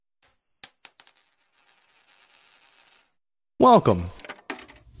Welcome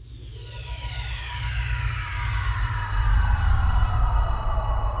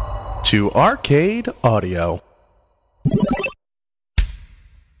to Arcade Audio.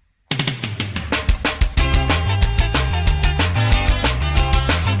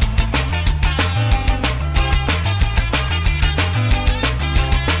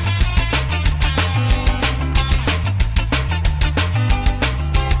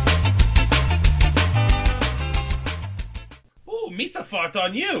 Misa fought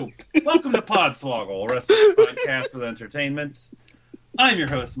on you. Welcome to Podswoggle, a wrestling podcast with entertainments. I'm your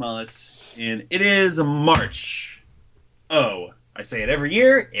host, Mullets, and it is March. Oh, I say it every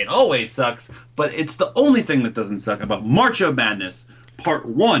year, it always sucks, but it's the only thing that doesn't suck about March of Madness, part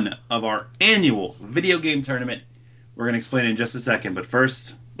 1 of our annual video game tournament. We're going to explain it in just a second, but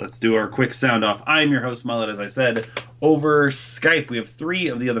first, let's do our quick sound off. I'm your host, Mullet, as I said. Over Skype, we have 3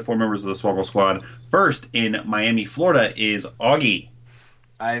 of the other 4 members of the Swoggle Squad. First, in Miami, Florida, is Augie.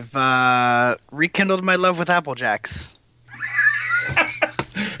 I've rekindled my love with Apple Jacks.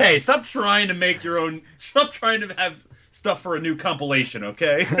 Hey, stop trying to make your own... Stop trying to have stuff for a new compilation,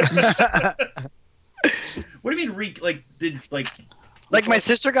 okay? What do you mean, Like my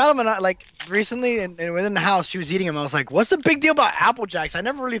sister got them, and recently, and within the house, she was eating them. I was like, "What's the big deal about Apple Jacks? I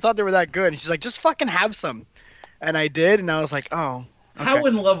never really thought they were that good." And she's like, "Just fucking have some," and I did, and I was like, "Oh." Okay. How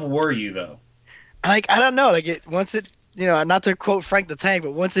in love were you, though? I don't know. Once it, not to quote Frank the Tank,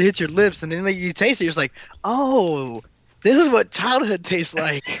 but once it hits your lips, and then you taste it, you're just like, "Oh, this is what childhood tastes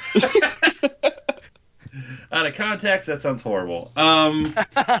like." Out of context, that sounds horrible.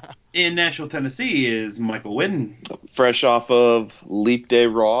 In Nashville, Tennessee, is Michael Whitten. Fresh off of Leap Day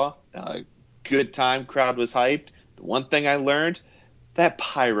Raw. Good time. Crowd was hyped. The one thing I learned, that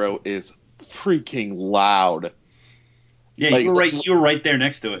pyro is freaking loud. Yeah, you were right there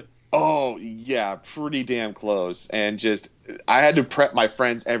next to it. Oh, yeah, pretty damn close. And I had to prep my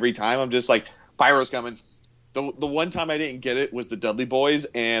friends every time. I'm just like, pyro's coming. The one time I didn't get it was the Dudley Boys,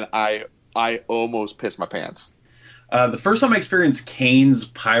 and I almost pissed my pants. The first time I experienced Kane's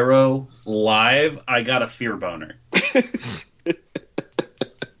pyro live, I got a fear boner.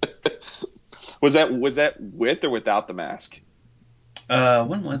 Was that with or without the mask?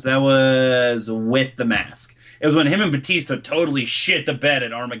 When was that? Was with the mask. It was when him and Batista totally shit the bed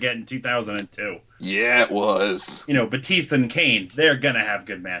at Armageddon 2002. Yeah, it was. Batista and Kane, they're gonna have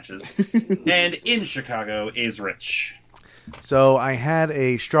good matches. And in Chicago is Rich. So I had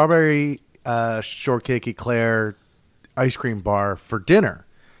a strawberry shortcake eclair ice cream bar for dinner,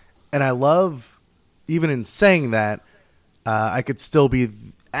 and I love, even in saying that, I could still be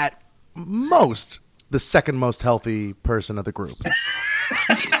at most the second most healthy person of the group.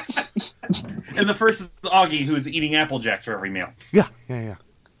 And the first is Augie, who is eating Apple Jacks for every meal. Yeah.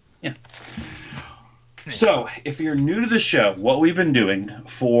 So, if you're new to the show, what we've been doing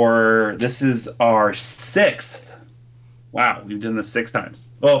this is our 6th. Wow, we've done this 6 times.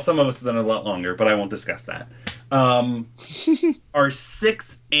 Well, some of us have done it a lot longer, but I won't discuss that. Our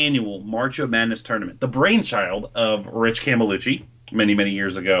 6th annual March of Madness tournament, the brainchild of Rich Camelucci many, many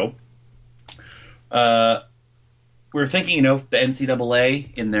years ago. We were thinking, the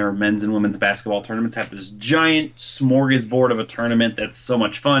NCAA in their men's and women's basketball tournaments have this giant smorgasbord of a tournament that's so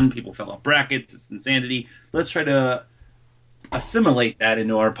much fun. People fill out brackets. It's insanity. Let's try to assimilate that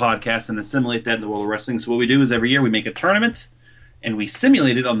into our podcast and assimilate that into the world of wrestling. So what we do is every year we make a tournament, and we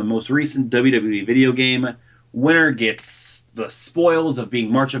simulate it on the most recent WWE video game. Winner gets the spoils of being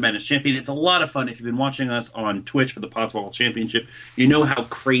March of Madness champion. It's a lot of fun. If you've been watching us on Twitch for the Podswoggle Championship, you know how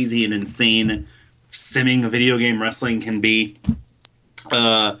crazy and insane simming video game wrestling can be.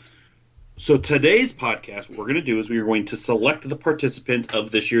 So today's podcast, what we're going to do is we are going to select the participants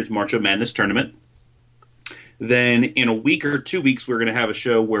of this year's March of Madness tournament. Then in a week or 2 weeks, we're going to have a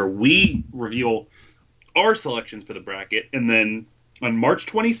show where we reveal our selections for the bracket. And then on March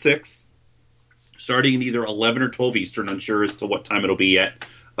 26th, starting at either 11 or 12 Eastern, unsure as to what time it'll be yet,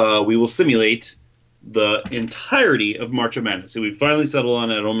 we will simulate the entirety of March of Madness. So we finally settled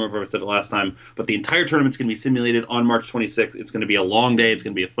on it. I don't remember if I said it last time, but the entire tournament's going to be simulated on March 26th. It's going to be a long day. It's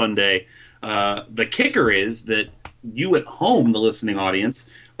going to be a fun day. The kicker is that you at home, the listening audience,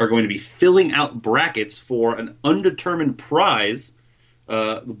 are going to be filling out brackets for an undetermined prize.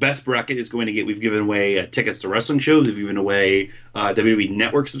 The best bracket is going to get, we've given away tickets to wrestling shows, we've given away WWE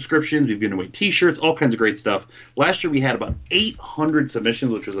Network subscriptions, we've given away t-shirts, all kinds of great stuff. Last year we had about 800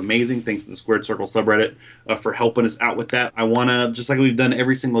 submissions, which was amazing. Thanks to the Squared Circle subreddit for helping us out with that. I want to, just like we've done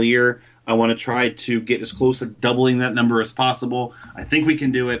every single year, I want to try to get as close to doubling that number as possible. I think we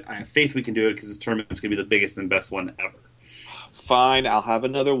can do it. I have faith we can do it because this tournament is going to be the biggest and best one ever. Fine, I'll have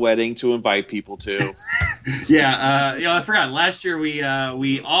another wedding to invite people to. I forgot. Last year we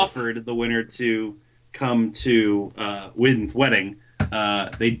offered the winner to come to Wynn's wedding.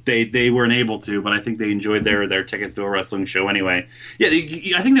 They weren't able to, but I think they enjoyed their tickets to a wrestling show anyway. Yeah,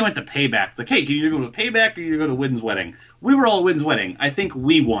 I think they went to Payback. It's like, hey, can you either go to Payback or you go to Wynn's wedding? We were all at Wynn's wedding. I think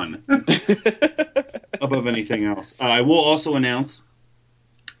we won above anything else. I will also announce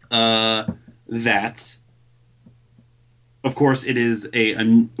that, of course, it is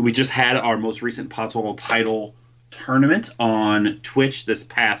we just had our most recent Podswoggle title tournament on Twitch this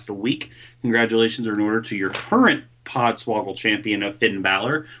past week. Congratulations are in order to your current Podswoggle champion of Finn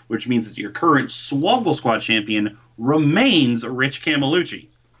Balor, which means that your current Swoggle Squad champion remains Rich Camelucci.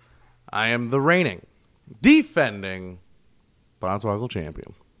 I am the reigning, defending Podswoggle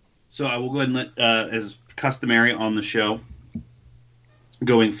champion. So I will go ahead and let, as customary on the show,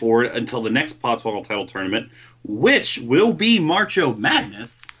 going forward until the next Podswoggle title tournament, which will be Marcho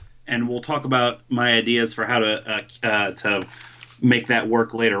Madness, and we'll talk about my ideas for how to make that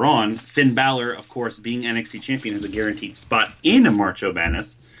work later on. Finn Balor, of course, being NXT champion, has a guaranteed spot in Marcho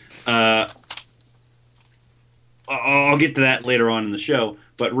Madness. I'll get to that later on in the show.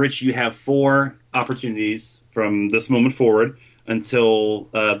 But Rich, you have 4 opportunities from this moment forward until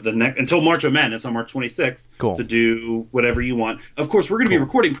Marcho Madness on March 26th to do whatever you want. Of course, we're going to be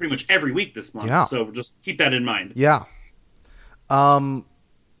recording pretty much every week this month, so just keep that in mind. Yeah. Well,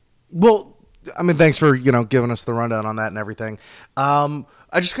 I mean, thanks for giving us the rundown on that and everything. I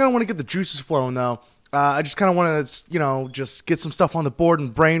just kind of want to get the juices flowing, though. I just kind of want to just get some stuff on the board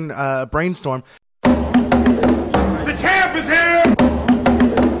and brainstorm. The champ is here.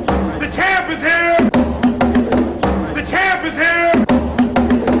 The champ is here. The champ is here.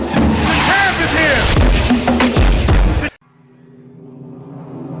 The champ is here.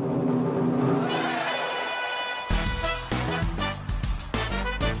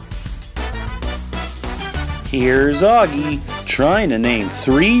 Here's Augie trying to name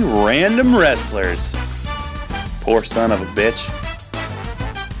 3 random wrestlers. Poor son of a bitch.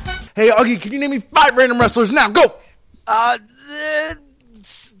 Hey, Augie, can you name me 5 random wrestlers now? Go!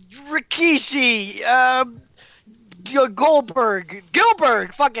 Rikishi, Goldberg,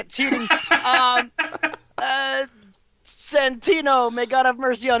 Gilbert, fuck it, cheating. Santino, may God have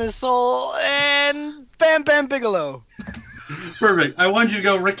mercy on his soul, and Bam Bam Bigelow. Perfect. I want you to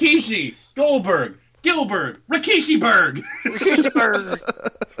go Rikishi, Goldberg, Gilbert, Rikishi-berg. Rikishi-berg.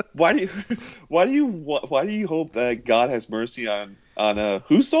 Why do you hope that God has mercy on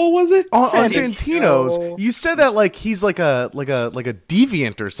whose soul was it? On Santino's. You said that like he's like a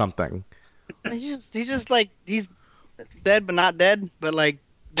deviant or something. He's just like he's dead but not dead, but like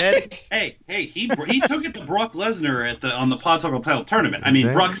dead. Hey, he took it to Brock Lesnar on the Podswoggle title tournament. I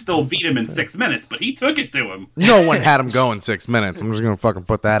mean, Brock still beat him in 6 minutes, but he took it to him. No one had him go in 6 minutes. I'm just gonna fucking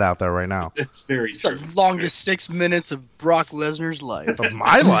put that out there right now. It's very true. The longest 6 minutes of Brock Lesnar's life. Of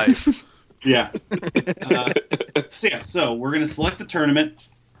my life. Yeah. So we're going to select the tournament.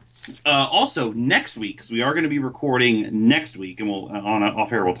 Also, next week, because we are going to be recording next week, and we'll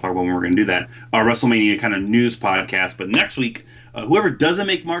off air we'll talk about when we're going to do that, our WrestleMania kind of news podcast. But next week, whoever doesn't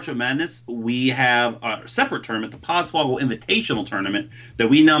make March of Madness, we have a separate tournament, the Podswoggle Invitational Tournament, that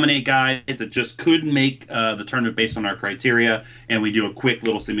we nominate guys that just couldn't make the tournament based on our criteria, and we do a quick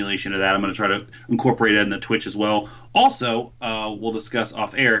little simulation of that. I'm going to try to incorporate it in the Twitch as well. Also, we'll discuss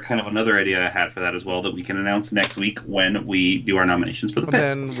off air kind of another idea I had for that as well that we can announce next week when we do our nominations for the pit.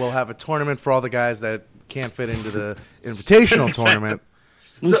 Then we'll have a tournament for all the guys that can't fit into the invitational tournament.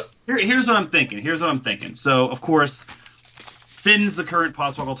 So here's what I'm thinking. So, of course, Finn's the current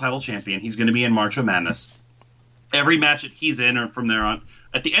Podswoggle title champion. He's going to be in March of Madness. Every match that he's in, or from there on,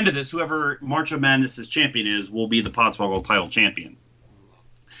 at the end of this, whoever March of Madness's champion is will be the Podswoggle title champion.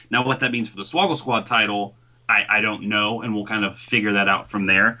 Now, what that means for the Swoggle Squad title, I don't know, and we'll kind of figure that out from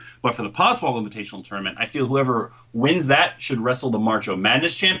there. But for the Podswoggle Invitational Tournament, I feel whoever wins that should wrestle the March of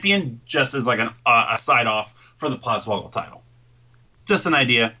Madness champion just as like a side-off for the Podswoggle title. Just an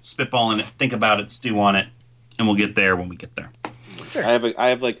idea, spitballing it, think about it, stew on it, and we'll get there when we get there. Sure. I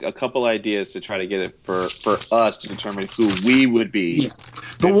have like a couple ideas to try to get it for us to determine who we would be. Yeah.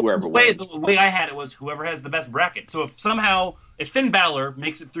 The way I had it was whoever has the best bracket. So if Finn Balor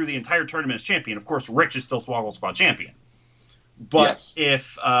makes it through the entire tournament as champion, of course Rich is still Swoggle Squad champion. But yes.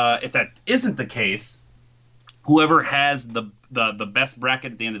 if that isn't the case, whoever has the best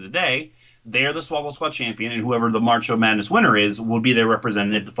bracket at the end of the day, they're the Swoggle Squad champion, and whoever the March of Madness winner is will be their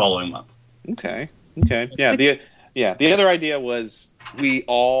representative the following month. Okay. Yeah. The other idea was we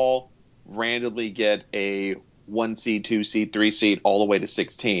all randomly get a 1 seed, 2 seed, 3 seed, all the way to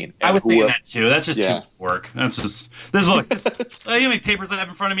 16. I was saying that too. That's just too Yeah. much work. That's just this. Look, you know how many papers I have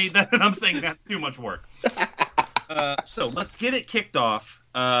in front of me? I'm saying that's too much work. So let's get it kicked off.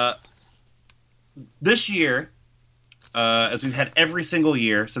 This year, as we've had every single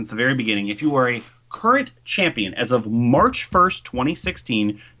year since the very beginning, if you are a current champion as of March 1st,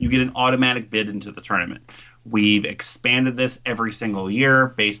 2016, you get an automatic bid into the tournament. We've expanded this every single year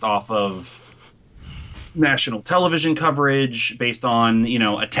based off of national television coverage, based on,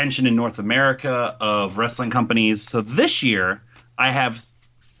 attention in North America of wrestling companies. So this year, I have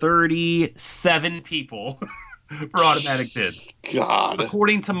 37 people for automatic bids. God.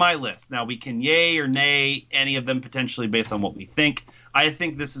 According to my list. Now, we can yay or nay any of them potentially based on what we think. I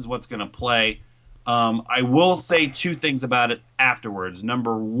think this is what's going to play. I will say two things about it afterwards.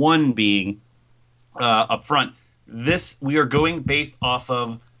 Number one being, up front, we are going based off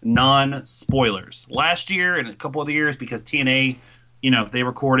of non-spoilers. Last year and a couple other years, because TNA, they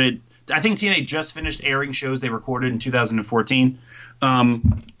recorded, I think TNA just finished airing shows they recorded in 2014.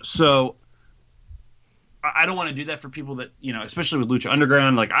 So I don't want to do that for people that, especially with Lucha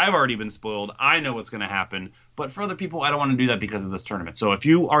Underground. Like, I've already been spoiled. I know what's going to happen. But for other people, I don't want to do that because of this tournament. So if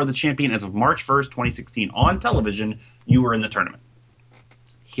you are the champion as of March 1st, 2016 on television, you are in the tournament.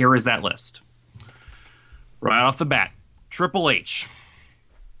 Here is that list. Right off the bat, Triple H.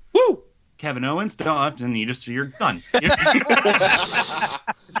 Woo! Kevin Owens, and you're done.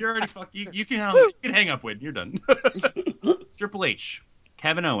 You're already fucked. You can hang up with. You're done. Triple H,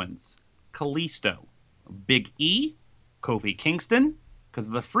 Kevin Owens, Kalisto, Big E, Kofi Kingston, because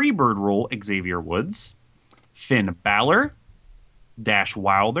of the Freebird rule, Xavier Woods, Finn Balor, Dash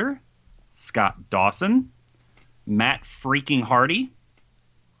Wilder, Scott Dawson, Matt freaking Hardy,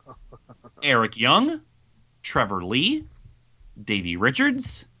 Eric Young, Trevor Lee, Davey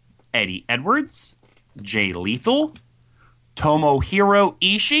Richards, Eddie Edwards, Jay Lethal, Tomohiro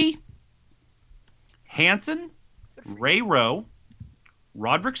Ishii, Hanson, Ray Rowe,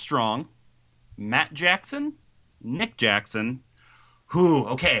 Roderick Strong, Matt Jackson, Nick Jackson.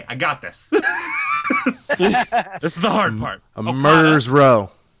 Okay, I got this. This is the hard part. Murderer's Row.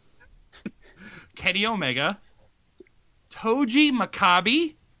 Kenny Omega, Toji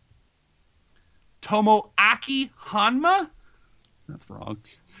Makabe, Tomoaki Hanma. That's wrong.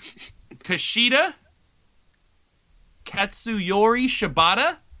 Kushida, Katsuyori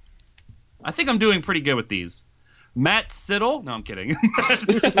Shibata. I think I'm doing pretty good with these. Matt Siddle. No, I'm kidding.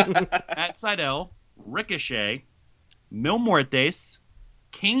 Matt Sydal, Ricochet, Mil Muertes,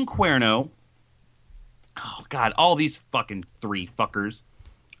 King Cuerno. Oh, God, all these fucking three fuckers.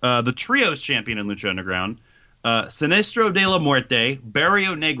 The Trios champion in Lucha Underground. Sinestro de la Muerte,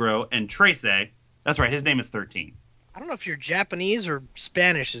 Barrio Negro, and Trace. That's right, his name is 13. I don't know if you're Japanese or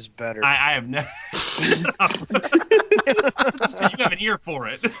Spanish is better. I have no. You have an ear for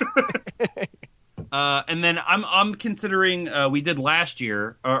it. And then I'm considering we did last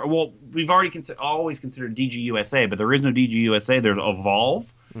year. We've already always considered DG USA, but there is no DG USA. There's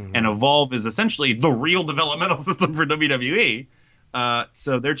Evolve, and Evolve is essentially the real developmental system for WWE.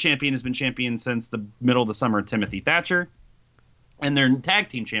 So their champion has been champion since the middle of the summer, Timothy Thatcher, and their tag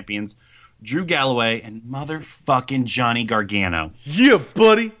team champions, Drew Galloway and motherfucking Johnny Gargano. Yeah,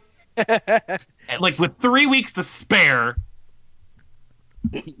 buddy. And, like, with 3 weeks to spare,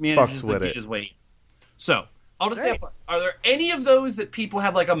 he manages to get his way. So, I'll just say, are there any of those that people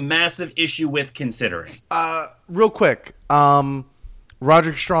have, like, a massive issue with considering? Real quick.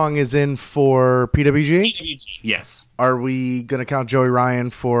 Roderick Strong is in for PWG? PWG, yes. Are we going to count Joey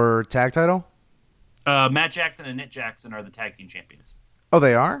Ryan for tag title? Matt Jackson and Nick Jackson are the tag team champions. Oh,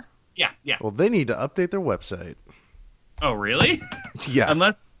 they are? Yeah. Well, they need to update their website. Oh, really? Yeah.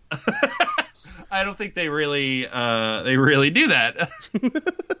 Unless... I don't think they really do that.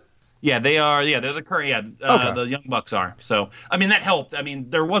 Yeah, they are. Yeah, they're the current. Yeah, Okay. The Young Bucks are. So, I mean, that helped. I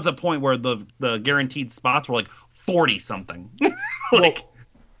mean, there was a point where the guaranteed spots were like 40 something.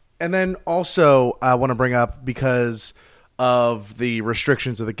 And then also, I want to bring up, because of the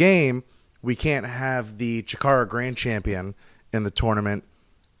restrictions of the game, we can't have the Chikara Grand Champion in the tournament.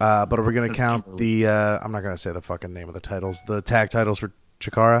 But are we going to count the? I'm not going to say the fucking name of the titles. The tag titles for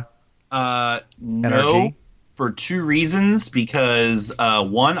Chikara. No, NRG? for two reasons. Because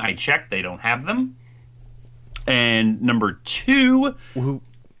one, I checked, they don't have them, and number two, Who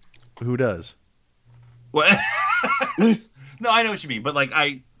does? what? No, I know what you mean, but like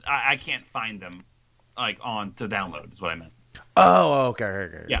I can't find them like on to download. Is what I meant. Oh,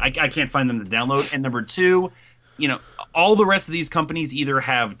 okay. Yeah, I can't find them to download. And number two, all the rest of these companies either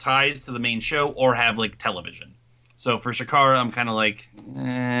have ties to the main show or have like television. So for Shakara, I'm kind of like,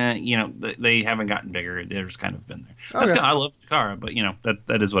 they haven't gotten bigger. They've just kind of been there. That's Okay. I love Shakara, but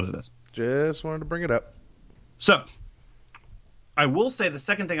that is what it is. Just wanted to bring it up. So I will say the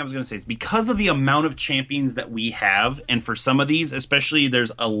second thing I was going to say is because of the amount of champions that we have, and for some of these, especially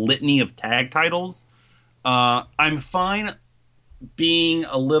there's a litany of tag titles, I'm fine being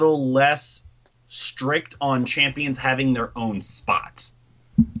a little less strict on champions having their own spots.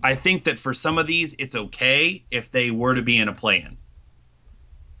 I think that for some of these, it's okay if they were to be in a play-in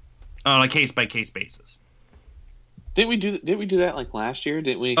on a case-by-case basis. Did we do that like last year?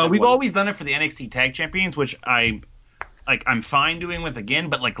 Didn't we? We've always done it for the NXT Tag Champions, which I'm fine doing with again,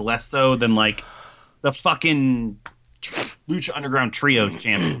 but like less so than like the fucking Lucha Underground Trios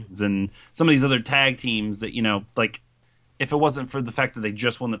champions and some of these other tag teams that like if it wasn't for the fact that they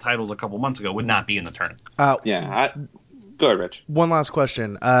just won the titles a couple months ago, would not be in the tournament. Go ahead, Rich. One last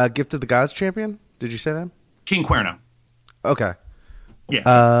question. Gift of the Gods champion? Did you say that? King Cuerno. Okay.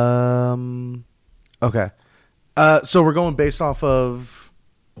 Yeah. Okay. So we're going based off of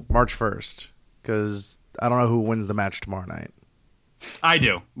March 1st because I don't know who wins the match tomorrow night. I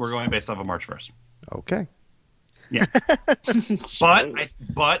do. We're going based off of March 1st. Okay. Yeah.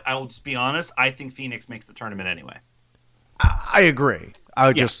 but I'll just be honest. I think Phoenix makes the tournament anyway. I agree.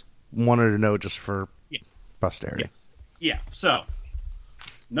 I just wanted to know just for posterity. Yeah. So,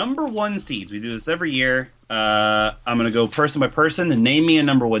 number one seeds. We do this every year. I'm going to go person by person and name me a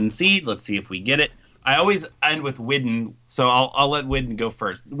number one seed. Let's see if we get it. I always end with Widden, so I'll let Widden go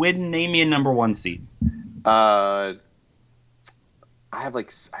first. Widden, name me a number one seed. I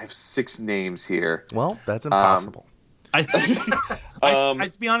have 6 names here. Well, that's impossible.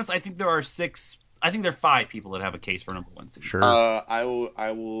 To be honest, I think there are 6. I think there are 5 people that have a case for number one seed. Sure. I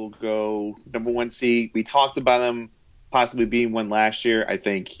will go number 1 seed. We talked about him possibly being one last year. I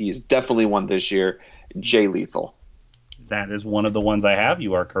think he is definitely one this year. Jay Lethal. That is one of the ones I have.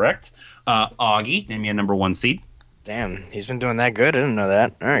 You are correct. Augie, name me a number one seed. Damn, he's been doing that good. I didn't know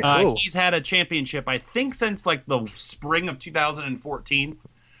that. All right, cool. He's had a championship, I think, since like the spring of 2014.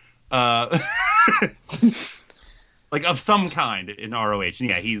 Like of some kind in ROH. And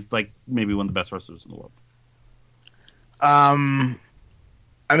yeah, he's like maybe one of the best wrestlers in the world.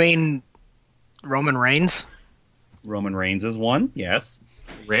 I mean, Roman Reigns. Roman Reigns is one, yes.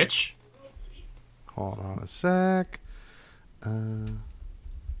 Rich. Hold on a sec.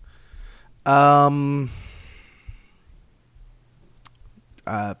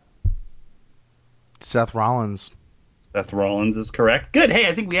 Seth Rollins. Seth Rollins is correct. Good. Hey,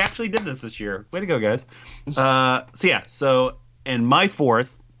 I think we actually did this year. Way to go, guys. And my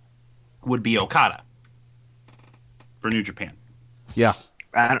fourth would be Okada for New Japan. Yeah.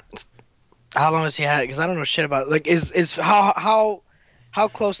 How long has he had? Because I don't know shit about how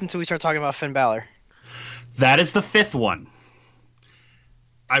close until we start talking about Finn Balor? That is the 5th one.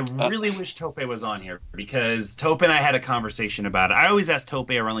 I really wish Tope was on here because Tope and I had a conversation about it. I always ask Tope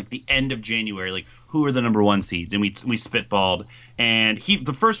around like the end of January, like who are the number one seeds, and we spitballed. And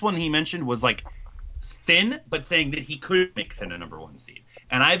the first one he mentioned was like Finn, but saying that he could make Finn a number one seed.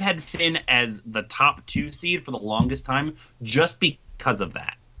 And I've had Finn as the top 2 seed for the longest time just because of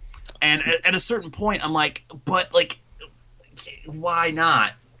that. And at a certain point, I'm like, but like, why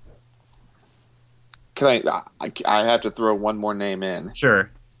not? Can I have to throw one more name in. Sure.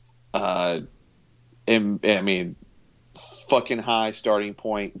 I mean, fucking high starting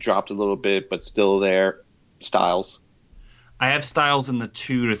point, dropped a little bit, but still there. Styles. I have Styles in the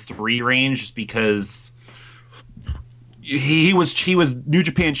 2 to 3 range just because he was New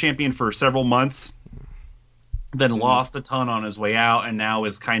Japan champion for several months, then lost a ton on his way out, and now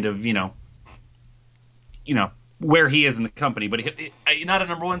is kind of where he is in the company. But not a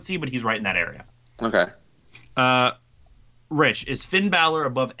number one seed, but he's right in that area. Okay. Rich, is Finn Balor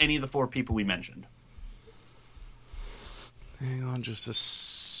above any of the 4 people we mentioned? Hang on just a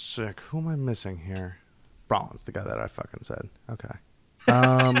sec. Who am I missing here? Rollins, the guy that I fucking said. Okay.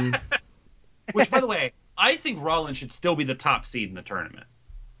 Which, by the way, I think Rollins should still be the top seed in the tournament.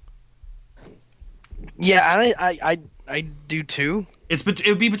 Yeah, I do too. It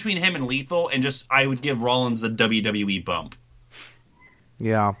would be between him and Lethal, and just I would give Rollins the WWE bump.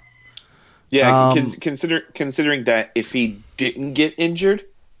 Yeah. Yeah, considering that if he didn't get injured,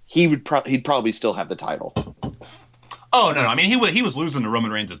 he'd probably still have the title. Oh no! I mean, he was losing to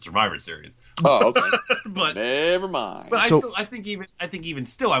Roman Reigns at Survivor Series. Oh, okay. But never mind. But I think even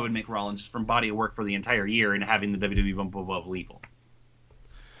still, I would make Rollins just from body of work for the entire year and having the WWE bump above Lethal.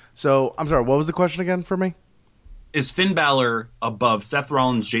 So I'm sorry. What was the question again for me? Is Finn Balor above Seth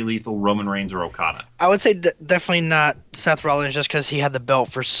Rollins, Jay Lethal, Roman Reigns, or Okada? I would say definitely not Seth Rollins just because he had the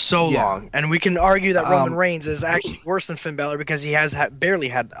belt for so Yeah. long. And we can argue that Roman Reigns is actually worse than Finn Balor because he has barely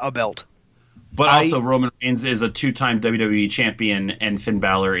had a belt. But also, Roman Reigns is a 2-time WWE champion, and Finn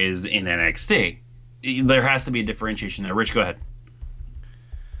Balor is in NXT. There has to be a differentiation there. Rich, go ahead.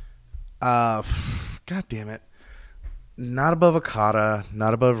 God damn it. Not above Okada,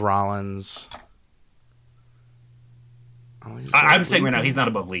 not above Rollins. Oh, I'm saying right now he's not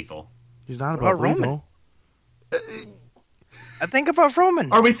above Lethal. He's not What above about Lethal. I think about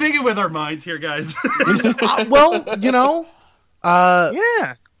Roman. Are we thinking with our minds here, guys? Well, you know,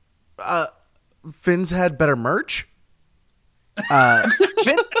 Yeah. Finn's had better merch.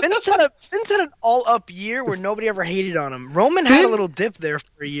 Finn's had an all-up year where nobody ever hated on him. Roman had a little dip there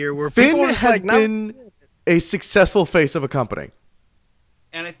for a year where Finn people were just has like, been a successful face of a company.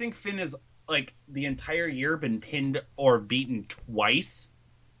 And I think Finn has, like, the entire year been pinned or beaten twice.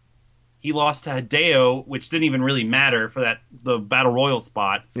 He lost to Hideo, which didn't even really matter for the Battle Royal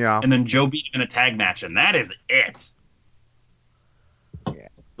spot. Yeah. And then Joe beat him in a tag match, and that is it. Yeah.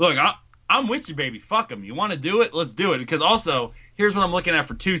 Look, I'm with you, baby. Fuck him. You want to do it? Let's do it. Because also, here's what I'm looking at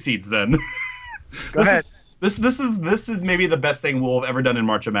for 2 seeds then. Go ahead. This is maybe the best thing we'll have ever done in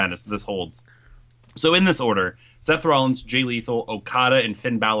March of Madness. This holds. So in this order, Seth Rollins, Jay Lethal, Okada, and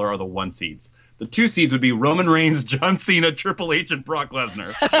Finn Balor are the 1 seeds. The 2 seeds would be Roman Reigns, John Cena, Triple H, and Brock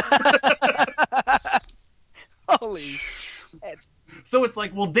Lesnar. Holy shit. So it's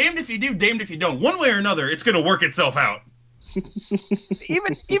like, well, damned if you do, damned if you don't. One way or another, it's going to work itself out.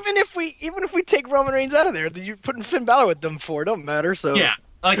 Even if we take Roman Reigns out of there, you're putting Finn Balor with them four. It don't matter. So Yeah,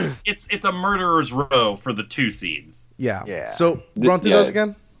 like it's a murderer's row for the 2 seeds. Yeah. Yeah. So run through those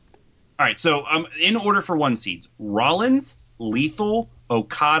again. All right, so in order for 1 seeds: Rollins, Lethal,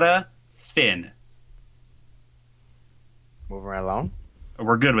 Okada, Finn. moving right along.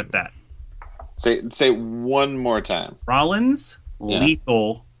 We're good with that. Say one more time. Rollins, Yeah.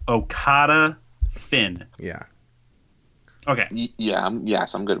 Lethal, Okada, Finn. Yeah. Okay,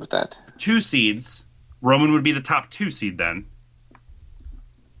 Yes, I'm good with that. 2 seeds. Roman would be the top 2 seed then.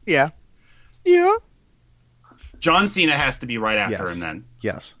 Yeah. Yeah. John Cena has to be right after Yes. him then.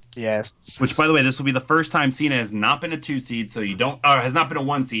 Yes. Yes. Which, by the way, this will be the first time Cena has not been a 2 seed, so you don't, or has not been a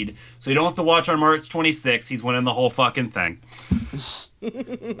 1 seed, so you don't have to watch on March 26th. He's winning the whole fucking thing.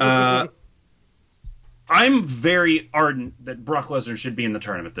 I'm very ardent that Brock Lesnar should be in the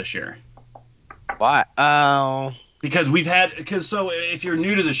tournament this year. Why? Oh. Because so if you're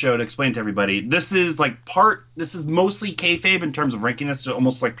new to the show, to explain to everybody, this is mostly kayfabe in terms of ranking this, so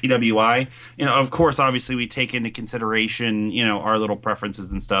almost like PWI. You know, of course, obviously we take into consideration, you know, our little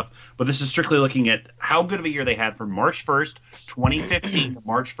preferences and stuff, but this is strictly looking at how good of a year they had from March 1st, 2015 to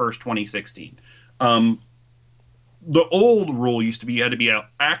March 1st, 2016. The old rule used to be you had to be an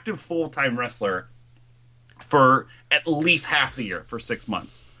active full-time wrestler for at least half the year, for 6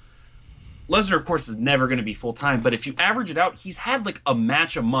 months. Lesnar, of course, is never going to be full-time, but if you average it out, he's had like a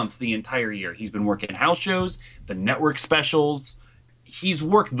match a month the entire year. He's been working house shows, the network specials. He's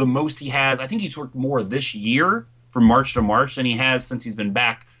worked the most he has. I think he's worked more this year from March to March than he has since he's been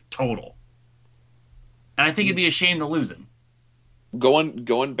back total. And I think it'd be a shame to lose him.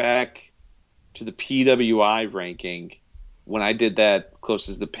 Going back to the PWI ranking, when I did that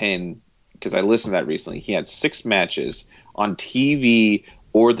closest to the pin, because I listened to that recently, he had 6 matches on TV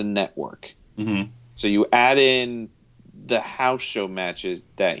or the network. Mm-hmm. So you add in the house show matches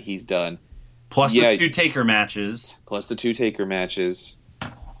that he's done, Plus the 2 taker matches. plus the 2 taker matches.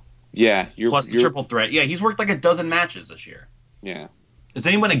 Yeah, Plus the triple threat. Yeah, he's worked like a dozen matches this year. Yeah, Is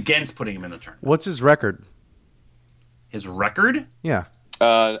anyone against putting him in the tournament? What's his record? His record? Yeah.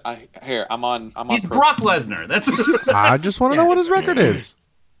 I'm on. He's Brock Lesnar. That's I just want to know what his record is.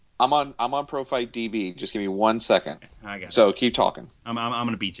 I'm on Pro Fight DB. Just give me 1 second. I got it. So keep talking. I'm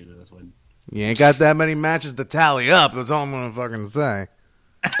gonna beat you to this one. You ain't got that many matches to tally up. That's all I'm gonna fucking say.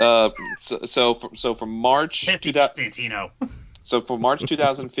 So from March Pissy Santino. So for March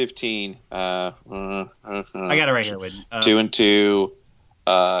 2015, I got it right here, Wade. 2-2,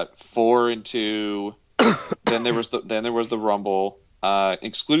 4-2. Then there was the Rumble.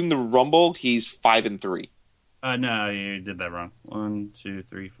 Excluding the Rumble, he's 5-3. No, you did that wrong. 1, 2,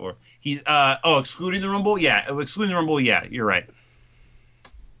 3, 4. He's excluding the Rumble. Yeah, excluding the Rumble. Yeah, you're right.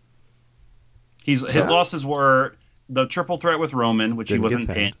 His losses were the triple threat with Roman, which Didn't he wasn't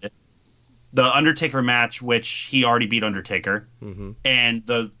get pinned. pinned. The Undertaker match, which he already beat Undertaker, and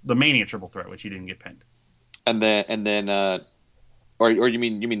the Mania triple threat, which he didn't get pinned. And then or you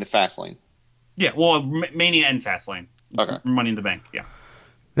mean the Fastlane? Yeah, well, Mania and Fastlane. Okay. Money in the Bank. Yeah.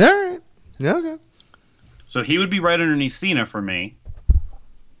 All right. Yeah, okay. So he would be right underneath Cena for me,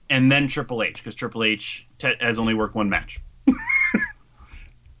 and then Triple H, because Triple H has only worked one match.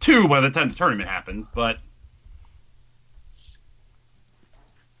 2 by the time the tournament happens, but...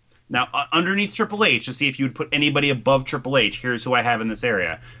 Now, underneath Triple H, to see if you would put anybody above Triple H, here's who I have in this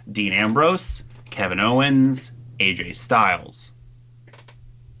area. Dean Ambrose, Kevin Owens, AJ Styles.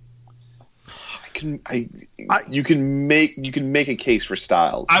 You can make a case for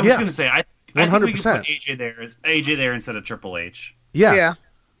Styles. I was going to say, I think we could 100%. put AJ there instead of Triple H. Yeah.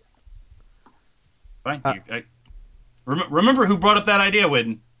 Fine. Remember who brought up that idea,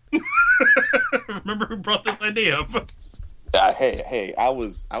 Widden? Remember who brought this idea up? Hey, I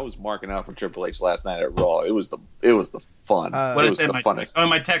was marking out for Triple H last night at Raw. It was the fun. What it I was said the funnest. on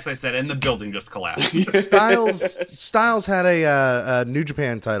my text, I said, and the building just collapsed. Styles had a New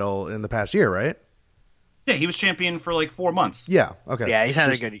Japan title in the past year, right? Yeah, he was champion for like 4 months. Yeah. Okay. Yeah, he's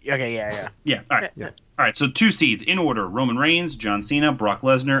had a good. Okay, yeah. Yeah. All right. Yeah. All right. So 2 seeds in order: Roman Reigns, John Cena, Brock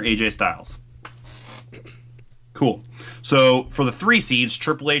Lesnar, AJ Styles. Cool. So for the 3 seeds,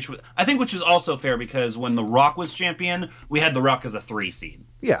 Triple H, I think, which is also fair because when The Rock was champion, we had The Rock as a 3 seed.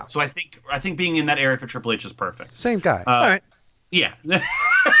 Yeah. So I think being in that area for Triple H is perfect. Same guy. All right. Yeah.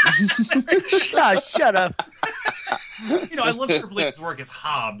 Shut up. I love Triple H's work as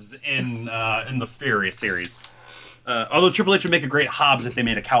Hobbs in the Furious series. Although Triple H would make a great Hobbs if they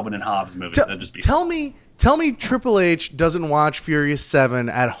made a Calvin and Hobbs movie. That'd just be Tell me Triple H doesn't watch Furious 7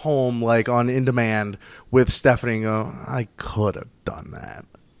 at home, like on In Demand with Stephanie and go, I could have done that.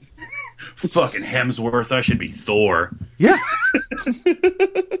 fucking Hemsworth. I should be Thor. Yeah.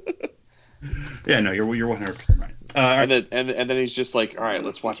 Yeah, no, you're 100% right. And then he's just like, all right,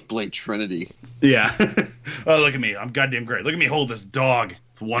 let's watch Blade Trinity. Yeah. Oh, look at me. I'm goddamn great. Look at me hold this dog.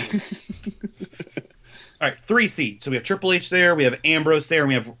 It's wonderful. All right, 3 seats. So we have Triple H there, we have Ambrose there, and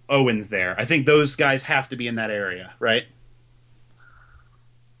we have Owens there. I think those guys have to be in that area, right?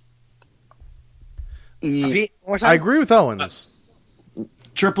 I agree with Owens.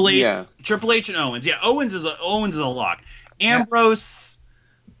 Triple H, Yeah. Triple H and Owens. Yeah, Owens is a lock. Ambrose.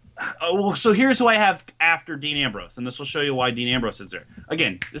 Well, so here's who I have after Dean Ambrose, and this will show you why Dean Ambrose is there.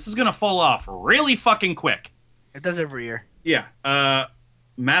 Again, this is gonna fall off really fucking quick. It does every year. Yeah.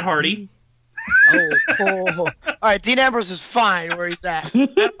 Matt Hardy. All right, Dean Ambrose is fine where he's at.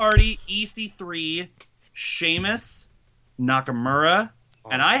 Matt Hardy, EC3, Sheamus, Nakamura,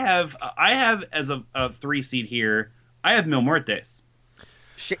 and I have as a 3 seed here. I have Mil Muertes.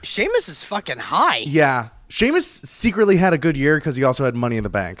 Sheamus is fucking high. Yeah. Sheamus secretly had a good year because he also had Money in the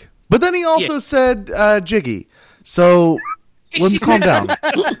Bank. But then he also said Jiggy. So let's calm down.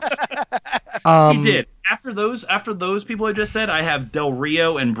 He did. After those people I just said, I have Del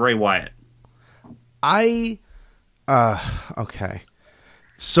Rio and Bray Wyatt. Okay.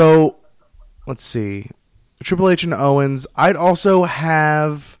 So let's see. Triple H and Owens. I'd also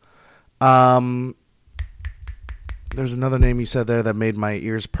have there's another name you said there that made my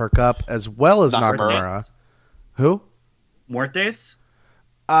ears perk up, as well as Nakamura. Who? Muertes?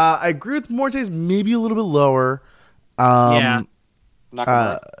 I agree with Muertes, maybe a little bit lower. Yeah.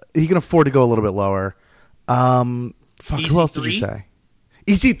 He can afford to go a little bit lower. Who else did you EC3? say?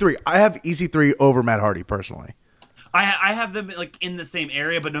 EC3. I have EC3 over Matt Hardy personally. I have them like in the same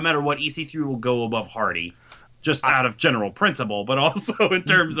area, but no matter what, EC3 will go above Hardy, just out of general principle, but also in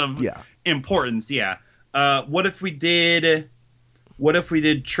terms of importance. Yeah. What if we did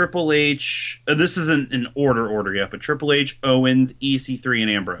Triple H? This isn't an order yet, but Triple H, Owens, EC3,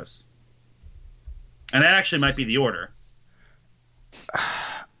 and Ambrose. And that actually might be the order.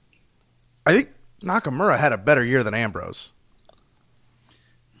 I think Nakamura had a better year than Ambrose.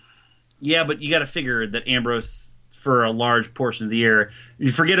 Yeah, but you got to figure that Ambrose, for a large portion of the year,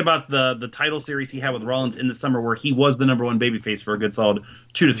 you forget about the title series he had with Rollins in the summer, where he was the number 1 babyface for a good solid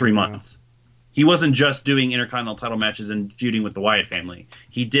 2 to 3 months. He wasn't just doing Intercontinental title matches and feuding with the Wyatt family.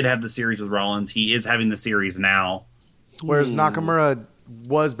 He did have the series with Rollins. He is having the series now. Whereas Nakamura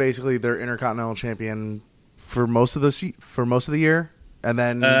was basically their Intercontinental champion for most of the year, and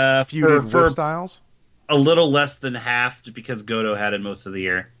then feuded with Styles. A little less than half, just because Goto had it most of the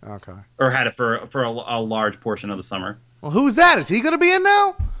year. Okay. Or had it for a large portion of the summer. Well, who's that? Is he going to be in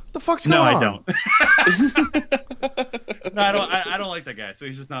now? What the fuck's going on? No, I don't. No, I don't like that guy, so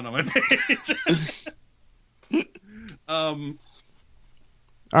he's just not on my page. All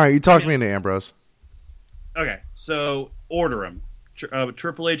right, you talked me into Ambrose. Okay, so order them.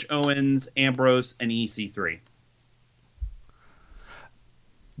 Triple H, Owens, Ambrose, and EC3.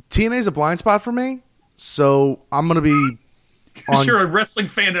 TNA's a blind spot for me, so I'm going to be on... You're a wrestling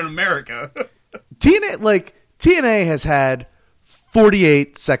fan in America. TNA has had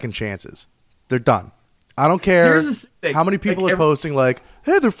 48 second chances. They're done. I don't care Here's the thing. how many people Like, are posting like,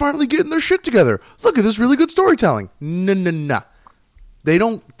 hey, they're finally getting their shit together. Look at this really good storytelling. No. They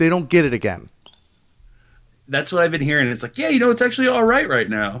don't get it again. That's what I've been hearing. It's like, yeah, it's actually all right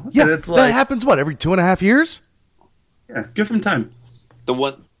now. Yeah, and it's that like, happens, every 2.5 years? yeah, give them time. The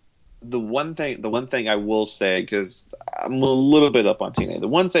one thing I will say, because I'm a little bit up on TNA. The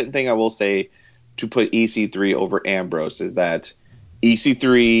one thing I will say to put EC3 over Ambrose is that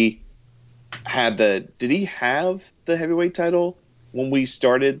EC3 did he have the heavyweight title when we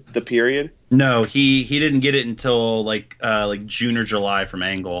started the period? No, he didn't get it until like June or July from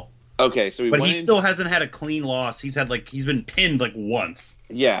Angle. Okay, so But he still hasn't had a clean loss. He's been pinned like once.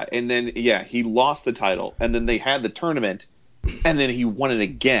 Yeah, and then he lost the title, and then they had the tournament, and then he won it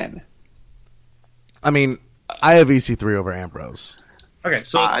again. I mean, I have EC3 over Ambrose. Okay,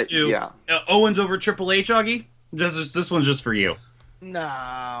 so let's do yeah. Owens over Triple H, Augie. This one's just for you.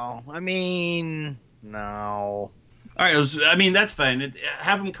 No, I mean, no. All right, that's fine.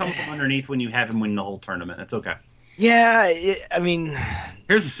 Have him come from underneath when you have him win the whole tournament. That's okay. Yeah, I mean,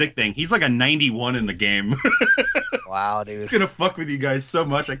 Here's the sick thing. He's like a 91 in the game. wow, dude. It's going to fuck with you guys so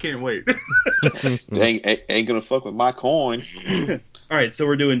much. I can't wait. ain't gonna fuck with my coin. All right, so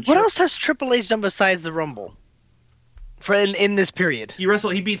we're doing... What else has Triple H done besides the Rumble? For in this period, He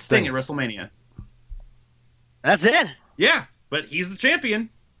beat Sting at WrestleMania. that's it. Yeah, but he's the champion.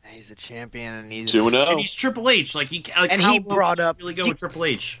 He's the champion, and he's 2-0. And he's Triple H. And he brought up- really go with Triple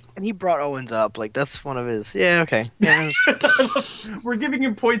H. and he brought Owens up. Like that's one of his. Yeah, okay. Yeah. We're giving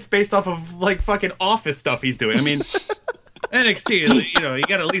him points based off of like fucking office stuff he's doing. I mean, NXT, you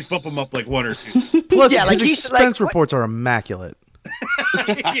got to at least bump him up like one or two. Plus, Yeah, like his he's- expense like, what- reports are immaculate.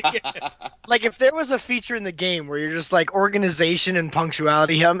 Like if there was a feature in the game where you're just like organization and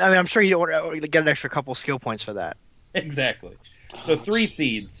punctuality, I'm sure you don't want to get an extra couple skill points for that. Exactly. So 3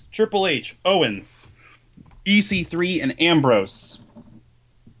 seeds: Triple H, Owens, EC3, and Ambrose.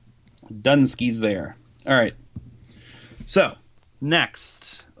 Dunsky's there. All right. So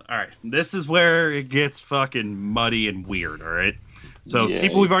next, all right, this is where it gets fucking muddy and weird. All right. So Yay.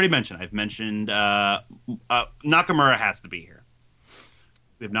 people we've already mentioned. I've mentioned Nakamura has to be here.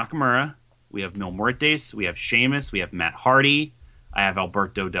 We have Nakamura. We have Mil Muertes. We have Sheamus. We have Matt Hardy. I have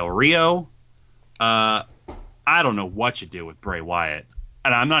Alberto Del Rio. I don't know what you do with Bray Wyatt.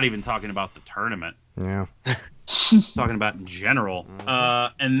 And I'm not even talking about the tournament. Yeah. I'm talking about in general.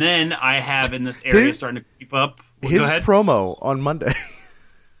 And then I have in this area starting to creep up. Well, His go ahead. promo on Monday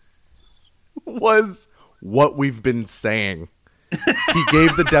was what we've been saying. He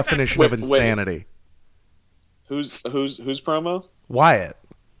gave the definition of Wait. insanity. Who's promo? Wyatt.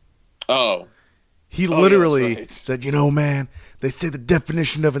 Oh, He yeah, literally that's right. said, man, they say the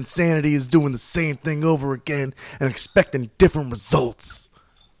definition of insanity is doing the same thing over again and expecting different results.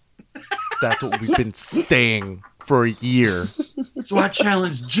 That's what we've been saying for a year. So I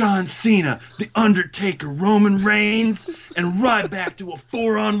challenge John Cena, The Undertaker, Roman Reigns, and Ryback to a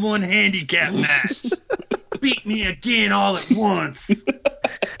 4-on-1 handicap match. Beat me again all at once.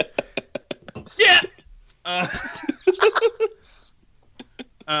 Yeah.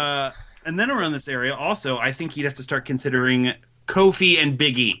 And then around this area, also, I think you'd have to start considering Kofi and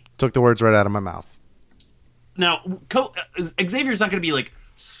Big E. Took the words right out of my mouth. Now, Xavier's not going to be like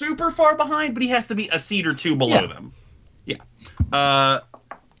super far behind, but he has to be a seed or two below them. Yeah.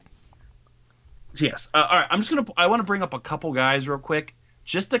 Yes. All right. I want to bring up a couple guys real quick,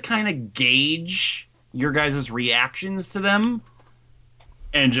 just to kind of gauge your guys' reactions to them,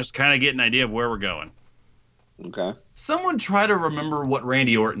 and just kind of get an idea of where we're going. okay. Someone try to remember what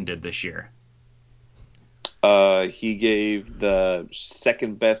Randy Orton did this year. He gave the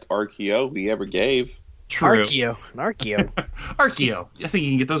second best RKO he ever gave. True. Archeo. Archeo. I think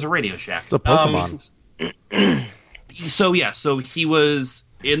you can get those at Radio Shack. It's a Pokemon. So he was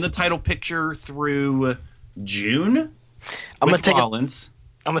in the title picture through June. I'm with gonna Rollins.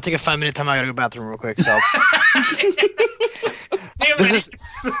 I'm gonna take a 5-minute time. I gotta go to the bathroom real quick. So Damn this it.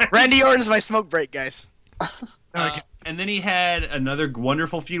 is Randy Orton's my smoke break, guys. And then he had another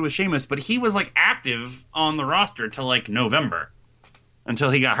wonderful feud with Sheamus, but he was like active on the roster till like November, until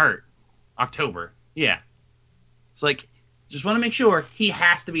he got hurt. October. Yeah. It's like, just want to make sure he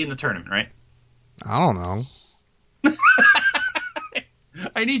has to be in the tournament, right? I don't know.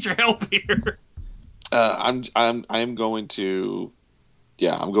 I need your help here. I'm going to,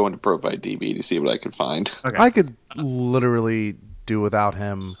 I'm going to Provide DB to see what I can find. Okay. I could literally do without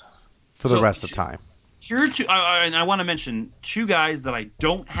him for the So- rest of time. Here are two, and I want to mention two guys that I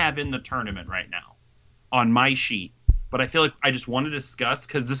don't have in the tournament right now on my sheet, but I feel like I just want to discuss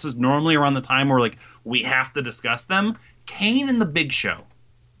because this is normally around the time where like we have to discuss them. Kane and the Big Show.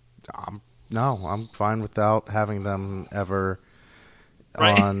 No, I'm fine without having them ever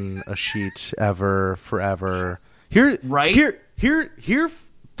Right. on a sheet ever, forever. Here, Right. Here.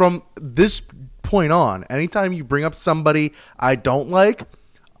 From this point on, anytime you bring up somebody I don't like,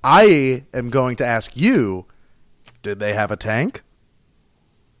 I am going to ask you: did they have a tank?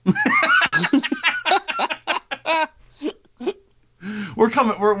 We're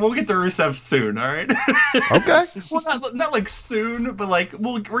coming. We'll get to Rusev soon. All right. Okay. Well, not like soon, but like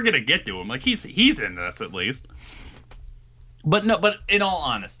we're gonna get to him. Like he's in this at least. But no. But in all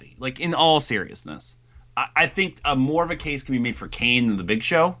honesty, like in all seriousness, I think more of a case can be made for Kane than the Big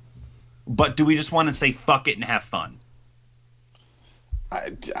Show. But do we just want to say fuck it and have fun?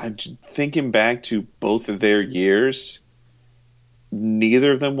 I'm thinking back to both of their years.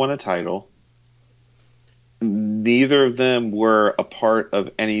 Neither of them won a title. Neither of them were a part of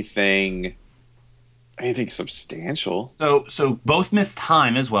anything substantial. So both missed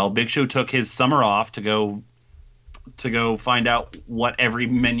time as well. Big Show took his summer off to go find out what every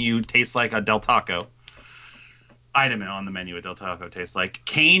menu tastes like at Del Taco. Item on the menu at Del Taco tastes like.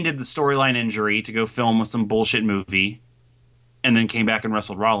 Kane did the storyline injury to go film with some bullshit movie, and then came back and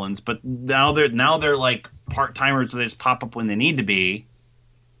wrestled Rollins. But now they're like part timers, so they just pop up when they need to be.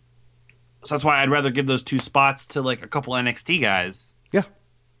 So that's why I'd rather give those two spots to like a couple NXT guys. Yeah.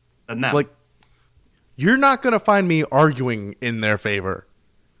 Than them. Like, you're not going to find me arguing in their favor.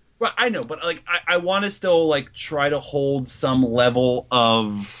 Well, I know, but like I want to still like try to hold some level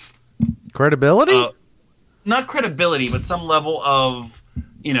of Credibility? not credibility, but some level of,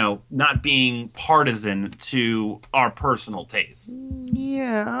 not being partisan to our personal tastes.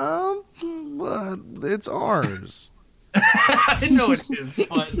 Yeah, but it's ours. I know it is,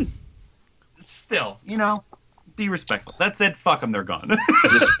 but still, be respectful. That said, fuck them, they're gone.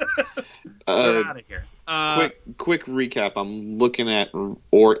 They're out of here. Quick recap. I'm looking at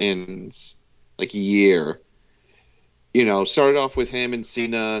Orton's year. Started off with him and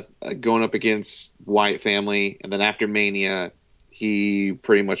Cena going up against Wyatt family, and then after Mania, he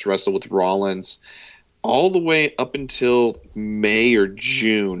pretty much wrestled with Rollins all the way up until May or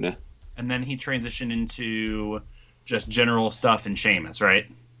June. And then he transitioned into just general stuff in Sheamus, right?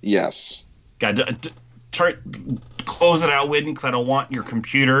 Yes. God, close it out, Whitney, because I don't want your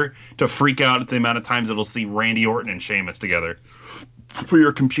computer to freak out at the amount of times it'll see Randy Orton and Sheamus together. For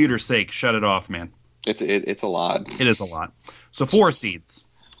your computer's sake, shut it off, man. It's a lot. It is a lot. So 4 seeds.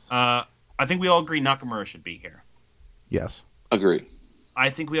 I think we all agree Nakamura should be here. Yes. Agree. I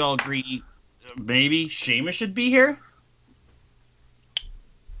think we all agree maybe Sheamus should be here.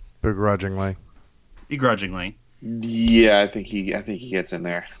 Begrudgingly. Yeah, I think he gets in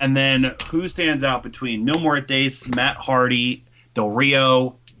there. And then who stands out between Mil Muertes, Matt Hardy, Del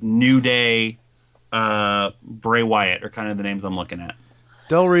Rio, New Day, Bray Wyatt are kind of the names I'm looking at.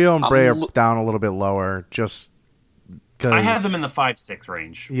 Del Rio and Bray are down a little bit lower, just because I have them in the 5-6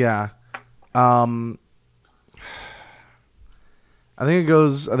 range. Yeah. I think it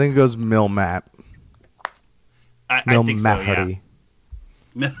goes Mil Matt. I Mil think Matt so, yeah. Hardy.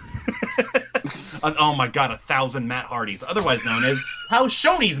 Oh my god, 1,000 Matt Hardys, otherwise known as how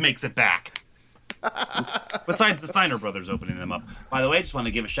Shoney's makes it back. Besides the Steiner brothers opening them up. By the way, just want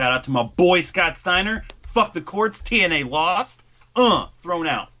to give a shout out to my boy Scott Steiner. Fuck the courts, TNA lost. Thrown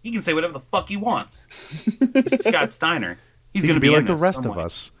out. He can say whatever the fuck he wants. It's Scott Steiner. He's going to be like in the this rest some of way.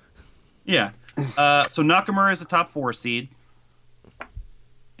 us. Yeah. So Nakamura is the top 4 seed.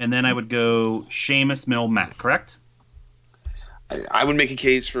 And then I would go Sheamus, Mil, Matt, correct? I would make a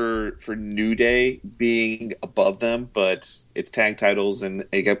case for New Day being above them, but it's tag titles and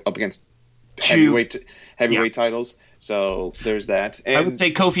they get up against heavyweight titles. So there's that. And I would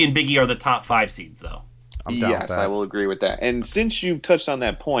say Kofi and Big E are the top 5 seeds, though. I'm down with yes, that. I will agree with that. And since you touched on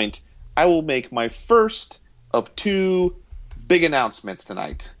that point, I will make my first of 2 big announcements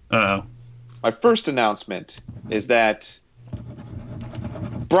tonight. Uh-oh. My first announcement is that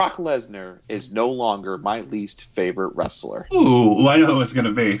Brock Lesnar is no longer my least favorite wrestler. Ooh, I know who it's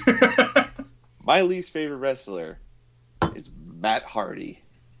going to be. My least favorite wrestler is Matt Hardy.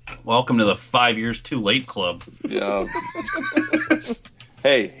 Welcome to the 5 years too late club. Yeah.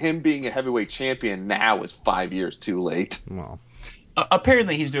 Hey, him being a heavyweight champion now is 5 years too late. Well,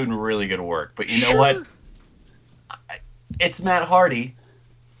 Apparently he's doing really good work, but you know what? It's Matt Hardy.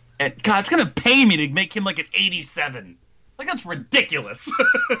 And God, it's going to pay me to make him like an 87. Like, that's ridiculous.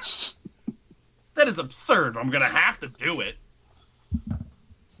 That is absurd. I'm going to have to do it.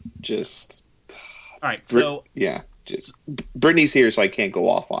 Just All right, so Brittany's here, so I can't go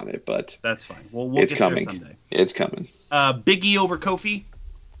off on it, but that's fine. We'll it's get coming. there someday. It's coming. Big E over Kofi.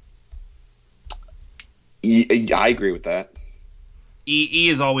 I agree with that. E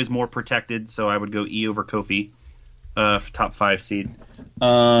is always more protected, so I would go E over Kofi for top 5 seed.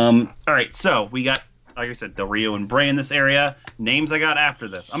 All right, so we got, like I said, Del Rio and Bray in this area. Names I got after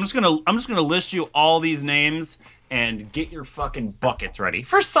this. I'm just gonna list you all these names and get your fucking buckets ready.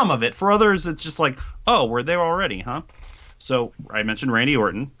 For some of it, for others, it's just like, oh, we're there already, huh? So I mentioned Randy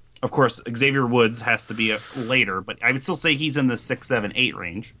Orton. Of course, Xavier Woods has to be later, but I would still say he's in the 6, 7, 8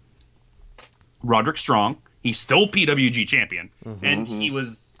 range. Roderick Strong, he's still PWG champion, and he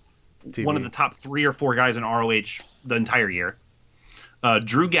was one of the top 3 or 4 guys in ROH the entire year.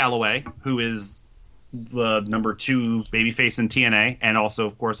 Drew Galloway, who is the number 2 babyface in TNA, and also,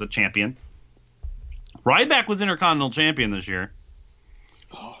 of course, a champion. Ryback was Intercontinental Champion this year.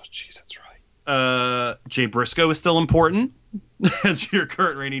 Oh, jeez, that's right. Jay Briscoe is still important as your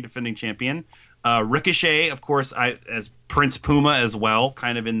current reigning defending champion. Ricochet, of course, as Prince Puma as well,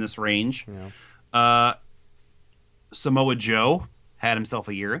 kind of in this range. Yeah. Samoa Joe had himself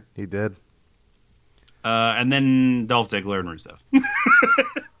a year. He did. And then Dolph Ziggler and Rusev.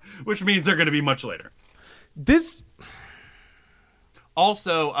 Which means they're going to be much later. This...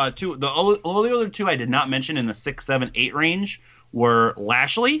 Also, the only other 2 I did not mention in the 6, 7, 8 range were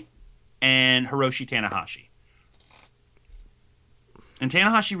Lashley and Hiroshi Tanahashi. And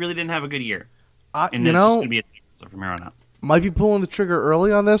Tanahashi really didn't have a good year. And it's just going to be a from here on out. Might be pulling the trigger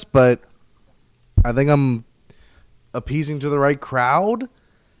early on this, but I think I'm appeasing to the right crowd.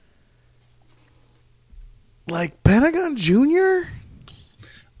 Like Pentagon Jr.?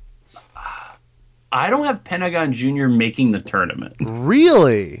 I don't have Pentagon Jr. making the tournament.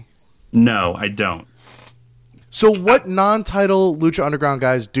 Really? No, I don't. So what non-title Lucha Underground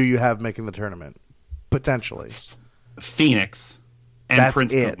guys do you have making the tournament? Potentially. Phoenix and That's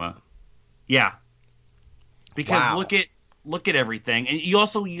Prince it. Puma. Yeah. Because Wow. look at everything. And you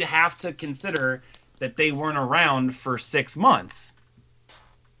have to consider that they weren't around for 6 months.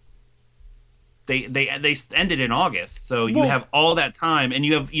 They ended in August, so you have all that time, and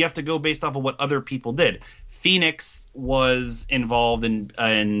you have to go based off of what other people did. Phoenix was involved in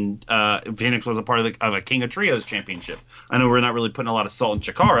Phoenix was a part of a King of Trios championship. I know we're not really putting a lot of salt in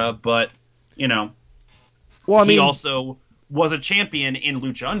Chikara, but he also was a champion in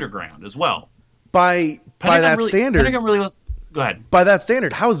Lucha Underground as well. By that standard, Pentagon really was. Go ahead. By that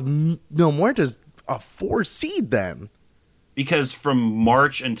standard, how is Mil Muertes a 4 seed then? Because from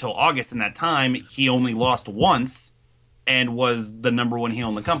March until August in that time, he only lost once and was the number 1 heel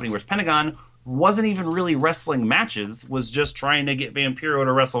in the company, whereas Pentagon wasn't even really wrestling matches, was just trying to get Vampiro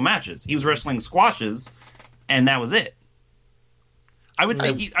to wrestle matches. He was wrestling squashes, and that was it. I would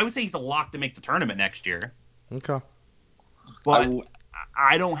say he's a lock to make the tournament next year. Okay. But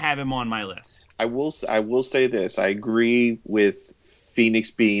I don't have him on my list. I will say this. I agree with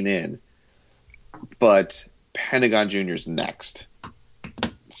Phoenix being in, but Pentagon Jr.'s next.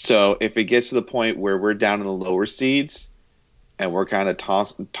 So if it gets to the point where we're down in the lower seeds and we're kind of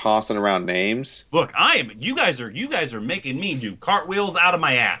tossing around names, look, you guys are making me do cartwheels out of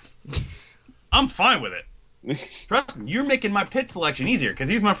my ass. I'm fine with it. Trust me, you're making my pit selection easier because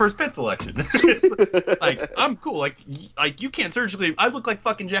he's my first pit selection. It's like I'm cool. Like you can't surgically. I look like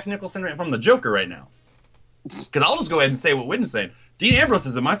fucking Jack Nicholson from the Joker right now. Because I'll just go ahead and say what Whitten's saying. Dean Ambrose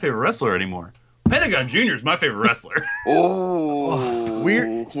isn't my favorite wrestler anymore. Pentagon Jr. is my favorite wrestler. oh,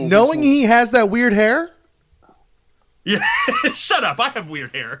 Weird. Knowing he has that weird hair? Yeah, shut up. I have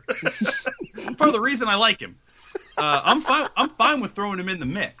weird hair. Part of the reason I like him. I'm fine with throwing him in the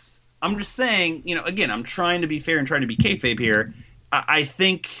mix. I'm just saying, again, I'm trying to be fair and trying to be kayfabe here. I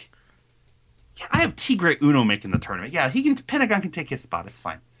think I have Tigre Uno making the tournament. Yeah, Pentagon can take his spot. It's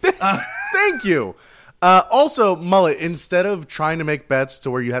fine. Thank you. Also, Mullet, instead of trying to make bets to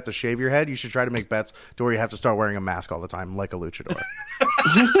where you have to shave your head, you should try to make bets to where you have to start wearing a mask all the time, like a luchador.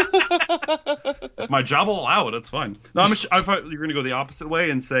 If my job will allow it, it's fine. No, I thought you're going to go the opposite way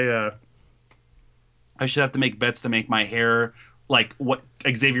and say I should have to make bets to make my hair like what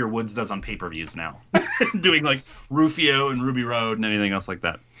Xavier Woods does on pay-per-views now. Doing like Rufio and Ruby Road and anything else like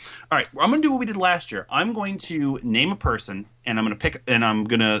that. All right, I'm going to do what we did last year. I'm going to name a person, and I'm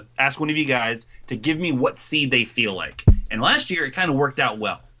going to ask one of you guys to give me what seed they feel like. And last year, it kind of worked out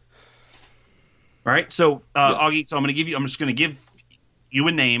well. All right, so Augie, so I'm just going to give you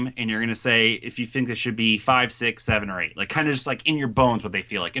a name, and you're going to say if you think this should be 5, 6, 7, or 8, like kind of just like in your bones what they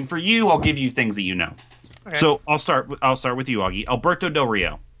feel like. And for you, I'll give you things that you know. Okay. So I'll start with you, Augie. Alberto Del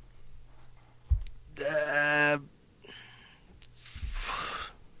Rio.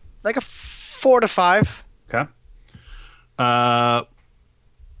 Like a 4 to 5. Okay.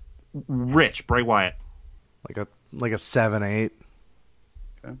 Rich, Bray Wyatt. Like a 7, 8.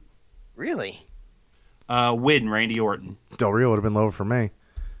 Okay. Really? Win, Randy Orton. Del Rio would have been lower for me.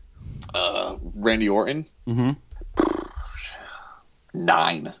 Randy Orton. Mm-hmm.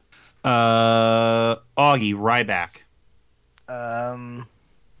 9. Augie, Ryback. Yeah,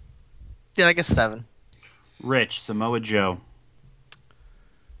 like a 7. Rich, Samoa Joe.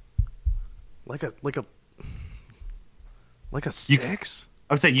 Like a 6?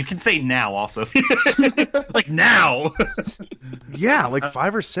 I would say you can say now also. Like now. Yeah, like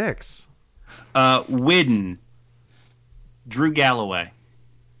 5 or 6. Widden, Drew Galloway.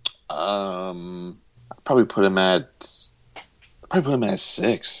 I'd probably put him at 6.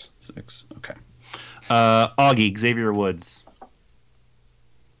 6. Okay. Augie, Xavier Woods.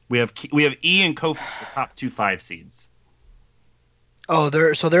 We have E and Kofi as the top 2 5 seeds. Oh, they're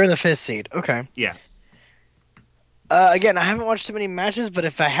in the 5th seed. Okay. Yeah. Again, I haven't watched too many matches, but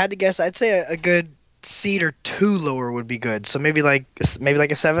if I had to guess, I'd say a good seed or 2 lower would be good. So maybe like a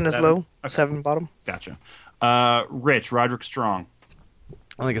 7 is 7? low, Okay. 7 bottom. Gotcha. Rich, Roderick Strong.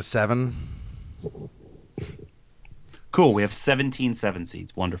 I think a 7. Cool. We have 17 7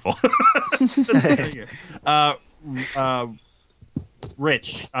 seeds. Wonderful.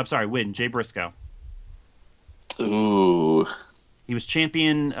 Rich. I'm sorry. Win. Jay Briscoe. Ooh. He was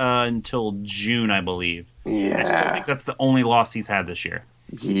champion until June, I believe. Yeah. I still think that's the only loss he's had this year.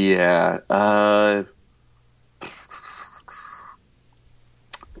 Yeah. I'd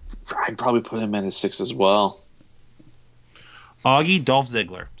probably put him at a 6 as well. Augie, Dolph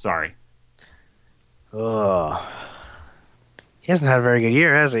Ziggler. Sorry. Oh. He hasn't had a very good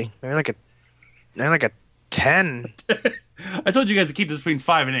year, has he? Maybe like a 10. I told you guys to keep this between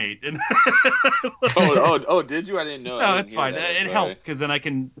 5 and 8. Oh, did you? I didn't know. No, it's fine. It helps because then I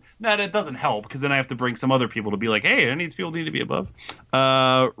can. No, it doesn't help because then I have to bring some other people to be like, hey, these people need to be above.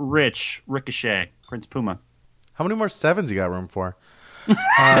 Rich, Ricochet, Prince Puma. How many more 7s you got room for?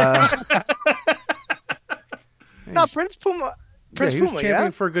 No, Prince Puma. Prince he was Puma, champion yeah?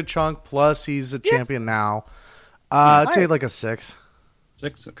 for a good chunk. Plus, he's a champion now. I'd say like a 6.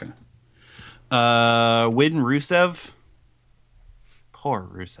 6, okay. Win Rusev. Poor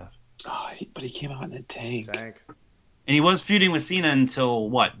Rusev. Oh, but he came out in a tank. And he was feuding with Cena until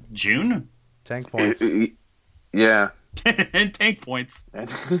what? June? Tank points. Yeah. And tank points.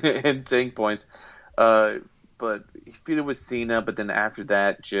 And tank points. But he feuded with Cena, but then after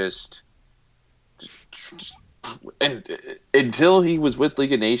that, just and until he was with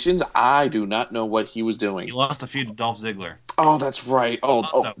League of Nations, I do not know what he was doing. He lost a feud to Dolph Ziggler. Oh, that's right.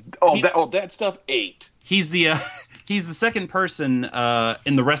 That stuff ate. He's the second person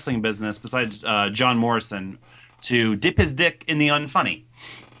in the wrestling business besides John Morrison to dip his dick in the unfunny.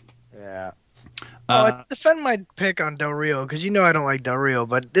 Yeah. Let's defend my pick on Del Rio because I don't like Del Rio,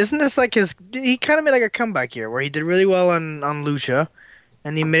 but isn't this like he kind of made like a comeback here where he did really well on Lucha,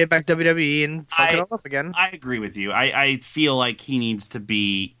 and he made it back WWE and fucked it all up again. I agree with you. I feel like he needs to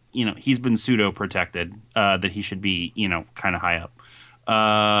be, he's been pseudo protected, that he should be, kind of high up.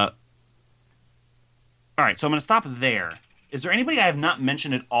 All right, so I'm going to stop there. Is there anybody I have not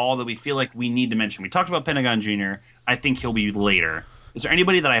mentioned at all that we feel like we need to mention? We talked about Pentagon Jr. I think he'll be later. Is there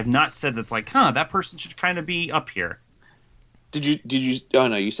anybody that I have not said that's like, that person should kind of be up here? Did you? Oh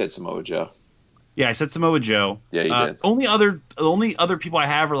no, you said Samoa Joe. Yeah, I said Samoa Joe. Yeah, you did. Only other people I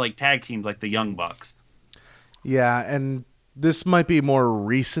have are like tag teams, like the Young Bucks. Yeah, and this might be more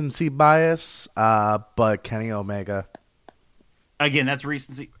recency bias, but Kenny Omega. Again, that's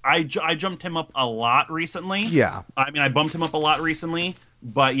recency. I jumped him up a lot recently. Yeah. I mean, I bumped him up a lot recently.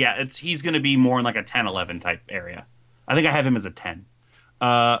 But yeah, he's going to be more in like a 10-11 type area. I think I have him as a 10.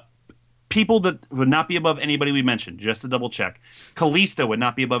 People that would not be above anybody we mentioned, just to double check. Kalisto would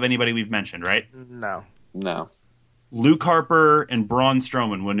not be above anybody we've mentioned, right? No. Luke Harper and Braun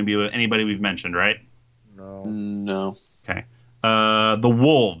Strowman wouldn't be above anybody we've mentioned, right? No. Okay. The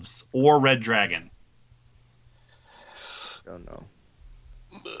Wolves or Red Dragon. Don't know.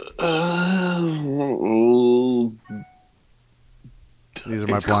 These are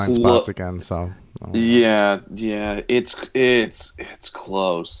my blind spots again, so. Yeah, it's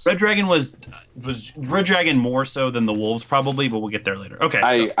close. Red Dragon was Red Dragon more so than the Wolves probably, but we'll get there later.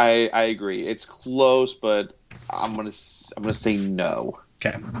 Okay, I agree. It's close, but I'm gonna say no.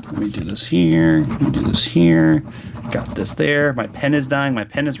 Okay, let me do this here. Let me do this here. Got this there. My pen is dying. My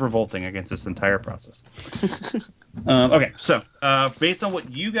pen is revolting against this entire process. Okay, so based on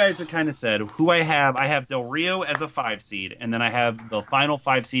what you guys have kind of said, who I have Del Rio as a 5 seed, and then I have the final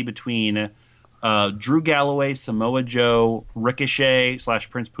 5 seed between Drew Galloway, Samoa Joe, Ricochet /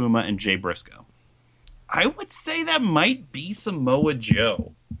 Prince Puma, and Jay Briscoe. I would say that might be Samoa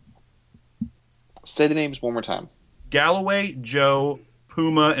Joe. Say the names one more time. Galloway, Joe,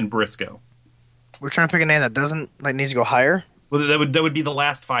 Puma, and Briscoe. We're trying to pick a name that doesn't needs to go higher. Well, that would be the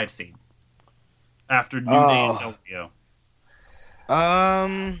last 5 seed after New Day and Del Rio.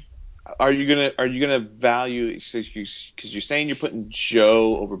 Are you gonna value, because you're saying you're putting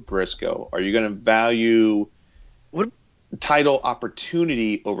Joe over Briscoe? Are you gonna value what title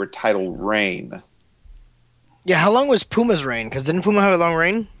opportunity over title reign? Yeah, how long was Puma's reign? Because didn't Puma have a long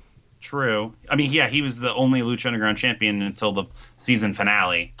reign? True. I mean, yeah, he was the only Lucha Underground champion until the season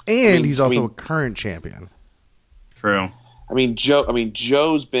finale, and he's also a current champion. True.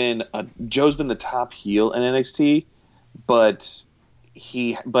 Joe's been the top heel in NXT, but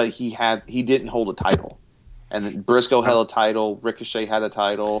he didn't hold a title, and then Briscoe held a title. Ricochet had a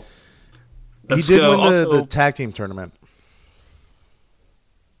title. He did win the tag team tournament.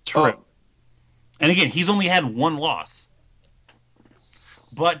 True. And again, he's only had 1 loss.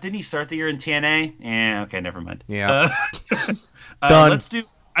 But didn't he start the year in TNA? Yeah, okay, never mind. Yeah. Done. Let's do.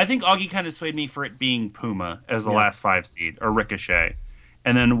 I think Augie kind of swayed me for it being Puma as the last 5 seed, or Ricochet.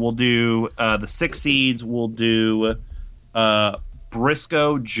 And then we'll do the 6 seeds. We'll do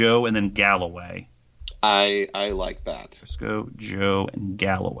Briscoe, Joe, and then Galloway. I like that. Briscoe, Joe, and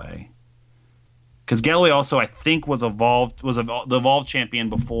Galloway. Because Galloway also, I think, was the Evolved champion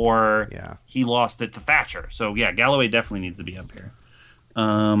before he lost it to Thatcher. So yeah, Galloway definitely needs to be up here.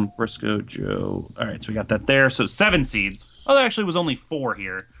 Briscoe, Joe. All right, so we got that there. So 7 seeds. Oh, there actually was only 4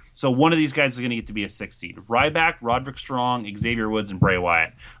 here. So one of these guys is going to get to be a 6 seed. Ryback, Roderick Strong, Xavier Woods, and Bray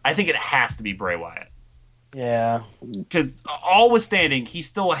Wyatt. I think it has to be Bray Wyatt. Yeah. Because always-standing, he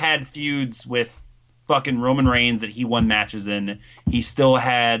still had feuds with fucking Roman Reigns that he won matches in. He still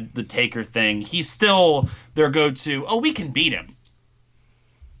had the Taker thing. He's still their go-to. Oh, we can beat him.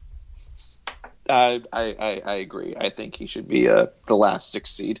 I agree. I think he should be the last 6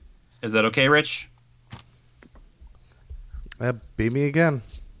 seed. Is that okay, Rich? Beat me again.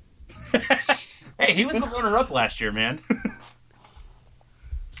 Hey, he was the runner-up last year, man.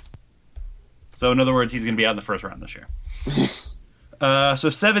 So, in other words, he's going to be out in the first round this year. So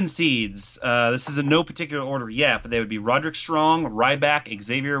 7 seeds. This is in no particular order yet, but they would be Roderick Strong, Ryback,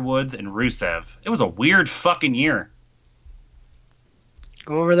 Xavier Woods, and Rusev. It was a weird fucking year.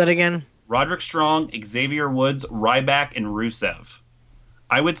 Go over that again. Roderick Strong, Xavier Woods, Ryback, and Rusev.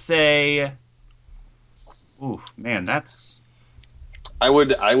 I would say, ooh, man, that's. I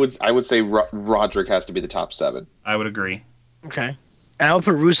would say Roderick has to be the top 7. I would agree. Okay. And I would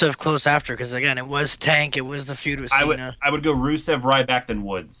put Rusev close after, because again, it was Tank, it was the feud with Cena. I would go Rusev, Ryback, then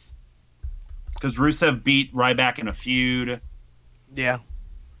Woods. Because Rusev beat Ryback in a feud. Yeah.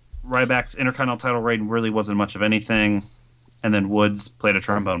 Ryback's Intercontinental title reign really wasn't much of anything. And then Woods played a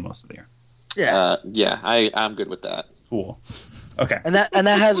trombone most of the year. Yeah. I'm good with that. Cool. Okay. And that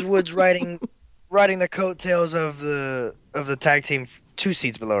has Woods riding the coattails of the tag team 2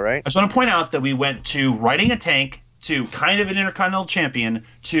 seats below, right? I just want to point out that we went to riding a tank, to kind of an Intercontinental champion,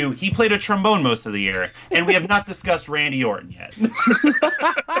 to he played a trombone most of the year, and we have not discussed Randy Orton yet.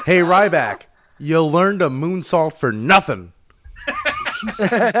 Hey, Ryback, you learned a moonsault for nothing.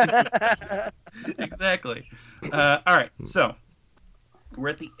 Exactly. All right, so we're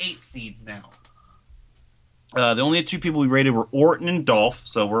at the 8 seeds now. The only 2 people we rated were Orton and Dolph,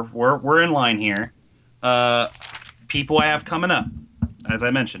 so we're in line here. People I have coming up, as I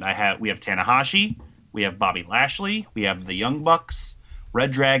mentioned, we have Tanahashi, we have Bobby Lashley, we have the Young Bucks,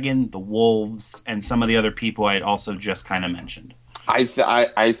 Red Dragon, the Wolves, and some of the other people I had also just kind of mentioned. I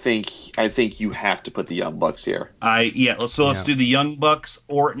think you have to put the Young Bucks here. Let's do the Young Bucks,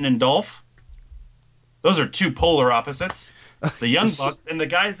 Orton, and Dolph. Those are 2 polar opposites. The Young Bucks and the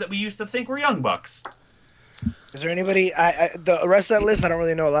guys that we used to think were Young Bucks. Is there anybody? The rest of that list, I don't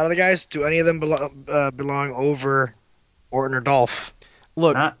really know. A lot of the guys. Do any of them belong over Orton or Dolph?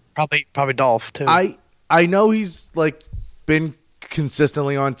 Look, probably Dolph too. I know he's been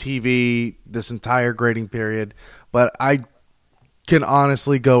consistently on TV this entire grading period, but I can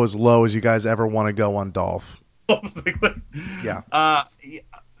honestly go as low as you guys ever want to go on Dolph. Yeah.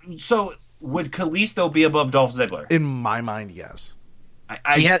 So would Kalisto be above Dolph Ziggler? In my mind, yes.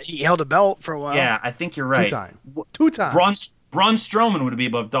 He held a belt for a while. Yeah, I think you're right. 2 times. Braun Strowman would be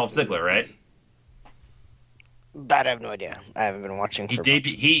above Dolph Ziggler, right? That I have no idea. I haven't been watching. He's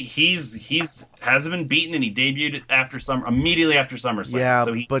hasn't been beaten, and he debuted immediately after SummerSlam.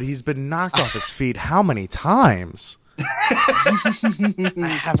 Yeah, but he's been knocked off his feet how many times?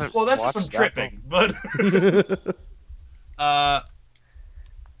 I haven't. Well, that's just from tripping, but.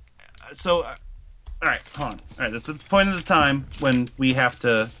 All right, hold on. All right, that's the point of the time when we have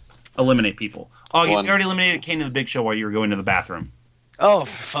to eliminate people. Oh, you already eliminated Kane of the Big Show while you were going to the bathroom. Oh,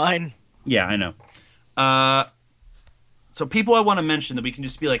 fine. Yeah, I know. So people I want to mention that we can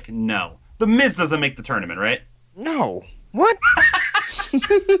just be like, no. The Miz doesn't make the tournament, right? No. What?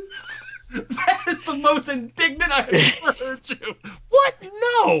 That is the most indignant I've ever heard you. What?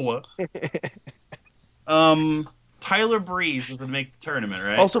 No. Tyler Breeze doesn't make the tournament,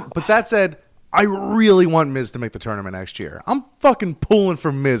 right? Also, but that said, I really want Miz to make the tournament next year. I'm fucking pulling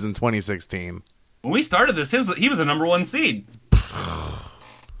for Miz in 2016. When we started this, he was a number 1 seed.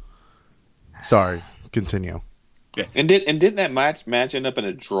 Sorry, continue. Okay. And didn't that match end up in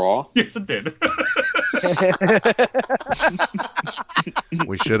a draw? Yes, it did.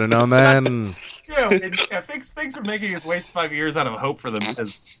 We should have known then. Thanks for making us waste 5 years out of hope for them.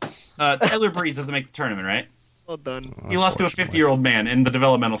 Because Tyler Breeze doesn't make the tournament, right? Well done. He lost to a 50-year-old man in the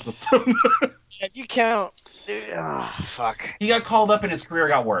developmental system. If you count, fuck. He got called up and his career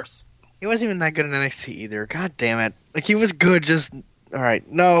got worse. He wasn't even that good in NXT either. God damn it! Like he was good, just all right.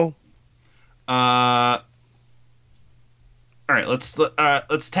 No. All right, let's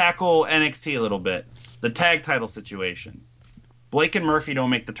tackle NXT a little bit. The tag title situation. Blake and Murphy don't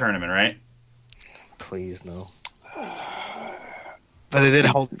make the tournament, right? Please no. But they did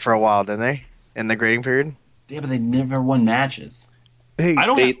hold it for a while, didn't they? In the grading period. Yeah, but they never won matches. Hey, I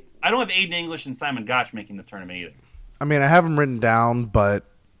don't have Aiden English and Simon Gotch making the tournament either. I mean, I have them written down, but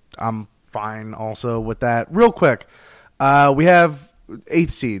I'm fine also with that. Real quick, we have 8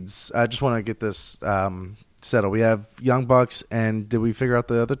 seeds. I just want to get this settled. We have Young Bucks, and did we figure out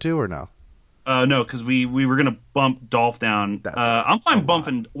the other 2 or no? No, because we were going to bump Dolph down. I'm fine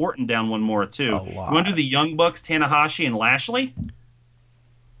bumping Orton down one more, too. You want to do the Young Bucks, Tanahashi, and Lashley?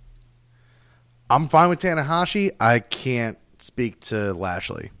 I'm fine with Tanahashi. I can't speak to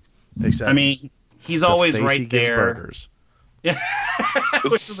Lashley. Except I mean, he's always face right he gives there. Burgers. Yeah,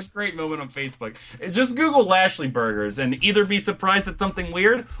 which is a great moment on Facebook. Just Google Lashley burgers and either be surprised at something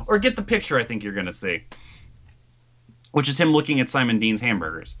weird or get the picture I think you're going to see, which is him looking at Simon Dean's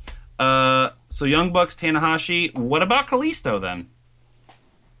hamburgers. So Young Bucks, Tanahashi. What about Kalisto then?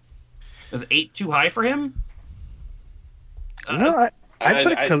 Is 8 too high for him? No, I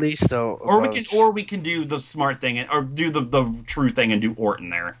put Kalisto. Or we can do the smart thing or do the true thing and do Orton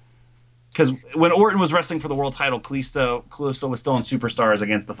there. Because when Orton was wrestling for the world title, Kalisto was still in Superstars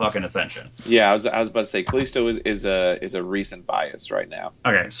against the fucking Ascension. Yeah, I was about to say Kalisto is a recent bias right now.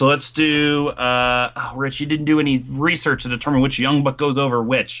 Okay, so let's do. Rich, you didn't do any research to determine which Young Buck goes over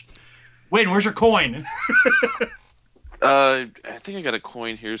which. Wait, where's your coin? I think I got a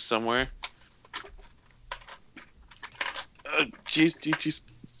coin here somewhere. Jeez.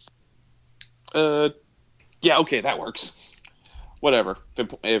 Yeah, okay, that works. Whatever.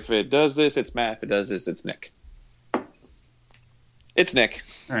 If it does this, it's Matt. If it does this, it's Nick. It's Nick.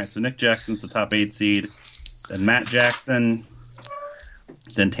 All right, so Nick Jackson's the top 8 seed. Then Matt Jackson.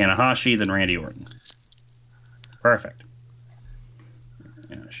 Then Tanahashi. Then Randy Orton. Perfect.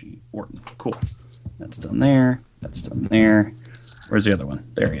 Tanahashi, Orton. Cool. That's done there. That's done there. Where's the other one?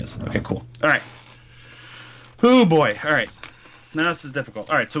 There he is. Okay, cool. All right. Oh, boy. All right. Now this is difficult.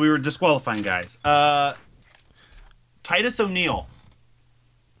 All right, so we were disqualifying guys. Titus O'Neil.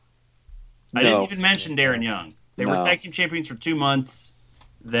 I didn't even mention Darren Young. They were tag team champions for 2 months.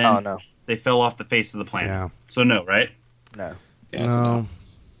 Then they fell off the face of the planet. Yeah. So no, right? No. Yeah, no.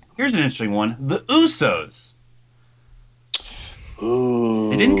 Here's an interesting one. The Usos. Ooh,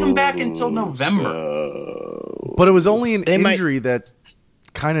 they didn't come back until November. But it was only an injury that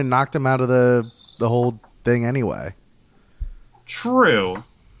kind of knocked him out of the whole thing anyway. True.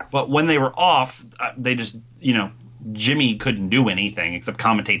 But when they were off, they just, Jimmy couldn't do anything except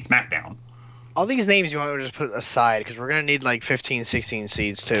commentate SmackDown. All these names you want to just put aside because we're going to need like 15, 16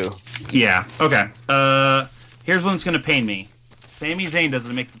 seeds too. Yeah, okay. Here's one that's going to pain me. Sami Zayn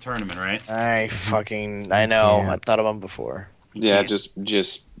doesn't make the tournament, right? I know. I thought of him before. Yeah, just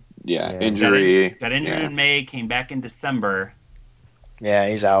injury. Got injured in May, came back in December. Yeah,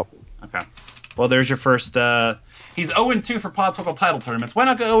 he's out. Okay. Well, there's your first... he's 0-2 for Podswoggle title tournaments. Why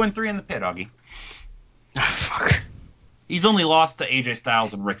not go 0-3 in the pit, Augie? Fuck. He's only lost to AJ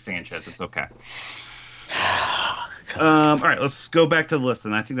Styles and Rick Sanchez. It's okay. All right, let's go back to the list,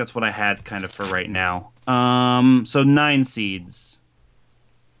 and I think that's what I had kind of for right now. So 9 seeds.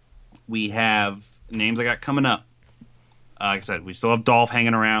 We have names I got coming up. Like I said, we still have Dolph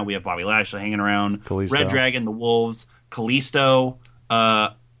hanging around. We have Bobby Lashley hanging around. Kalisto. Red Dragon, the Wolves, Kalisto.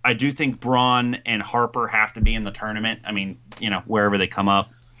 I do think Braun and Harper have to be in the tournament. I mean, wherever they come up.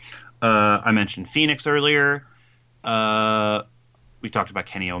 I mentioned Phoenix earlier. We talked about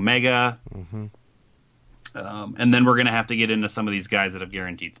Kenny Omega. Mm-hmm. And then we're going to have to get into some of these guys that have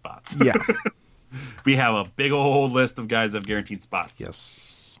guaranteed spots. Yeah. We have a big old list of guys that have guaranteed spots.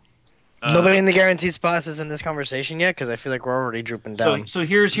 Yes. Nobody in the guaranteed spots is in this conversation yet because I feel like we're already drooping down. So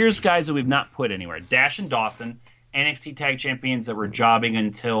here's guys that we've not put anywhere. Dash and Dawson, NXT Tag Champions that were jobbing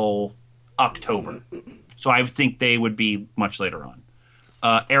until October. So I think they would be much later on.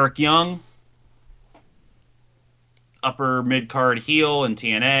 Eric Young, upper mid-card heel in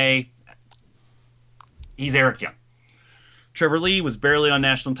TNA. He's Eric Young. Trevor Lee was barely on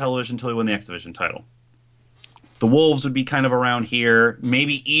national television until he won the X Division title. The Wolves would be kind of around here.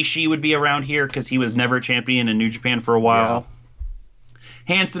 Maybe Ishii would be around here because he was never champion in New Japan for a while.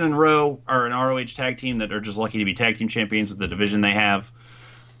 Yeah. Hanson and Rowe are an ROH tag team that are just lucky to be tag team champions with the division they have.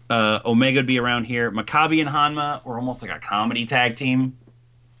 Omega would be around here. Maccabi and Hanma were almost like a comedy tag team.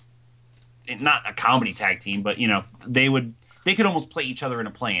 Not a comedy tag team, but they could almost play each other in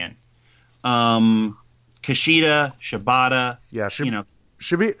a play-in. Kushida, Shibata. Yeah,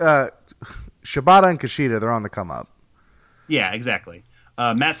 Shibata and Kushida, they're on the come up. Yeah, exactly.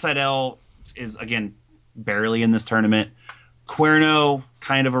 Matt Sydal is, again, barely in this tournament. Cuerno,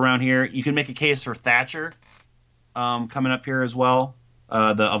 kind of around here. You can make a case for Thatcher coming up here as well,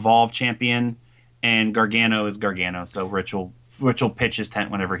 the Evolve champion. And Gargano is Gargano, so Rich will pitch his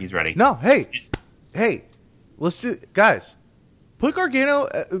tent whenever he's ready. No, hey, let's do, guys, put Gargano,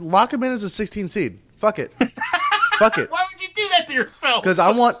 lock him in as a 16 seed. Fuck it. Fuck it. Why would you do that to yourself? Because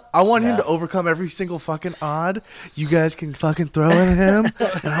I want him to overcome every single fucking odd you guys can fucking throw at him,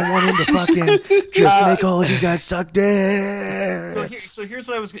 and I want him to fucking just make all of you guys suck dick. So here's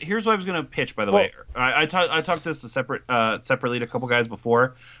what I was going to pitch. By the way, I talked this separately to a couple guys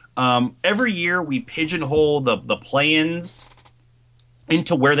before. Every year we pigeonhole the play-ins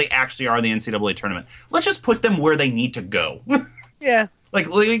into where they actually are in the NCAA tournament. Let's just put them where they need to go. Yeah. Like,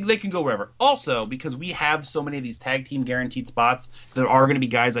 they can go wherever. Also, because we have so many of these tag team guaranteed spots, there are going to be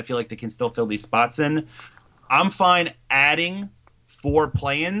guys I feel like they can still fill these spots in. I'm fine adding 4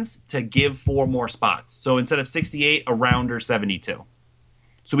 play-ins to give 4 more spots. So instead of 68, a rounder 72.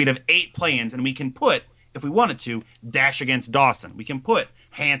 So we'd have 8 play-ins, and we can put, if we wanted to, Dash against Dawson. We can put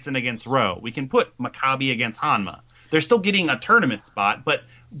Hanson against Rowe. We can put Maccabi against Hanma. They're still getting a tournament spot, but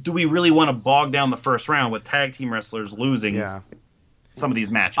do we really want to bog down the first round with tag team wrestlers losing some of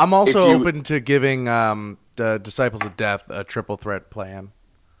these matches? I'm also open to giving the Disciples of Death a triple threat plan.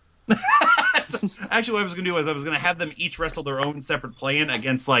 Actually, what I was going to do was I was going to have them each wrestle their own separate plan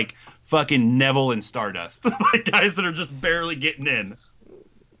against, like, fucking Neville and Stardust. Like, guys that are just barely getting in.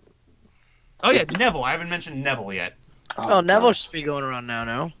 Oh, yeah, Neville. I haven't mentioned Neville yet. Oh, Neville should be going around now,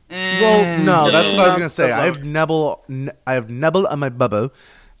 no? Well, no, that's what I was going to say. I have Neville on my bubble,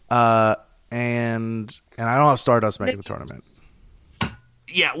 and I don't have Stardust making the tournament.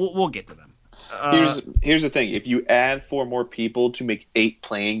 Yeah, we'll get to them. Here's the thing. If you add 4 more people to make 8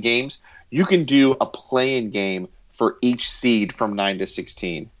 playing games, you can do a play-in game for each seed from 9 to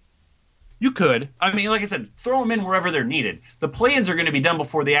 16. You could. I mean, like I said, throw them in wherever they're needed. The play-ins are going to be done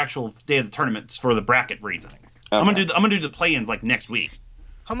before the actual day of the tournament for the bracket reasonings. Okay. I'm gonna do the play-ins like next week.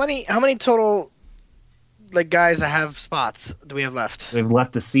 How many total like guys that have spots do we have left? We've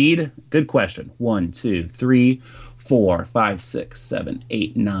left a seed. Good question. 1, 2, 3, 4, 5, 6, 7,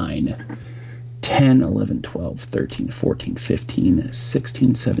 8, 9, 10, 11, 12, 13, 14, 15,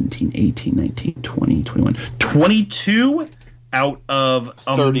 16, 17, 18, 19, 20, 21. 22 out of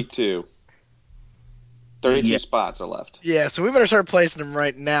 32. 32 spots are left. Yeah, so we better start placing them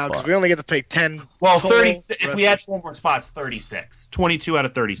right now because we only get to pick 10. Well, 36. If we had 4 more spots, 36. 22 out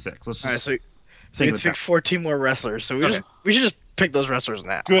of 36. Let's just all right, so you pick 14 more wrestlers. So we should just pick those wrestlers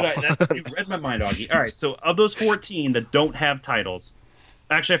now. Good. You read my mind, Augie. All right, so of those 14 that don't have titles,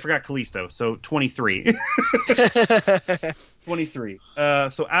 actually I forgot Kalisto, so 23. 23.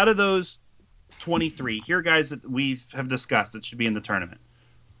 So out of those 23, here are guys that we have discussed that should be in the tournament.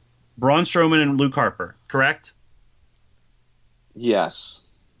 Braun Strowman and Luke Harper, correct? Yes.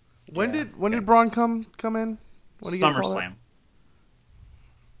 When did Braun come in? What do you SummerSlam.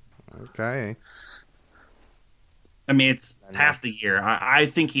 Okay. I mean, it's half the year. I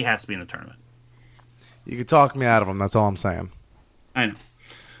think he has to be in the tournament. You could talk me out of him. That's all I'm saying. I know.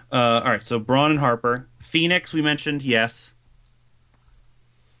 All right, so Braun and Harper. Phoenix, we mentioned, yes.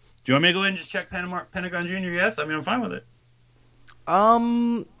 Do you want me to go ahead and just check Pentagon Jr.? Yes? I mean, I'm fine with it.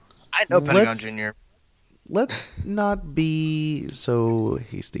 I know Pentagon Jr. Let's not be so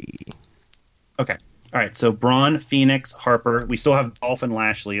hasty. Okay. All right, so Braun, Phoenix, Harper. We still have Dolph and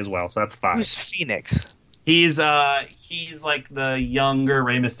Lashley as well, so that's 5. Who's Phoenix? He's like the younger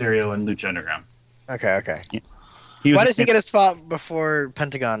Rey Mysterio and Lucha Underground. Okay. Yeah. Why does he get a spot before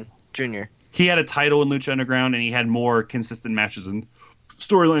Pentagon Jr.? He had a title in Lucha Underground, and he had more consistent matches and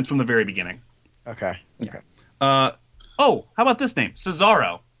storylines from the very beginning. Okay. How about this name?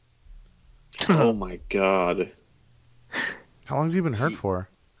 Cesaro. Oh my god. How long has he been hurt for?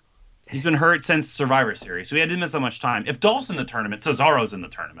 He's been hurt since Survivor Series, so he didn't miss that much time. If Dolph's in the tournament, Cesaro's in the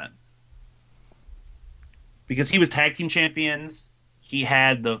tournament. Because he was tag team champions. He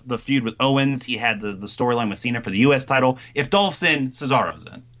had the feud with Owens. He had the storyline with Cena for the U.S. title. If Dolph's in, Cesaro's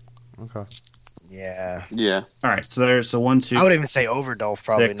in. Okay. Yeah. Yeah. All right, so there's 1, 2. I would even say over Dolph,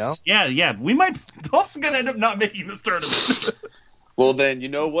 probably, 6. no? Yeah. We might. Dolph's going to end up not making this tournament. Well, then, you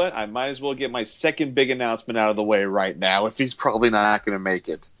know what? I might as well get my second big announcement out of the way right now if he's probably not going to make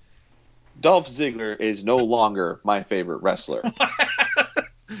it. Dolph Ziggler is no longer my favorite wrestler.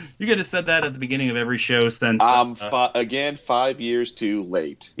 You could have said that at the beginning of every show since. Again, 5 years too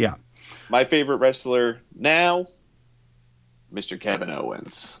late. Yeah. My favorite wrestler now, Mr. Kevin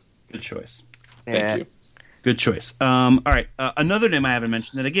Owens. Good choice. Thank you. Good choice. All right. Another name I haven't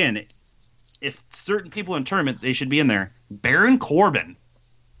mentioned that, again, if certain people in tournament, they should be in there. Baron Corbin.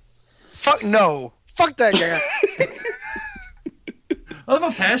 Fuck no. Fuck that guy. I love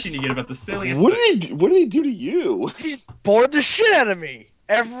how passionate you get about the silliest What thing. did he do to you? He bored the shit out of me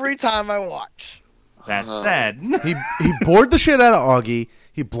every time I watch. That said, He bored the shit out of Augie.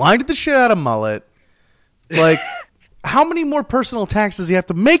 He blinded the shit out of Mullet. Like, how many more personal attacks does he have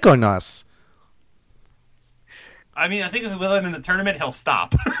to make on us? I mean, I think if we let him in the tournament, he'll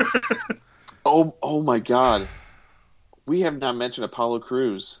stop. Oh my God. We have not mentioned Apollo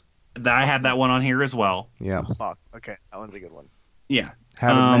Crews. I had that one on here as well. Yeah. Fuck. Okay, that one's a good one. Yeah.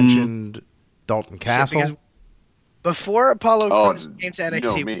 Haven't mentioned Dalton Castle. because Before Apollo Oh, Crews came to NXT, you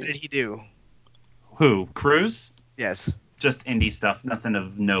know me. what did he do? Who? Cruz? Yes. Just indie stuff, nothing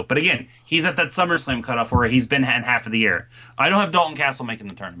of note. But again, he's at that SummerSlam cutoff where he's been in half of the year. I don't have Dalton Castle making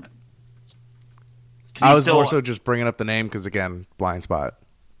the tournament. I was more so just bringing up the name because, again, blind spot.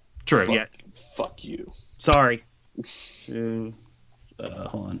 True, yeah. Fuck you. Sorry. 2,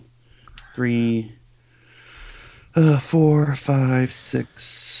 hold on. 3, 4, 5,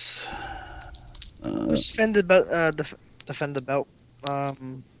 6. Who's defend the belt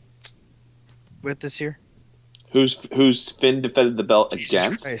with this year? Who's Finn defended the belt Jesus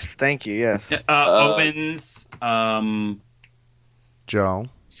against? Christ. Thank you. Yes. Owens, Joe.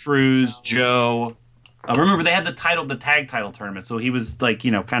 Cruz, Joe. Remember, they had the tag title tournament, so he was like,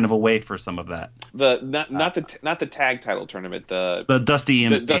 kind of away for some of that. Not the tag title tournament. The Dusty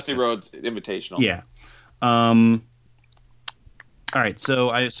Dusty Rhodes Invitational. Yeah. All right.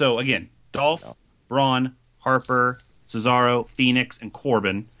 So again, Dolph, Braun, Harper, Cesaro, Phoenix, and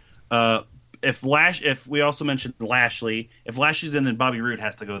Corbin. If we also mentioned Lashley, if Lashley's in, then Bobby Roode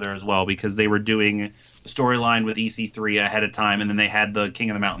has to go there as well because they were doing the storyline with EC3 ahead of time, and then they had the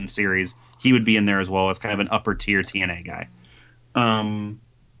King of the Mountain series. He would be in there as well as kind of an upper tier TNA guy.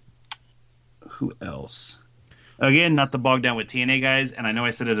 Who else? Again, not to bog down with TNA guys, and I know I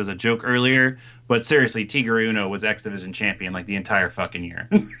said it as a joke earlier, but seriously, Tigre Uno was X Division champion like the entire fucking year.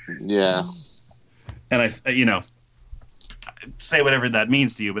 Yeah. And say whatever that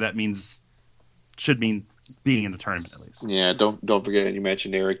means to you, but that should mean being in the tournament at least. Yeah. Don't forget you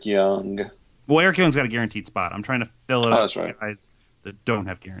mentioned Eric Young. Well, Eric Young's got a guaranteed spot. I'm trying to fill it up That's right. with guys that don't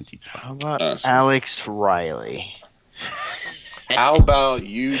have guaranteed How spots. about Alex Riley? How about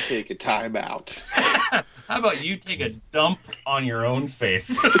you take a timeout? How about you take a dump on your own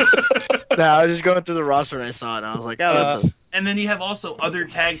face? No, I was just going through the roster and I saw it and I was like, oh, that's And then you have also other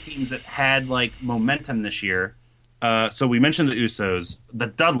tag teams that had like momentum this year. So we mentioned the Usos, the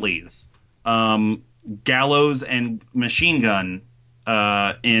Dudleys, Gallows and Machine Gun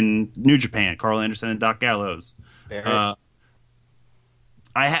in New Japan, Carl Anderson and Doc Gallows.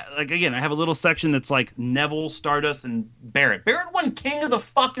 I have a little section that's like Neville, Stardust, and Barrett. Barrett won King of the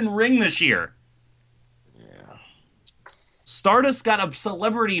fucking Ring this year. Yeah. Stardust got a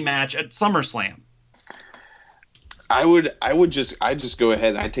celebrity match at SummerSlam. I'd just go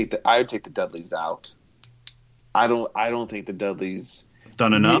ahead and I would take the Dudleys out. I don't think the Dudleys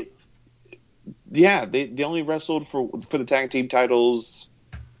Done enough. They only wrestled for the tag team titles.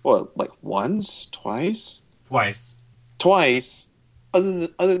 What, like once, twice? Twice. Other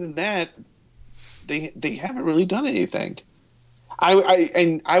than that, they haven't really done anything.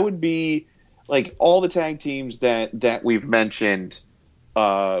 I would be like all the tag teams that we've mentioned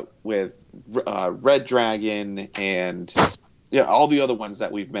with Red Dragon and all the other ones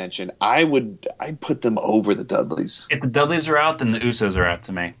that we've mentioned. I'd put them over the Dudleys. If the Dudleys are out, then the Usos are out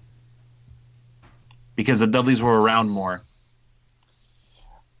to me. Because the Dudleys were around more.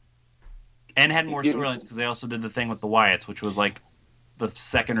 And had more storylines because they also did the thing with the Wyatts, which was like the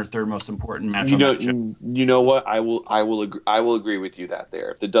second or third most important match. You know what? I will agree with you that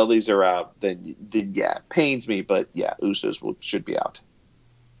there. If the Dudleys are out, then yeah, it pains me, but yeah, Usos should be out.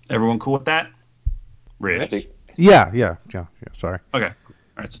 Everyone cool with that? Rich. Yeah. Sorry. Okay. All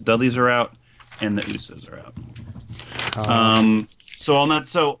right. So Dudleys are out, and the Usos are out.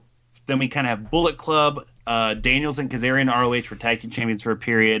 So then we kind of have Bullet Club. Daniels and Kazarian ROH were tag team champions for a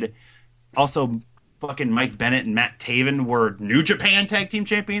period. Also, fucking Mike Bennett and Matt Taven were New Japan tag team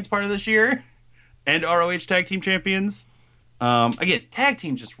champions part of this year, and ROH tag team champions. Again, tag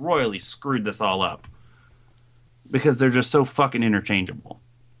teams just royally screwed this all up because they're just so fucking interchangeable.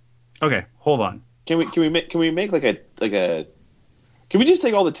 Okay, hold on. Can we make like a can we just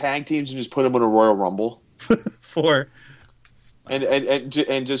take all the tag teams and just put them in a Royal Rumble? And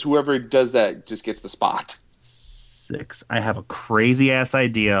just whoever does that just gets the spot. 6. I have a crazy ass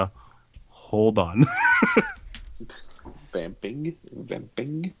idea. Hold on. Vamping.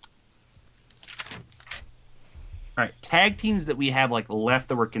 All right, tag teams that we have like left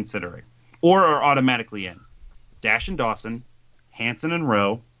that we're considering or are automatically in: Dash and Dawson, Hanson and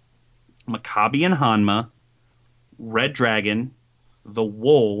Rowe, Maccabi and Hanma, Red Dragon, the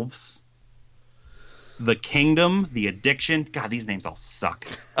Wolves, the Kingdom, the Addiction. God, these names all suck.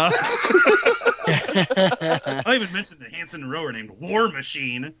 I don't even mention that Hanson and Rowe are named War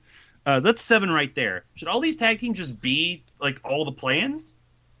Machine. That's 7 right there. Should all these tag teams just be like all the play-ins?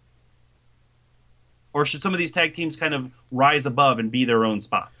 Or should some of these tag teams kind of rise above and be their own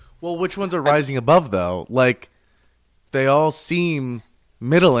spots? Well, which ones are rising above, though? Like, they all seem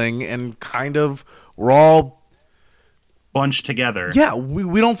middling and kind of we're all bunched together. Yeah,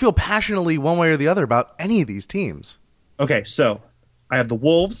 we don't feel passionately one way or the other about any of these teams. Okay, so I have the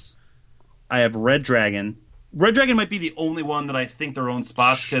Wolves. I have Red Dragon. Red Dragon might be the only one that I think their own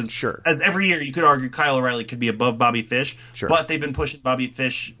spots because as every year you could argue Kyle O'Reilly could be above Bobby Fish, but they've been pushing Bobby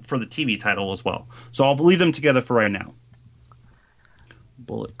Fish for the TV title as well. So I'll leave them together for right now.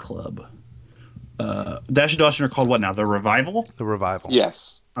 Bullet Club. Dash and Dawson are called what now? The Revival? The Revival.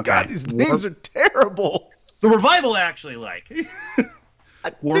 Yes. Okay. God, these names are terrible. The Revival I actually like.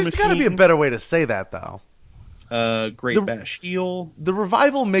 There's got to be a better way to say that, though. Great Bash Heel. The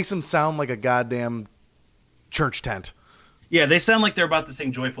Revival makes them sound like a goddamn church tent. Yeah, they sound like they're about to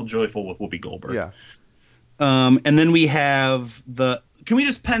sing Joyful, Joyful with Whoopi Goldberg. Yeah. And then we have can we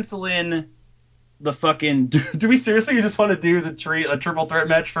just pencil in the fucking... Do we seriously just want to do a triple threat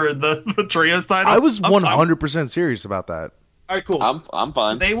match for the trios title? I was 100% serious about that. All right, cool. I'm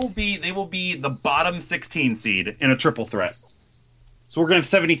fine. So they will be the bottom 16 seed in a triple threat. So we're going to have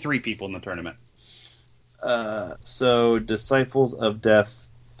 73 people in the tournament. So Disciples of Death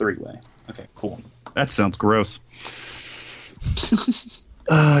 3-way. Okay, cool. That sounds gross.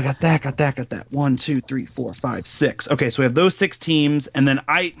 Got that. 1, 2, 3, 4, 5, 6. Okay, so we have those 6 teams, and then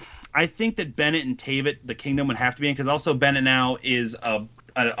I think that Bennett and Tavet, the Kingdom, would have to be in because also Bennett now is an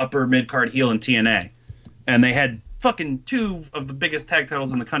upper mid card heel in TNA, and they had fucking 2 of the biggest tag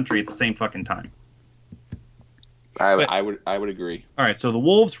titles in the country at the same fucking time. I would agree. All right, so the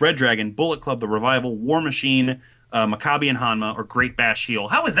Wolves, Red Dragon, Bullet Club, the Revival, War Machine, Maccabi and Hanma, or Great Bash Heel.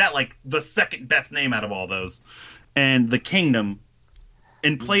 How is that like the second best name out of all those? And the Kingdom,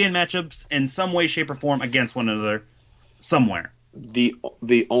 in play-in matchups in some way, shape, or form against one another somewhere. The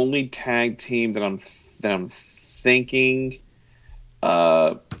only tag team that I'm thinking,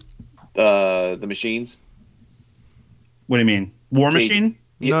 the Machines. What do you mean? War Machine?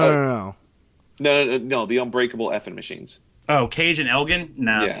 No. No, the Unbreakable effing Machines. Oh, Cage and Elgin?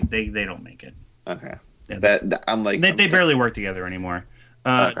 No, yeah. they don't make it. Okay. Yeah, that I'm like they barely work together anymore.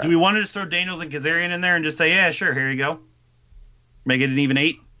 Okay. Do we want to just throw Daniels and Kazarian in there and just say, yeah, sure, here you go? Make it an even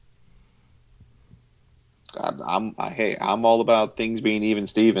 8? I'm all about things being even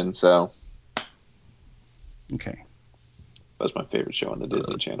Steven, so. Okay. That was my favorite show on the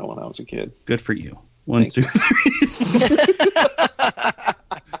Disney Channel when I was a kid. Good for you. 1, 2, 3,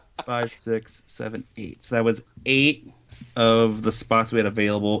 5, 6, 7, 8. So that was 8 of the spots we had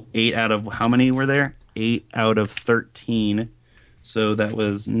available. 8 out of how many were there? 8 out of 13. So that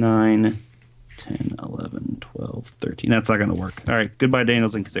was 9, 10, 11, 12, 13. That's not going to work. All right. Goodbye,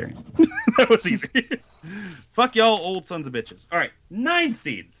 Daniels and Kazarian. That was easy. Fuck y'all old sons of bitches. All right. 9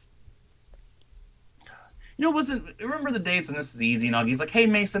 seeds. You know, remember the days when this is easy and he's like, hey,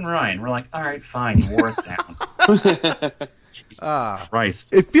 Mason Ryan. We're like, all right, fine. You wore us down. Jesus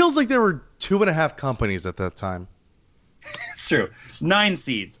Christ. It feels like there were 2.5 companies at that time. It's true. 9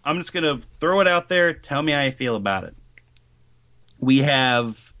 seeds. I'm just going to throw it out there. Tell me how you feel about it. We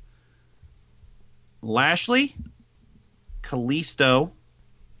have Lashley, Kalisto.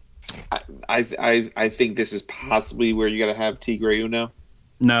 I think this is possibly where you got to have Tigre Uno.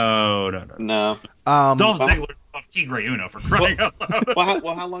 No. Dolph Ziggler's off Tigre Uno for crying out loud.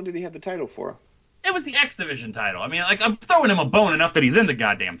 Well, how long did he have the title for? It was the X Division title. I mean, like, I'm throwing him a bone enough that he's in the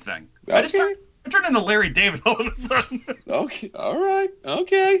goddamn thing. Okay. I turned into Larry David all of a sudden. Okay, all right,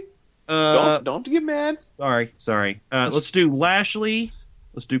 okay. Don't get mad. Sorry. Let's do Lashley.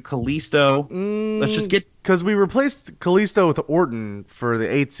 Let's do Kalisto. Let's just get because we replaced Kalisto with Orton for the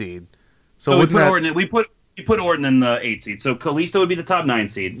 8 seed. So we put Orton. We put Orton in the 8 seed. So Kalisto would be the top 9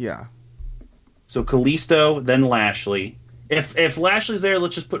 seed. Yeah. So Kalisto, then Lashley. If Lashley's there,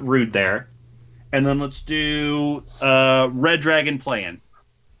 let's just put Rude there, and then let's do Red Dragon play-in.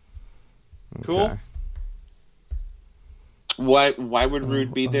 Cool. Okay. Why would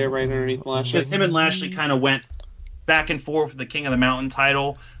Rude be there right underneath Lashley? Because him and Lashley kind of went back and forth with the King of the Mountain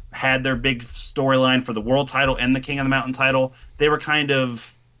title, had their big storyline for the world title and the King of the Mountain title. They were kind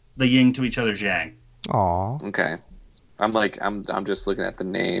of the yin to each other's yang. Aw. Okay. I'm just looking at the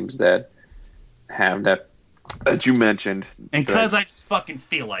names that have that you mentioned. And because I just fucking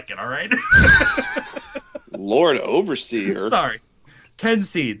feel like it, all right? Lord Overseer. Sorry. 10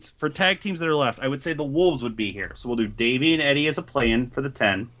 seeds. For tag teams that are left, I would say the Wolves would be here. So we'll do Davey and Eddie as a play-in for the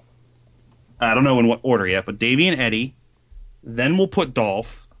 10. I don't know in what order yet, but Davey and Eddie. Then we'll put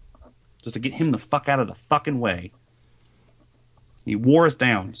Dolph, just to get him the fuck out of the fucking way. He wore us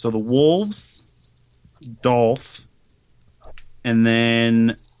down. So the Wolves, Dolph, and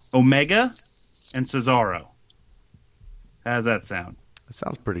then Omega and Cesaro. How does that sound? That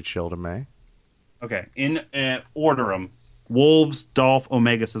sounds pretty chill to me. Okay, in order them: Wolves, Dolph,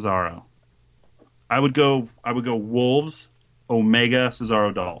 Omega, Cesaro. I would go Wolves, Omega,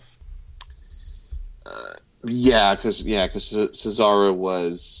 Cesaro, Dolph. Yeah, because Cesaro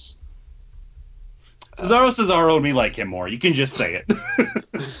was. Cesaro me like him more. You can just say it.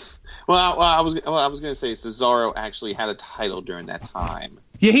 I was going to say Cesaro actually had a title during that time.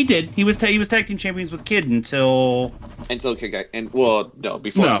 Yeah, he did. He was tag team champions with Kid until Kid got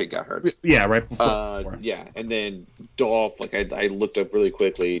before Kid got hurt. Yeah, right before. Yeah, and then Dolph. Like I looked up really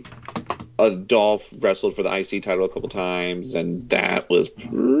quickly. Dolph wrestled for the IC title a couple times, and that was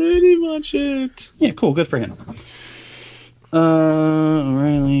pretty much it. Yeah, cool. Good for him.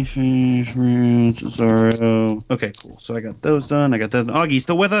 O'Reilly, Fish, Cesaro. Okay, cool. So I got those done. I got that. Augie,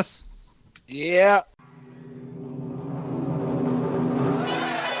 still with us? Yeah.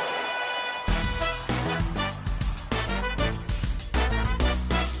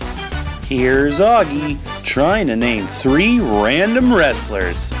 Here's Augie trying to name 3 random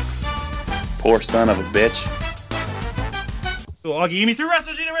wrestlers. Poor son of a bitch. So, Augie, give me 3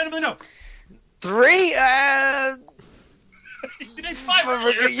 wrestlers you didn't randomly know. 3? You named 5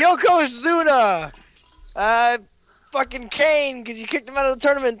 earlier. Yokozuna. Fucking Kane, because you kicked him out of the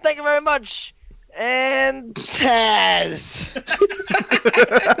tournament. Thank you very much. And Taz.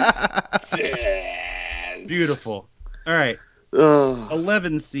 Taz. Beautiful. All right.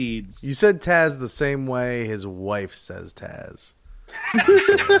 11 seeds. You said Taz the same way his wife says Taz.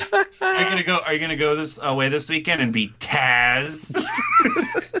 Are you gonna go this away this weekend and be Taz?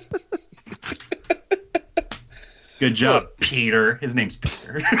 Good job, Peter. His name's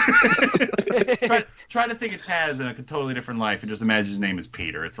Peter. try to think of Taz in a totally different life and just imagine his name is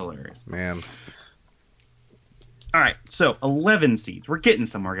Peter. It's hilarious. Man. All right, so 11 seeds. We're getting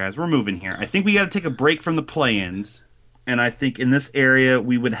somewhere, guys. We're moving here. I think we got to take a break from the play-ins, and I think in this area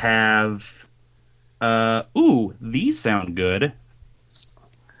we would have. These sound good.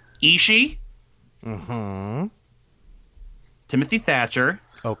 Ishii. Mm-hmm. Timothy Thatcher.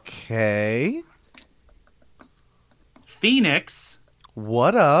 Okay. Phoenix.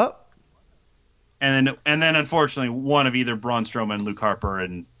 What up? And then unfortunately one of either Braun Strowman, Luke Harper,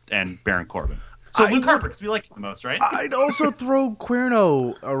 and Baron Corbin. So Luke Harper, because we like him the most, right? I'd also throw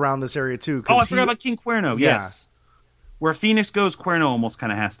Cuerno around this area too. I forgot about King Cuerno. Yeah. Yes. Where Phoenix goes, Cuerno almost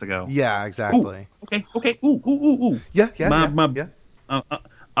kind of has to go. Yeah, exactly. Ooh, okay. Ooh. Yeah.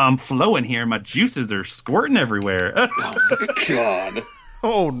 I'm flowing here. My juices are squirting everywhere. Oh, God.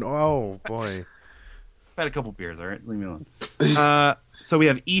 Oh, no. Boy. I've had a couple beers, all right? Leave me alone. So we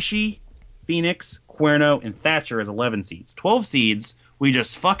have Ishii, Phoenix, Cuerno, and Thatcher as 11 seeds. 12 seeds, we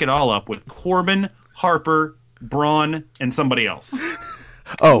just fuck it all up with Corbin, Harper, Braun, and somebody else.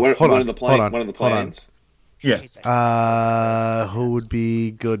 Hold on. One of the plans. Yes. Who would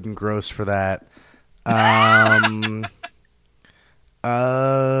be good and gross for that? Fucking.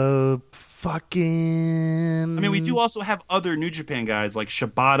 I mean, we do also have other New Japan guys like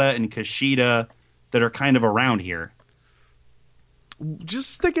Shibata and Kushida that are kind of around here.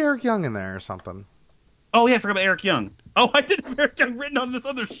 Just stick Eric Young in there or something. Oh, yeah, I forgot about Eric Young. Oh, I did have Eric Young written on this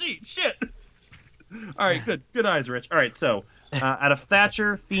other sheet. Shit. All right, good. Good eyes, Rich. All right, so out of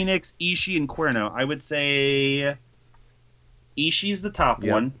Thatcher, Phoenix, Ishii, and Cuerno, I would say Ishii's the top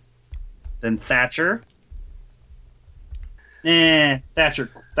one. Then Thatcher.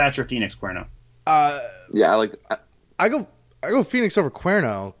 Thatcher, Phoenix, Cuerno. Yeah, I go Phoenix over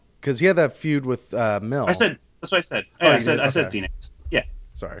Cuerno because he had that feud with Mill. That's what I said. Oh, I you did? said Okay. Phoenix. Yeah.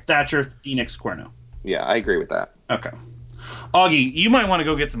 Sorry. Thatcher, Phoenix, Cuerno. yeah, I agree with that. Okay. Augie, you might want to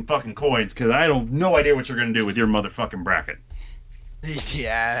go get some fucking coins because I have no idea what you're going to do with your motherfucking bracket.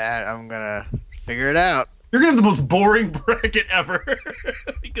 Yeah, I'm gonna figure it out. You're going to have the most boring bracket ever.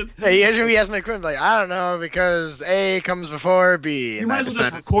 Because Hey, usually he asks my question, like, I don't know, because A comes before B. you and might I as well just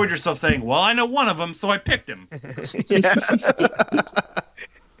decided- record yourself saying, well, I know one of them, so I picked him. Yeah.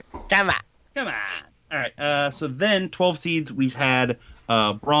 Come on. Come on. All right. So then 12 seeds, we had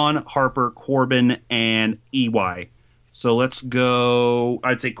Braun, Harper, Corbin, and EY. So let's go.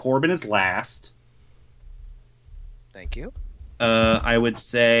 I'd say Corbin is last. Thank you. I would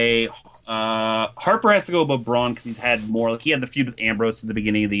say Harper has to go above Braun because he's had more. Like he had the feud with Ambrose at the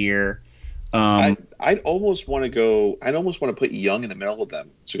beginning of the year. I'd almost want to go. I'd almost want to put Young in the middle of them.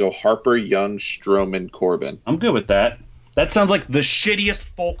 So go Harper, Young, Strowman, Corbin. I'm good with that. That sounds like the shittiest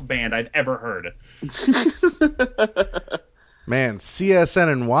folk band I've ever heard. Man,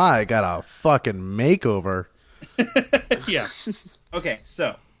 CSN and Y got a fucking makeover. Yeah. Okay,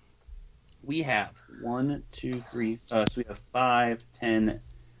 so we have 1, 2, 3. So we have 5, 10,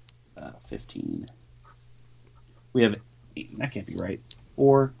 15. We have 8. That can't be right.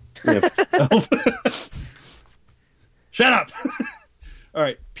 4. We have 12. Shut up. All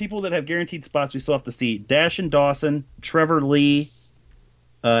right, people that have guaranteed spots, we still have to see Dash and Dawson, Trevor Lee,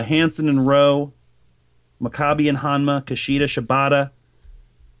 Hansen and Rowe, Maccabi and Hanma, Kushida, Shibata,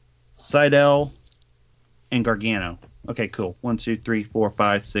 Seidel, and Gargano. Okay, cool. 1, 2, 3, 4,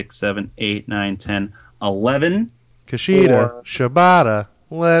 5, 6, 7, 8, 9, 10, 11. Kushida, Shibata.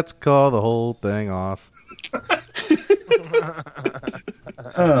 Let's call the whole thing off.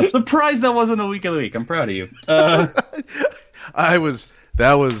 I'm surprised that wasn't a week of the week. I'm proud of you.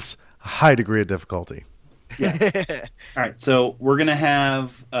 That was a high degree of difficulty. Yes. All right, so we're going to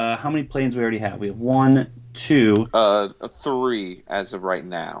have, how many planes we already have? We have 1, 2. 3 as of right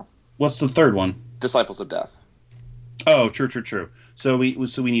now. What's the third one? Disciples of Death. Oh, true. So we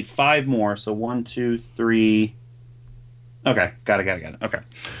need 5 more. So 1, 2, 3. Okay, got it. Okay.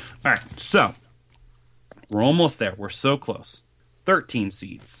 All right, so we're almost there. We're so close. 13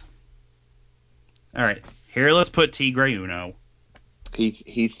 seeds. All right, here let's put Tigre Uno.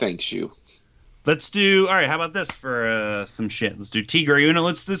 He thanks you. Let's do. All right, how about this for some shit? Let's do Tigre Uno.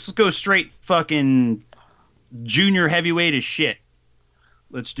 Let's go straight fucking junior heavyweight as shit.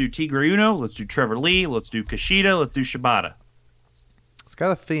 Let's do Tigre Uno. Let's do Trevor Lee. Let's do Kushida. Let's do Shibata. It's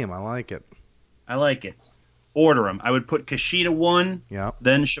got a theme. I like it. I like it. Order them. I would put Kushida 1, Yeah.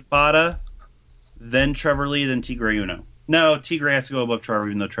 then Shibata, then Trevor Lee, then Tigre Uno. No, Tigre has to go above Trevor,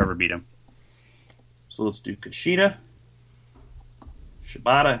 even though Trevor beat him. So let's do Kushida,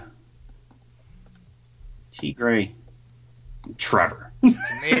 Shibata, Tigre, Trevor.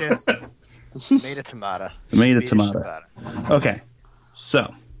 Tomato tomato. Okay,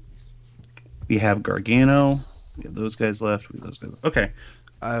 so we have Gargano. We have those guys left. We have those guys left. Okay,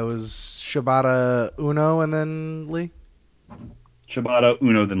 I was Shibata Uno and then Lee. Shibata,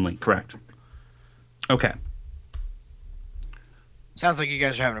 Uno, then Lee. Correct. Okay. Sounds like you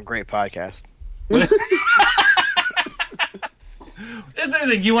guys are having a great podcast. Is there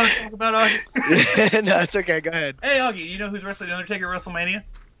anything you want to talk about, Augie? No, it's okay. Go ahead. Hey, Augie, you know who's wrestling The Undertaker at WrestleMania?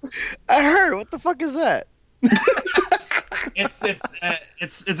 I heard. What the fuck is that? It's Vince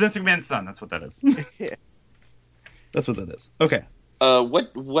McMahon's son. That's what that is. Yeah. That's what that is. Okay.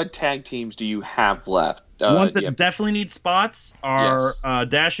 What tag teams do you have left? Ones that definitely need spots are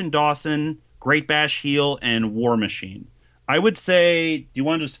Dash and Dawson, Great Bash Heel, and War Machine. I would say, do you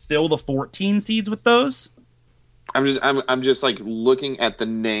want to just fill the 14 seeds with those? I'm just like looking at the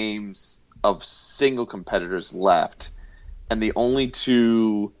names of single competitors left, and the only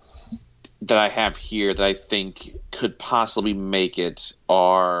 2 that I have here that I think could possibly make it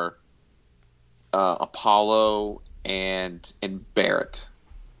are Apollo and Barrett.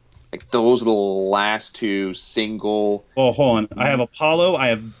 Like those are the last 2 single. Oh, hold on. I have Apollo, I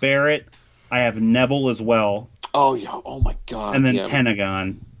have Barrett, I have Neville as well, Oh yeah! Oh my god! and then yeah.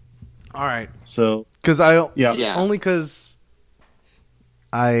 Pentagon. All right. So Because Yeah. only because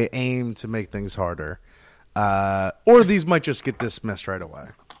I aim to make things harder, or these might just get dismissed right away.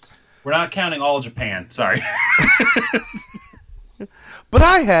 we're not counting all Japan. Sorry. But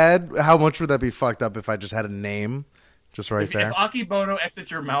I had how much would that be fucked up if I just had a name, just right there? If Akibono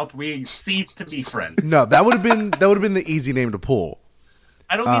exits your mouth, we cease to be friends. No, that would have been the easy name to pull.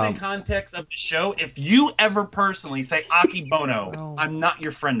 I don't mean in context of the show. If you ever personally say Aki Bono, I'm not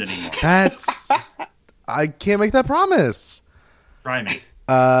your friend anymore. I can't make that promise. Try me.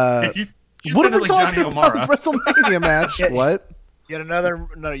 You what are we like talking Johnny about? O'Mara. This WrestleMania match? What? Yet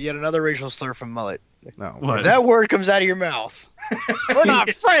another racial slur from Mullet. No. What? If that word comes out of your mouth, we're not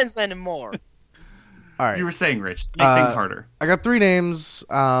friends anymore. All right. You were saying, Rich. Make things harder. I got 3 names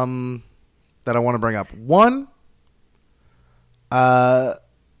that I want to bring up. One,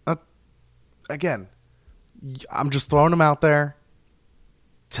 again, I'm just throwing them out there.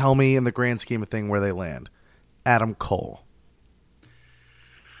 Tell me in the grand scheme of thing where they land. Adam Cole.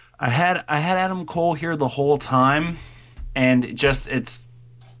 I had Adam Cole here the whole time, and it just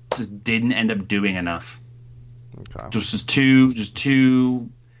didn't end up doing enough. Okay. Just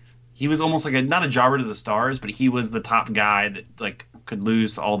too. He was almost like not a jobber to the stars, but he was the top guy that like could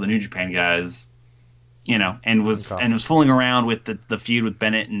lose to all the New Japan guys, and was fooling around with the feud with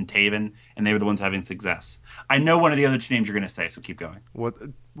Bennett and Taven, and they were the ones having success. I know one of the other 2 names you're going to say, so keep going.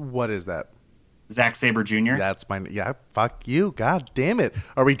 What is that? Zack Sabre Jr. That's my fuck you. God damn it.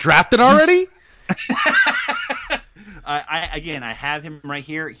 Are we drafted already? I have him right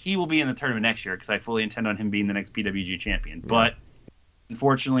here. He will be in the tournament next year because I fully intend on him being the next PWG champion. But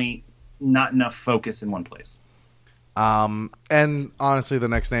unfortunately, not enough focus in one place. And honestly, the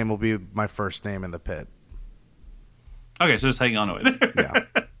next name will be my first name in the pit. Okay, so just hang on to it. Yeah.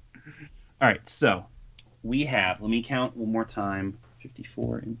 All right, so we have, let me count one more time.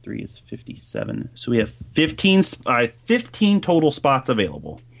 54 and 3 is 57. So we have 15 total spots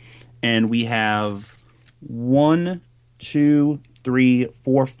available. And we have 1, 2, 3,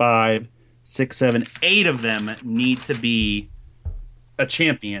 4, 5, 6, 7, 8 of them need to be a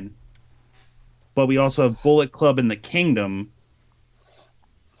champion. But we also have Bullet Club in the Kingdom.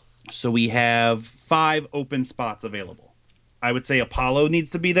 So we have 5 open spots available. I would say Apollo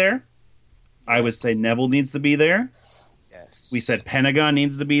needs to be there. I would say Neville needs to be there. Yes. We said Pentagon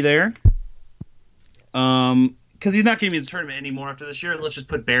needs to be there. Because he's not going to be in the tournament anymore after this year. Let's just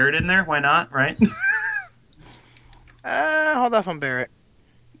put Barrett in there. Why not, right? Hold off on Barrett.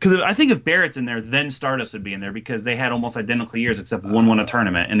 Because I think if Barrett's in there, then Stardust would be in there because they had almost identical years except one won a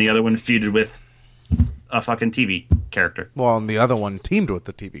tournament and the other one feuded with a fucking TV character. Well, and the other one teamed with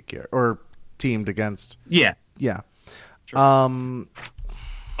the TV character. Or teamed against. Yeah. Yeah. Sure.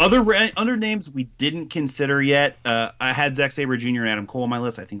 Other names we didn't consider yet. I had Zack Sabre Jr. and Adam Cole on my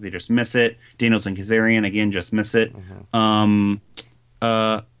list. I think they just miss it. Danielson Kazarian, again, just miss it.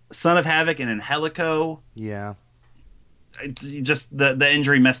 Mm-hmm. Son of Havoc and Angelico. Yeah. Just the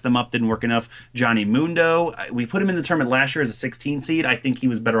injury messed them up. Didn't work enough. Johnny Mundo. We put him in the tournament last year as a 16 seed. I think he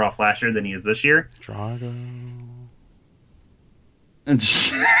was better off last year than he is this year. Drago.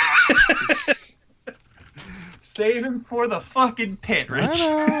 Save him for the fucking pit, Rich.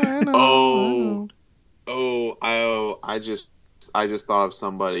 I know. I just thought of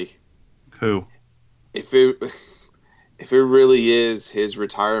somebody. Who? If it really is his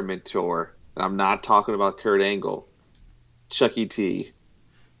retirement tour, and I'm not talking about Kurt Angle, Chucky T.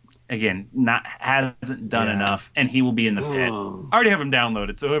 Again, hasn't done enough, and he will be in the pit. I already have him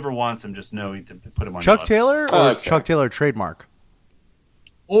downloaded, so whoever wants him, just know to put him on. Chuck Taylor or Okay. Chuck Taylor trademark?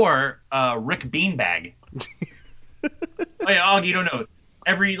 Or Rick Beanbag. Oh yeah, Augie, you don't know.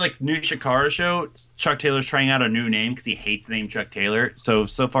 Every new Shikara show, Chuck Taylor's trying out a new name because he hates the name Chuck Taylor. So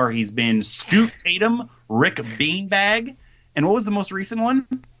far he's been Scoot Tatum, Rick Beanbag, and what was the most recent one?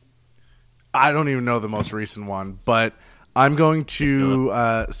 I don't even know the most recent one, but I'm going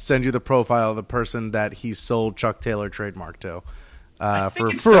to send you the profile of the person that he sold Chuck Taylor trademark to. I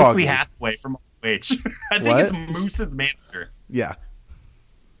think it's for Stokely Augie. Hathaway from Wage. I think What? it's Moose's manager. Yeah.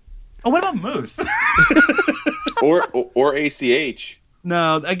 Oh, what about Moose? or ACH.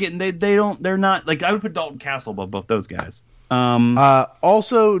 No, again, they're not I would put Dalton Castle above both those guys.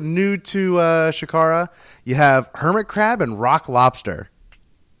 Also new to Shikara, you have Hermit Crab and Rock Lobster.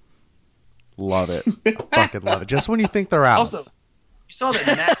 Love it. I fucking love it. Just when you think they're out. Also, you saw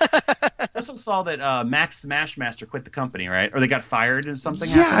that Max Smashmaster quit the company, right? Or they got fired or something.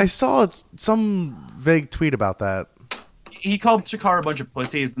 Yeah, happened? I saw some vague tweet about that. He called Chikara a bunch of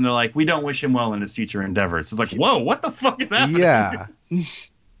pussies, and they're like, "We don't wish him well in his future endeavors." It's like, whoa, what the fuck is happening? Yeah.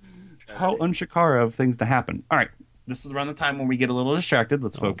 How un-Chikara of things to happen. All right, this is around the time when we get a little distracted.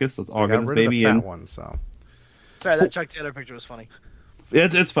 Let's focus. Let's all I get got this rid of baby the fat in. one, so. Sorry, that Chuck Taylor picture was funny.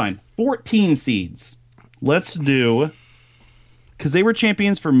 It's fine. 14 seeds. Let's do, because they were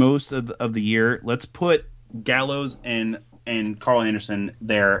champions for most of the year. Let's put Gallows and Carl Anderson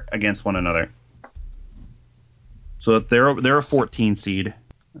there against one another. So they're a 14 seed.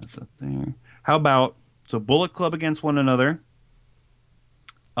 That's up there. How about Bullet Club against one another?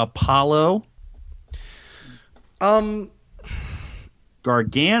 Apollo.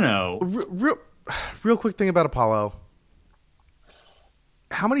 Gargano. Real quick thing about Apollo.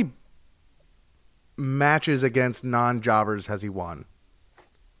 How many matches against non-jobbers has he won?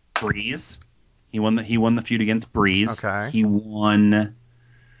 Breeze. He won the feud against Breeze. Okay. He won.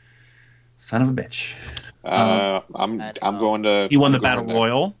 Son of a bitch. I'm going to. He won the Battle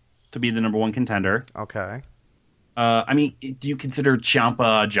Royal to be the number one contender. Okay. I mean, do you consider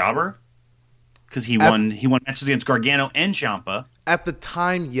Ciampa a jobber? Because he won matches against Gargano and Ciampa. At the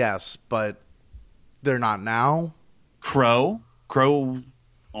time, yes, but they're not now. Crow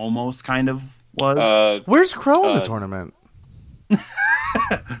almost kind of was. Where's Crow in the tournament?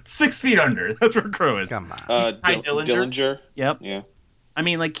 6 feet under. That's where Crow is. Come on. Dillinger. Yep. Yeah. I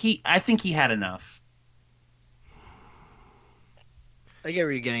mean, I think he had enough. I get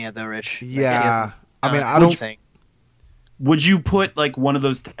where you're getting at, though, Rich. Yeah. I mean, I don't think. Would you put like one of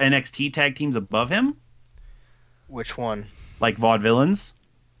those NXT tag teams above him? Which one? Like Vaudevillains?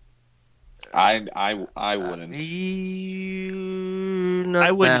 I wouldn't.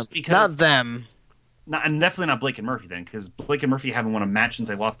 I wouldn't just because not them. And definitely not Blake and Murphy then, because Blake and Murphy haven't won a match since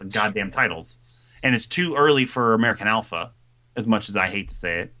they lost the goddamn titles, and it's too early for American Alpha. As much as I hate to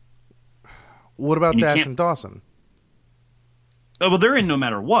say it. What about Dash and Dawson? Oh, well, they're in no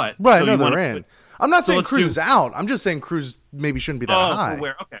matter what. Right, so no, they're in. I'm not saying Cruz is out. I'm just saying Cruz maybe shouldn't be that high.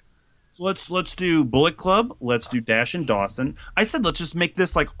 Okay. So let's do Bullet Club. Let's do Dash and Dawson. I said let's just make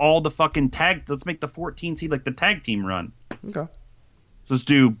this like all the fucking tag. Let's make the 14 seed like the tag team run. Okay. So let's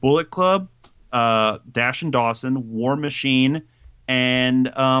do Bullet Club, Dash and Dawson, War Machine, and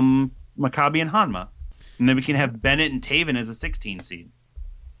Maccabi and Hanma. And then we can have Bennett and Taven as a 16 seed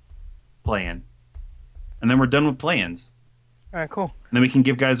play-in. And then we're done with play-ins. All right, cool. And then we can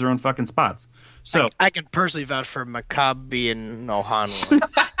give guys their own fucking spots. So I can personally vouch for Maccabi and Hanma.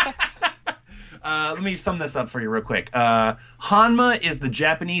 Let me sum this up for you real quick. Hanma is the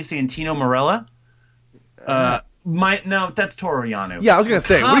Japanese Santino Marella. No, that's Toru Yano. Yeah, I was going to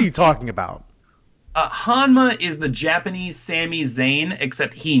say, what are you talking about? Hanma is the Japanese Sami Zayn,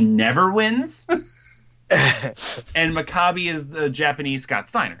 except he never wins. And Maccabi is the Japanese Scott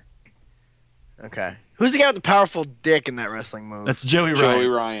Steiner. Okay. Who's the guy with the powerful dick in that wrestling move? That's Joey Ryan. Joey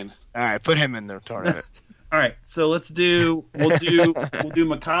Ryan. All right, put him in the tournament. All right, so we'll do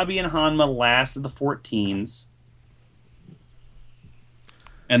Maccabi and Hanma last of the 14s.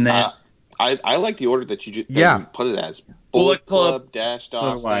 And then I like the order that you put it as. Bullet Club, Dash, so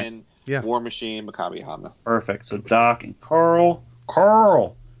Dawson, War Machine, Maccabi, Hanma. Perfect. So Doc and Carl,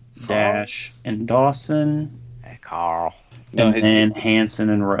 Dash and Dawson. Hey, Carl. And then Hanson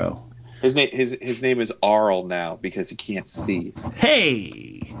and Rowe. His name is Arl now because he can't see.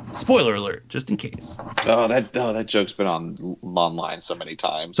 Hey, spoiler alert, just in case. That joke's been online so many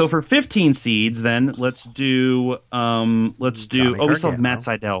times. So for 15 seeds, then let's do. We still have Matt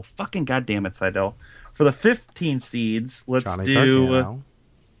Seidel. Fucking goddamn it, Seidel. For the 15 seeds, let's do.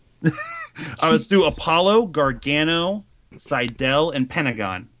 Let's do Apollo, Gargano, Seidel, and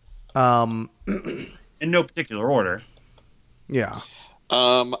Pentagon. In no particular order. Yeah.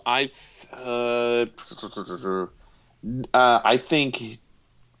 I think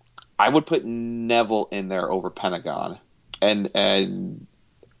I would put Neville in there over Pentagon, and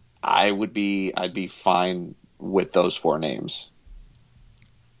I'd be fine with those 4 names.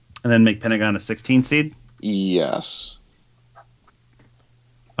 And then make Pentagon a 16 seed. Yes.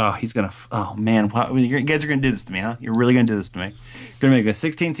 Oh, he's gonna. Oh man, you guys are gonna do this to me, huh? You're really gonna do this to me. You're gonna make a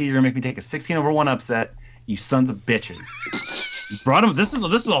 16 seed. You're gonna make me take a 16/1 upset. You sons of bitches. Brought him. This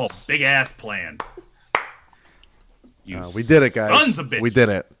is a whole big ass plan. We did it, guys. Sons of bitches. We did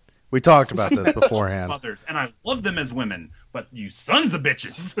it. We talked about this beforehand. Mothers, and I love them as women, but you sons of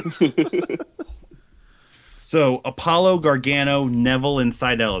bitches. So Apollo, Gargano, Neville, and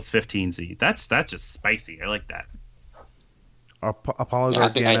Seidel is 15 seed. That's just spicy. I like that. Apollo,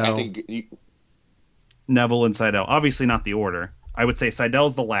 Gargano, I think Neville, and Seidel. Obviously not the order. I would say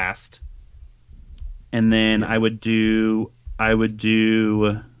Seidel's the last, and then I would do.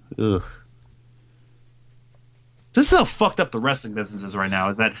 Ugh. This is how fucked up the wrestling business is right now.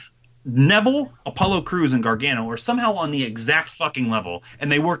 Is that Neville, Apollo Crews, and Gargano are somehow on the exact fucking level,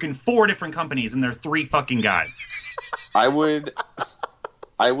 and they work in 4 different companies, and they're 3 fucking guys. I would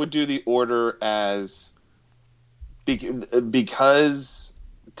do the order as because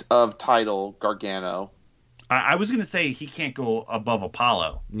of title Gargano. I was going to say he can't go above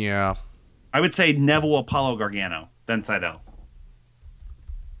Apollo. Yeah. I would say Neville, Apollo, Gargano, then Seidel.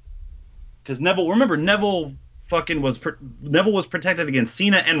 Because Neville was protected against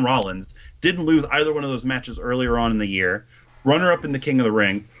Cena and Rollins. Didn't lose either one of those matches earlier on in the year. runner-up in the King of the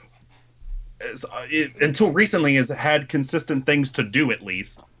Ring. Until recently, has had consistent things to do, at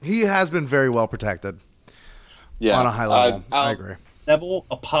least. He has been very well protected. Yeah, on a high level. I agree. Neville,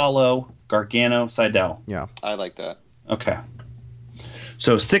 Apollo, Gargano, Seidel. Yeah. I like that. Okay.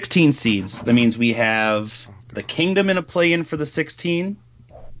 So 16 seeds. That means we have the Kingdom in a play-in for the 16,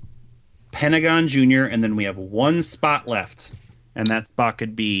 Pentagon Jr., and then we have one spot left. And that spot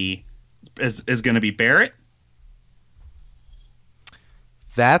could be is going to be Barrett.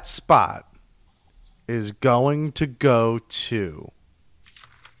 That spot is going to go to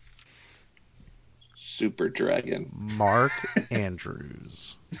Super Dragon. Mark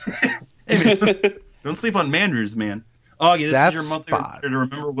Andrews. Hey, man, don't sleep on Mandrews, man. Oh, yeah, this is your monthly spot. reminder to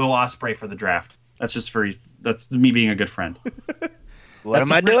remember Will Ospreay for the draft. That's me being a good friend. What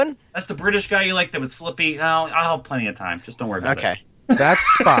am I doing? That's the British guy you like that was flippy. I'll have plenty of time. Just don't worry about it. Okay. That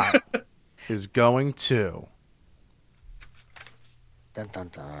spot is going to Dun, dun,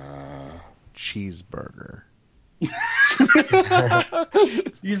 dun. Cheeseburger.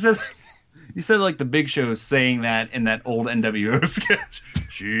 You said like the Big Show saying that in that old NWO sketch.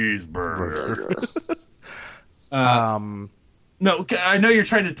 Cheeseburger. No, I know you're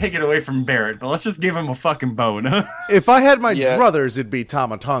trying to take it away from Barrett, but let's just give him a fucking bone. If I had my druthers, it'd be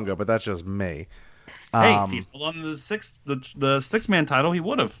Tama Tonga, but that's just me. Hey, if he's on the six-man title, he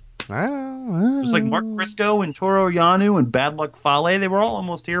would have. I know. Just like Mark Briscoe and Toru Yano and Bad Luck Fale, they were all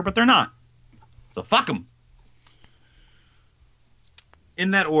almost here, but they're not. So fuck them.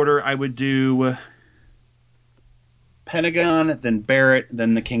 In that order, I would do Pentagon, then Barrett,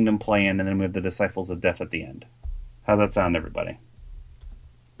 then the Kingdom play-in, and then we have the Disciples of Death at the end. How's that sound, everybody?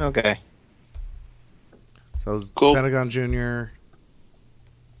 Okay. So it's Cool. Pentagon Jr.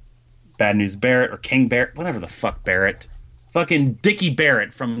 Bad News Barrett or King Barrett, whatever the fuck Barrett. Fucking Dickie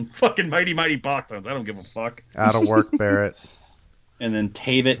Barrett from fucking Mighty Mighty Bosstones. I don't give a fuck. Out of work Barrett. And then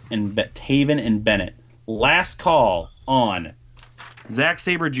Taven and Bennett. Last call on Zack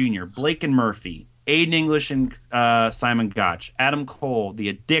Sabre Jr., Blake and Murphy, Aiden English and Simon Gotch, Adam Cole, The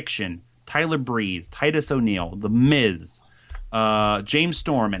Addiction, Tyler Breeze, Titus O'Neil, The Miz, James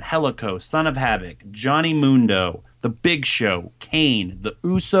Storm and Helico, Son of Havoc, Johnny Mundo, The Big Show, Kane, The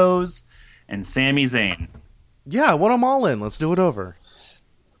Usos, and Sami Zayn. Yeah, I want them all in. Let's do it over.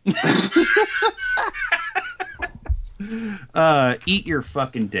 Eat your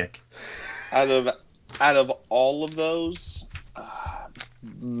fucking dick. Out of all of those,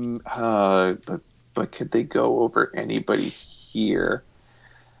 but could they go over anybody here?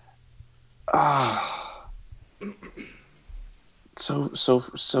 So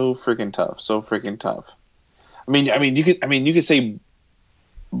freaking tough. So freaking tough. I mean, you could say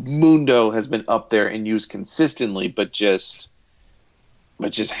Mundo has been up there and used consistently, but just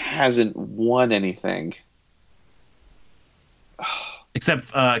hasn't won anything. Except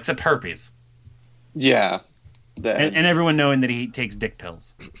herpes. Yeah. And everyone knowing that he takes dick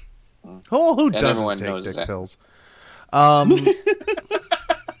pills. Oh, who And doesn't everyone take knows dick that. pills?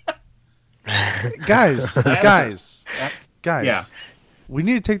 Guys. Yeah. We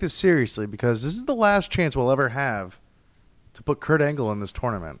need to take this seriously because this is the last chance we'll ever have to put Kurt Angle in this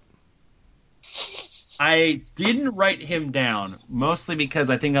tournament. I didn't write him down, mostly because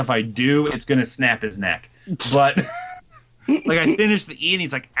I think if I do, it's going to snap his neck. But, like, I finished the E and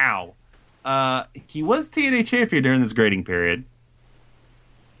he's like, ow. He was TNA champion during this grading period.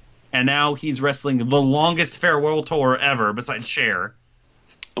 And now he's wrestling the longest farewell tour ever, besides Cher.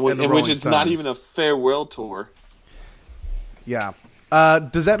 Which Rolling is not Stones. even a farewell tour. Yeah.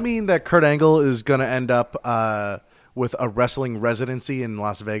 Does that mean that Kurt Angle is going to end up with a wrestling residency in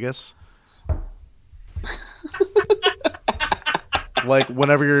Las Vegas? Like,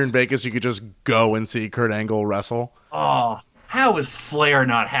 whenever you're in Vegas, you could just go and see Kurt Angle wrestle? Oh, how has Flair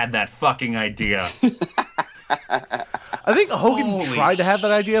not had that fucking idea? I think Hogan Holy tried to have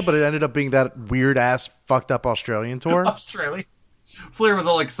that idea, but it ended up being that weird-ass, fucked-up Australian tour. Australia. Flair was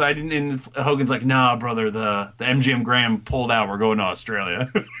all excited, and Hogan's like, nah, brother, the MGM Grand pulled out. We're going to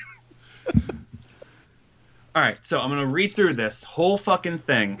Australia. All right, so I'm going to read through this whole fucking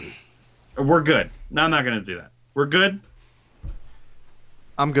thing. We're good. No, I'm not going to do that. We're good?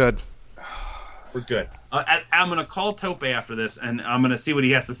 I'm good. We're good. I'm going to call Tope after this, and I'm going to see what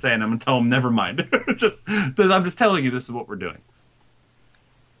he has to say, and I'm going to tell him, never mind. I'm just telling you this is what we're doing.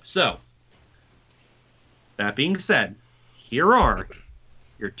 So, that being said, here are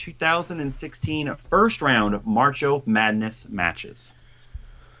your 2016 first round Marcho Madness matches.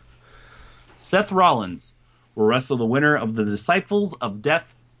 Seth Rollins will wrestle the winner of the Disciples of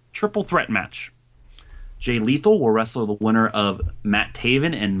Death triple threat match. Jay Lethal will wrestle the winner of Matt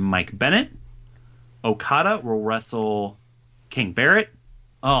Taven and Mike Bennett. Okada will wrestle King Barrett.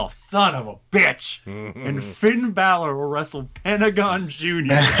 Oh, son of a bitch. And Finn Balor will wrestle Pentagon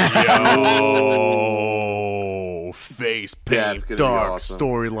Jr. Yo, face paint, gonna be dark awesome.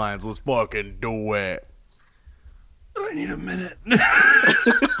 storylines. Let's fucking do it. I need a minute.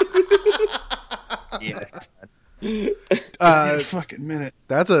 Yes. Fucking minute.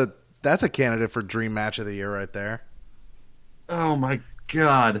 That's a candidate for dream match of the year right there. Oh my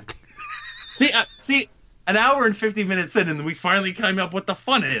god. See, an hour and 50 minutes in, and we finally came up what the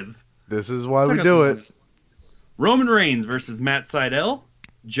fun is. This is why we do it. Roman Reigns versus Matt Sydal.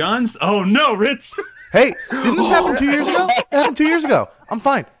 Oh no, Rich. Hey, didn't this happen 2 years ago? It happened 2 years ago. I'm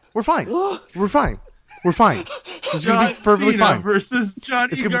fine. We're fine. We're fine. We're fine. This is gonna be perfectly Cena fine. versus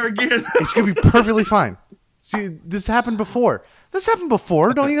Johnny Gargano. It's gonna be perfectly fine. See, this happened before.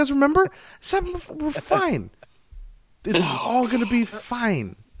 Don't you guys remember? This happened before. We're fine. It's all gonna be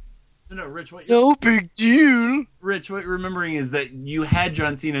fine. No, Rich, No big deal. Rich, what you're remembering is that you had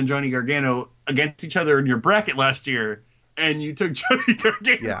John Cena and Johnny Gargano against each other in your bracket last year, and you took Johnny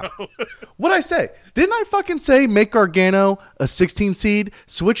Gargano. Yeah. What'd I say? Didn't I fucking say make Gargano a 16 seed,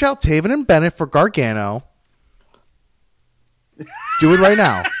 switch out Taven and Bennett for Gargano? Do it right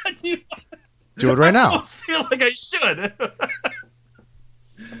now. Do it right I now. almost feel like I should.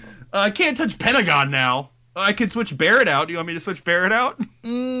 I can't touch Pentagon now. I could switch Barrett out. Do you want me to switch Barrett out?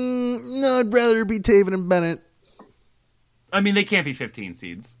 No, I'd rather be Taven and Bennett. I mean, they can't be 15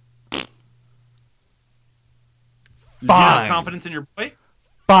 seeds. Fine. Do you have confidence in your boy?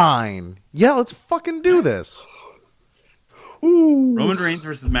 Fine. Yeah, let's fucking do this. Roman Reigns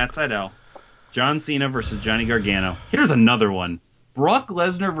versus Matt Sydal. John Cena versus Johnny Gargano. Here's another one. Brock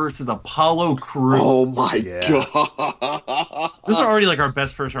Lesnar versus Apollo Crews. Oh my god! These are already like our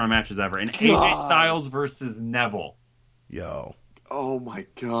best first round matches ever. And AJ Styles versus Neville. Yo. Oh my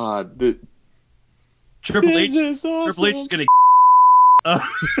god! Triple H. This is awesome. Triple H is gonna.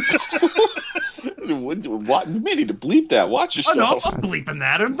 What? You may need to bleep that. Watch Oh no, yourself. I'm bleeping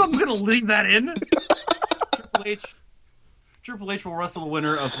that. I'm gonna leave that in. Triple H will wrestle the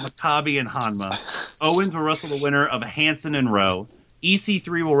winner of Maccabi and Hanma. Owens will wrestle the winner of Hanson and Rowe.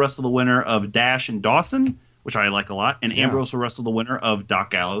 EC3 will wrestle the winner of Dash and Dawson, which I like a lot. And Ambrose will wrestle the winner of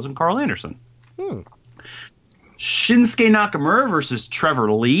Doc Gallows and Carl Anderson. Shinsuke Nakamura versus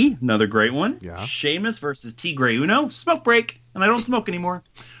Trevor Lee, another great one. Yeah. Sheamus versus Tigre Uno, smoke break, and I don't smoke anymore.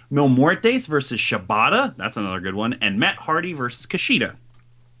 Mil Muertes versus Shibata, that's another good one. And Matt Hardy versus Kushida.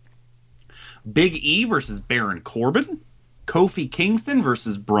 Big E versus Baron Corbin. Kofi Kingston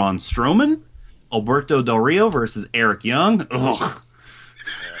versus Braun Strowman. Alberto Del Rio versus Eric Young. Ugh.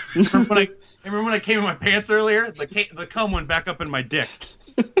 Remember when I came in my pants earlier? The cum went back up in my dick.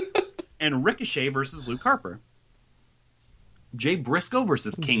 And Ricochet versus Luke Harper. Jay Briscoe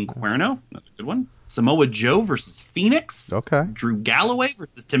versus King Cuerno. That's a good one. Samoa Joe versus Phoenix. Okay. Drew Galloway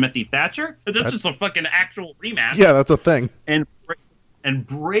versus Timothy Thatcher. That's just a fucking actual rematch. Yeah, that's a thing. And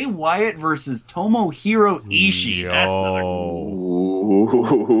Bray Wyatt versus Tomohiro Ishii. That's another cool.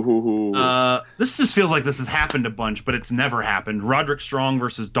 This just feels like this has happened a bunch, but it's never happened. Roderick Strong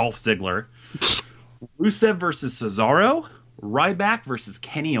versus Dolph Ziggler. Rusev versus Cesaro. Ryback versus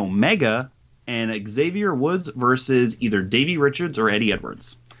Kenny Omega. And Xavier Woods versus either Davey Richards or Eddie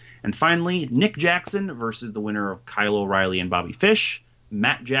Edwards. And finally, Nick Jackson versus the winner of Kyle O'Reilly and Bobby Fish.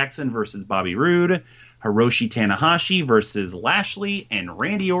 Matt Jackson versus Bobby Roode. Hiroshi Tanahashi versus Lashley. And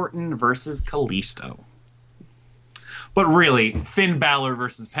Randy Orton versus Kalisto. But really, Finn Balor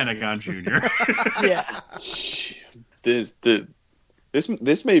versus Pentagon Jr. Yeah. This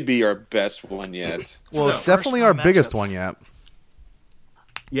may be our best one yet. Well, it's definitely our biggest one yet.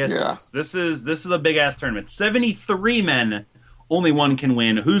 Yes, Yeah. this is a big ass tournament. 73 men, only one can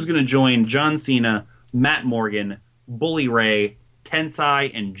win. Who's going to join John Cena, Matt Morgan, Bully Ray, Tensai,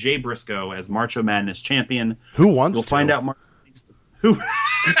 and Jay Briscoe as Macho Madness champion? Who wants We'll to? find out. Who?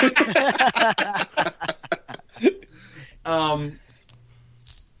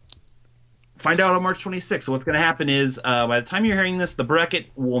 Find out on March 26th. So what's going to happen is, by the time you're hearing this, the bracket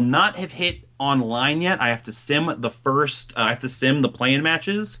will not have hit online yet. I have to sim the play-in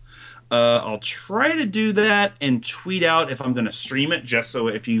matches. I'll try to do that and tweet out if I'm going to stream it, just so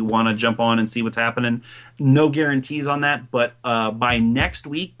if you want to jump on and see what's happening. No guarantees on that, but by next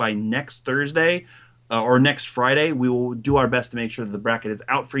week, by next Thursday or next Friday, we will do our best to make sure that the bracket is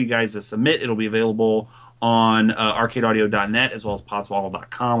out for you guys to submit. It'll be available on arcadeaudio.net as well as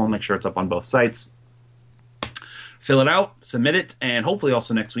podswallow.com. I'll make sure it's up on both sites. Fill it out, submit it, and hopefully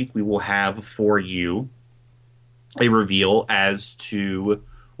also next week we will have for you a reveal as to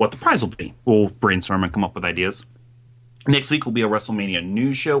what the prize will be. We'll brainstorm and come up with ideas. Next week will be a WrestleMania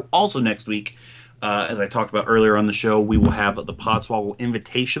news show. Also next week, As I talked about earlier on the show, we will have the Podswoggle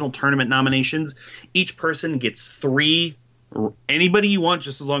Invitational Tournament nominations. Each person gets 3, anybody you want,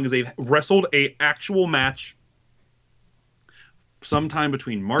 just as long as they've wrestled a actual match sometime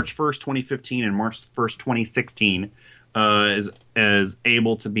between March 1st, 2015 and March 1st, 2016 is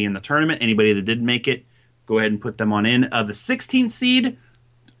able to be in the tournament. Anybody that didn't make it, go ahead and put them on in. The 16th seed,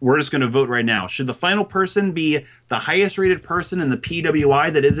 we're just going to vote right now. Should the final person be the highest rated person in the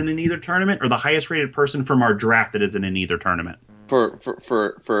PWI that isn't in either tournament, or the highest rated person from our draft that isn't in either tournament? For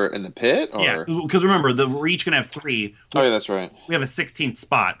in the pit? Or? Yeah, because remember, we're each going to have 3. Oh, yeah, that's right. We have a 16th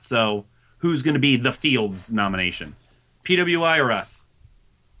spot, so who's going to be the Fields nomination? PWI or us?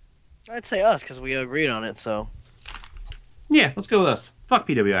 I'd say us, because we agreed on it, so... Yeah, let's go with us. Fuck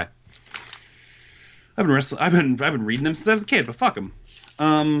PWI. I've been reading them since I was a kid, but fuck them.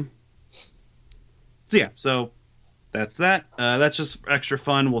 So that's that. That's just extra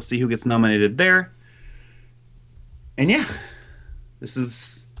fun. We'll see who gets nominated there. And yeah, this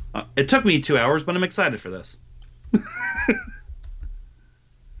is. It took me 2 hours, but I'm excited for this.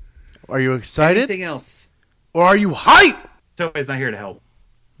 Are you excited? Anything else? Or are you hyped? Toei's not here to help.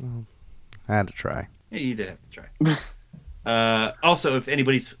 I had to try. Yeah, you did have to try. Also, if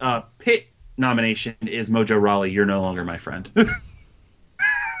anybody's pit nomination is Mojo Rawley, you're no longer my friend.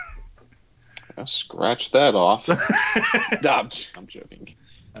 I'll scratch that off. No, I'm joking.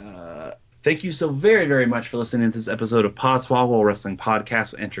 Thank you so very, very much for listening to this episode of Podswoggle Wrestling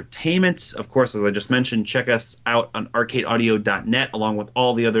Podcast with Entertainment. Of course, as I just mentioned, check us out on arcadeaudio.net along with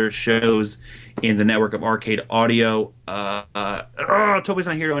all the other shows in the network of Arcade Audio. Toby's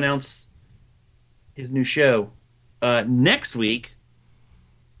not here to announce his new show. Next week,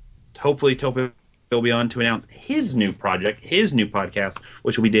 hopefully Toby will be on to announce his new project, his new podcast,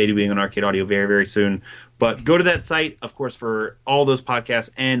 which will be debuting on Arcade Audio very, very soon. But go to that site, of course, for all those podcasts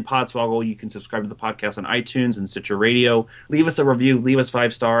and Podswoggle. You can subscribe to the podcast on iTunes and Stitcher Radio. Leave us a review. Leave us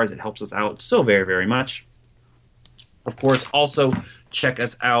 5 stars. It helps us out so very, very much. Of course, also check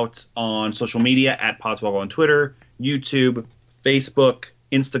us out on social media at Podswoggle on Twitter, YouTube, Facebook,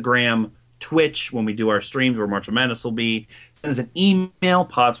 Instagram, Twitch, when we do our streams where March of Madness will be. Send us an email,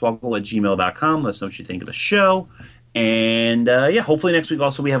 podswoggle@gmail.com. Let us know what you think of the show. And hopefully next week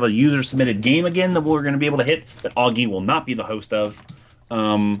also we have a user-submitted game again that we're going to be able to hit that Augie will not be the host of.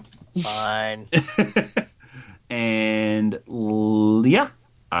 Fine. And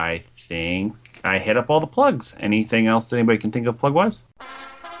I think I hit up all the plugs. Anything else that anybody can think of plug-wise?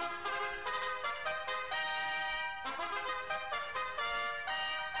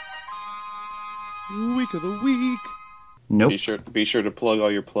 Week of the week. Nope. Be sure to plug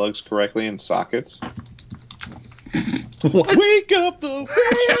all your plugs correctly in sockets. What? Wake up the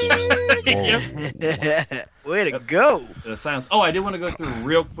Way to go. The silence. Oh, I did want to go through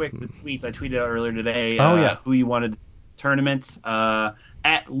real quick the tweets I tweeted out earlier today. Who you wanted tournaments.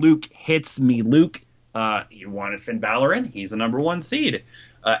 At Luke Hits Me Luke. You wanted Finn Balor in. He's the number 1 seed.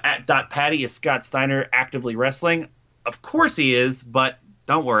 At .Patty is Scott Steiner actively wrestling. Of course he is, but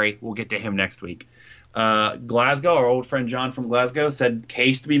don't worry. We'll get to him next week. Glasgow, our old friend John from Glasgow, said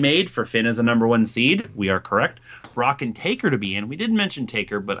case to be made for Finn as a number 1 seed. We are correct. Brock and Taker to be in. We didn't mention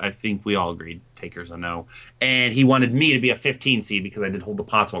Taker, but I think we all agreed Taker's a no. And he wanted me to be a 15 seed because I did hold the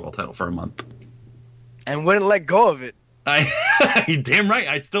Podswoggle title for a month. And wouldn't let go of it. Damn right.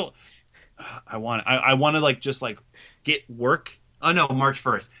 I want to get work. Oh no, March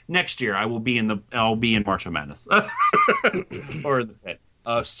 1st. Next year I'll be in March of Madness. Or the pit.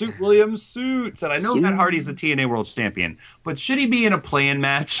 Suit Williams said, I know Matt Hardy's the TNA World Champion, but should he be in a play-in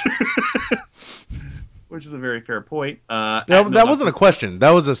match? Which is a very fair point. That wasn't a question. That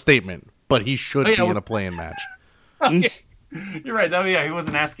was a statement. But he should be in a play-in match. You're right. He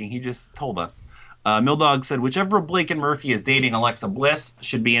wasn't asking. He just told us. Mildog said, whichever Blake and Murphy is dating Alexa Bliss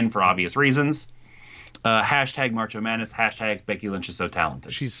should be in for obvious reasons. Hashtag Marcho Madness. Hashtag Becky Lynch is so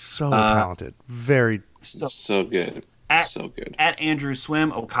talented. She's so talented. Very. So good. So good. At Andrew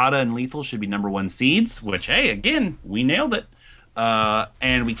Swim, Okada and Lethal should be number 1 seeds, which, hey, again, we nailed it.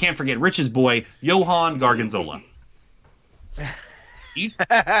 And we can't forget Rich's boy, Johan Gargonzola. He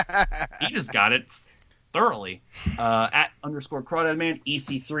just got it thoroughly. At _ Crawdad Man,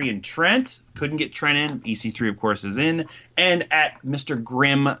 EC3 and Trent. Couldn't get Trent in. EC3, of course, is in. And at Mr.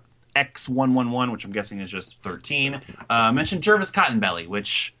 Grimm X111, which I'm guessing is just 13, mentioned Jervis Cottonbelly,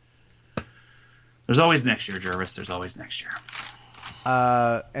 which there's always next year, Jervis. There's always next year.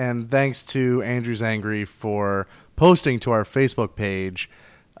 And thanks to Andrew's Angry for posting to our Facebook page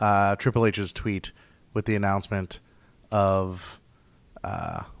Triple H's tweet with the announcement of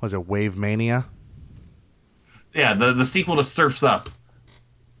Wave Mania? Yeah, the sequel to Surf's Up.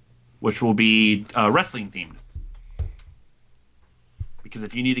 which will be wrestling themed. Because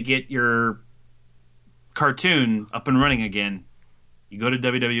if you need to get your cartoon up and running again, you go to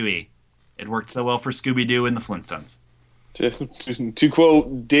WWE. It worked so well for Scooby-Doo and the Flintstones. To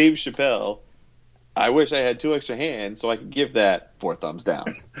quote Dave Chappelle, I wish I had 2 extra hands so I could give that 4 thumbs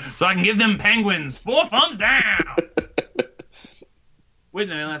down. So I can give them penguins 4 thumbs down! Wait,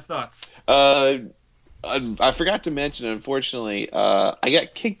 any last thoughts? I forgot to mention, unfortunately, I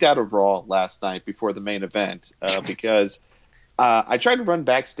got kicked out of Raw last night before the main event because I tried to run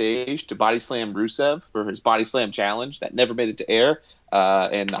backstage to body slam Rusev for his body slam challenge. That never made it to air,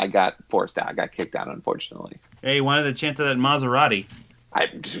 and I got forced out. I got kicked out, unfortunately. Hey, you wanted the chance of that Maserati.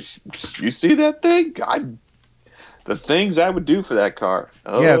 You see that thing? The things I would do for that car.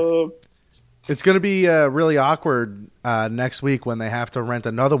 Yeah. It's going to be really awkward next week when they have to rent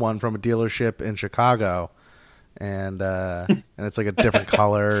another one from a dealership in Chicago, and it's like a different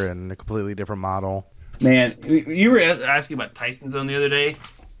color and a completely different model. Man, you were asking about Tyson Zone the other day.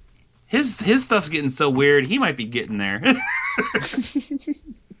 His stuff's getting so weird. He might be getting there.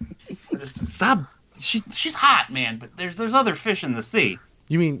 Stop. She's hot, man. But there's other fish in the sea.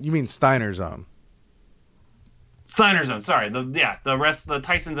 You mean Steiner Zone? Steiner Zone. Sorry. The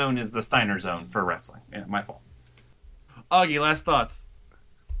Tyson Zone is the Steiner Zone for wrestling. Yeah, my fault. Augie, last thoughts.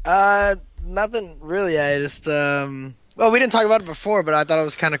 Nothing really. I just we didn't talk about it before, but I thought it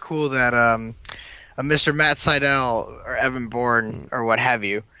was kind of cool that Mr. Matt Sydal or Evan Bourne or what have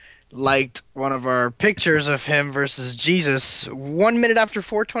you liked one of our pictures of him versus Jesus 1 minute after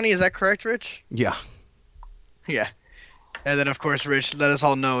 420. Is that correct, Rich? Yeah. Yeah. And then, of course, Rich let us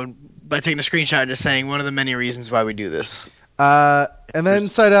all know by taking a screenshot and just saying one of the many reasons why we do this. And then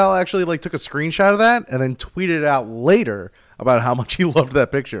Sydal actually took a screenshot of that and then tweeted it out later about how much he loved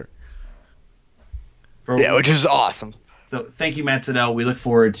that picture. Yeah, which is awesome. So thank you, Matt Sydal. We look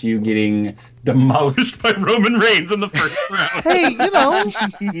forward to you getting demolished by Roman Reigns in the first round. Hey, you don't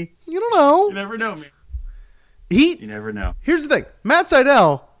know. You never know, man. You never know. Here's the thing. Matt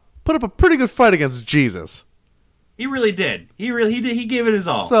Sydal put up a pretty good fight against Jesus. He really did. He did. He gave it his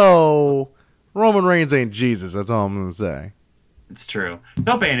all. So Roman Reigns ain't Jesus. That's all I'm going to say. It's true.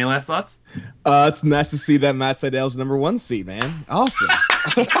 Tope, any last thoughts? It's nice to see that Matt Sydal's number 1 seed, man. Awesome.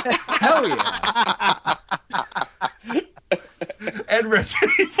 Hell yeah. And Rich,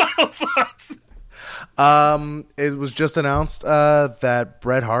 any final thoughts? It was just announced that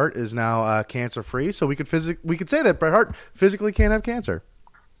Bret Hart is now cancer free, so we could say that Bret Hart physically can't have cancer.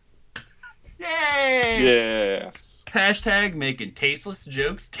 Yay! Yes. Hashtag making tasteless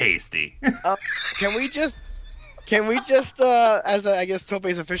jokes tasty. Can we just, as I guess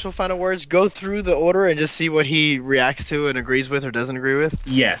Tope's official final words, go through the order and just see what he reacts to and agrees with or doesn't agree with?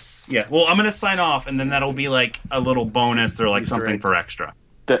 Yes. Yeah. Well, I'm gonna sign off, and then that'll be like a little bonus or like something for extra.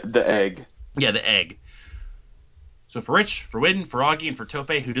 The egg. Yeah, the egg. So for Rich, for Widden, for Augie, and for Tope,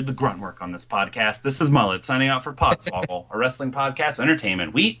 who did the grunt work on this podcast, this is Mullet signing out for Podswoggle, a wrestling podcast of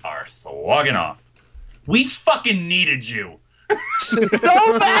entertainment. We are slogging off. We fucking needed you.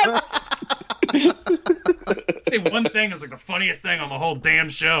 So bad. Say one thing is like the funniest thing on the whole damn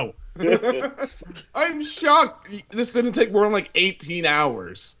show. I'm shocked. This didn't take more than like 18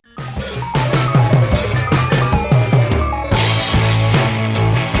 hours.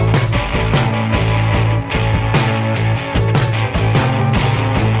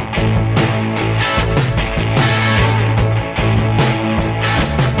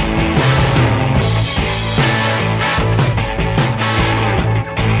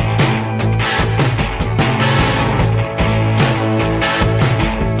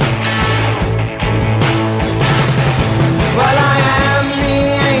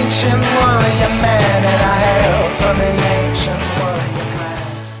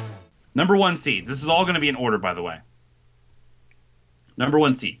 Number 1 seeds. This is all going to be in order, by the way. Number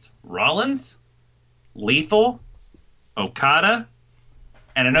 1 seeds. Rollins, Lethal, Okada,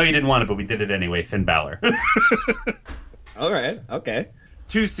 and I know you didn't want it, but we did it anyway, Finn Balor. All right. Okay.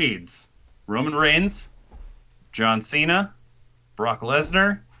 2 seeds. Roman Reigns, John Cena, Brock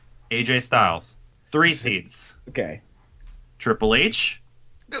Lesnar, AJ Styles. 3 seeds. Okay. Triple H.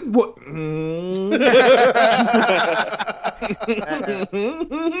 What?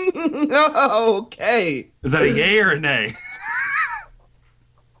 Okay. Is that a yay or a nay?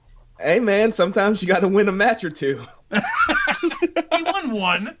 Hey, man, sometimes you got to win a match or two. He won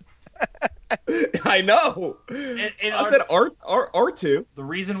 1. I know. I said R2. The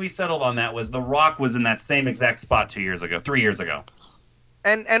reason we settled on that was The Rock was in that same exact spot 3 years ago.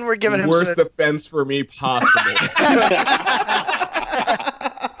 And we're giving him worst defense for me possible.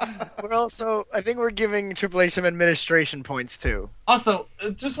 I think we're giving Triple H some administration points too. Also,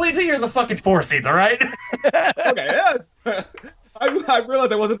 just wait till you're the fucking 4 seeds, all right? Okay, yes. I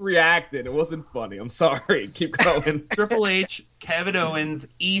realized I wasn't reacting. It wasn't funny. I'm sorry. Keep going. Triple H, Kevin Owens,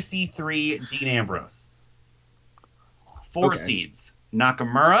 EC3, Dean Ambrose. 4 seeds: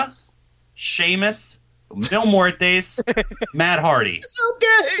 Nakamura, Sheamus, Mil Muertes, Matt Hardy.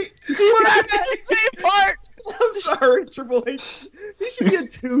 Okay. Part. I'm sorry, Triple H. He should be a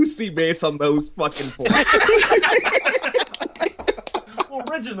 2C based on those fucking points. Well,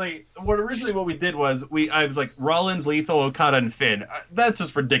 originally what we did was I was like Rollins, Lethal, Okada, and Finn. That's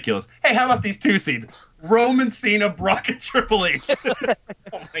just ridiculous. Hey, how about these 2 seeds? Roman, Cena, Brock, and Triple H.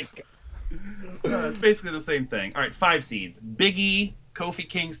 Oh my god. It's basically the same thing. All right, 5 seeds: Big E, Kofi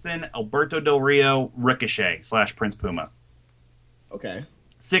Kingston, Alberto Del Rio, Ricochet / Prince Puma. Okay.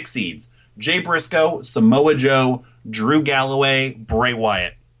 6 seeds: Jay Briscoe, Samoa Joe, Drew Galloway, Bray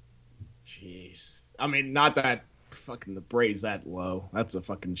Wyatt. Jeez. I mean, not that fucking the Bray's that low. That's a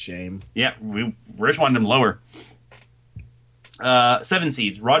fucking shame. Yeah, Rich wanted him lower. 7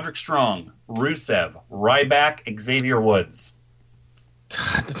 seeds: Roderick Strong, Rusev, Ryback, Xavier Woods.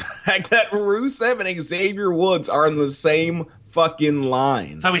 God, the fact that Rusev and Xavier Woods are in the same fucking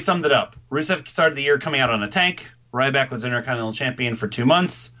line. That's how we summed it up. Rusev started the year coming out on a tank. Ryback was Intercontinental Champion for 2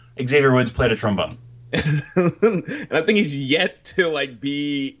 months. Xavier Woods played a trombone. And I think he's yet to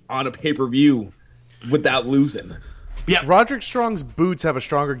be on a pay-per-view without losing. Yeah, Roderick Strong's boots have a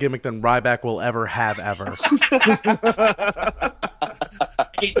stronger gimmick than Ryback will ever have ever.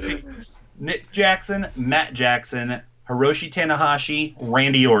 8 seeds: Nick Jackson, Matt Jackson, Hiroshi Tanahashi,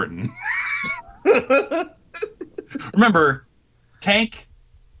 Randy Orton. Remember, tank,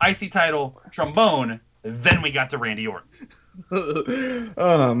 IC title, trombone, then we got to Randy Orton.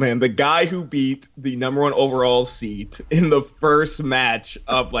 Oh man, the guy who beat the #1 overall seed in the first match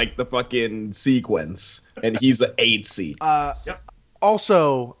of the fucking sequence, and he's an 8 seed. Yep.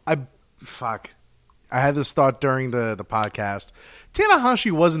 Also, I had this thought during the podcast.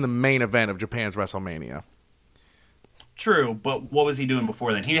 Tanahashi wasn't the main event of Japan's WrestleMania. True, but what was he doing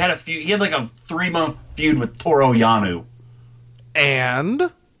before then? He had a 3-month feud with Toru Yano. And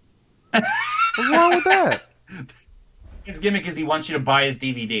what's wrong with that? His gimmick is he wants you to buy his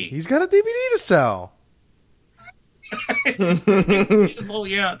DVD. He's got a DVD to sell. It's all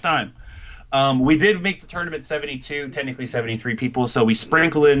year time. We did make the tournament 72, technically 73 people, so we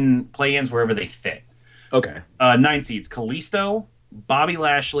sprinkle in play-ins wherever they fit. Okay. 9 seeds: Kalisto, Bobby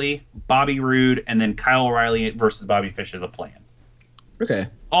Lashley, Bobby Roode, and then Kyle O'Reilly versus Bobby Fish as a plan. Okay.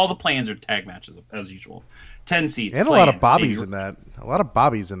 All the plans are tag matches as usual. 10 seeds. And a lot of Bobbies in that. A lot of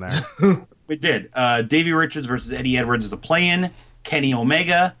Bobbies in there. We did. Davey Richards versus Eddie Edwards as a play-in. Kenny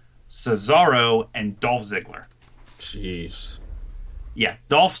Omega, Cesaro, and Dolph Ziggler. Jeez. Yeah,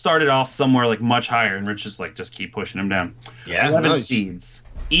 Dolph started off somewhere much higher, and Rich just keep pushing him down. Yeah, 11 nice. seeds: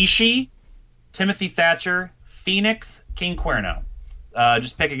 Ishii, Timothy Thatcher, Phoenix, King Cuerno.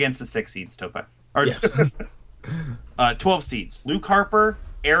 Just pick against the 6 seeds, Topa. 12 seeds: Luke Harper,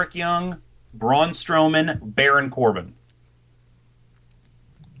 Eric Young, Braun Strowman, Baron Corbin.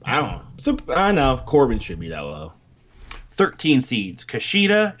 I don't know. I know Corbin should be that low. 13 seeds: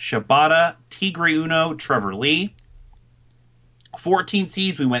 Kushida, Shibata, Tigre Uno, Trevor Lee. 14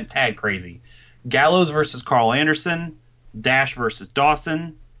 seeds, we went tag crazy. Gallows versus Carl Anderson, Dash versus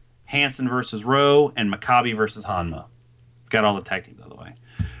Dawson, Hanson versus Rowe, and Maccabi versus Hanma. Got all the tag teams out of the way.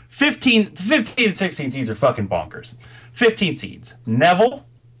 15 and 16 seeds are fucking bonkers. 15 seeds: Neville,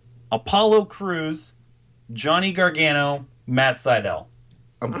 Apollo Crews, Johnny Gargano, Matt Sydal.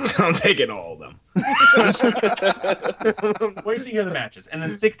 I'm taking all of them. Wait till you hear the matches. And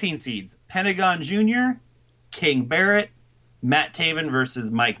then 16 seeds: Pentagon Jr., King Barrett, Matt Taven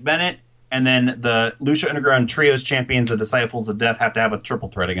versus Mike Bennett, and then the Lucha Underground Trios champions, the Disciples of Death, have to have a triple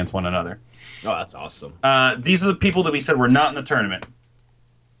threat against one another. Oh, that's awesome. These are the people that we said were not in the tournament.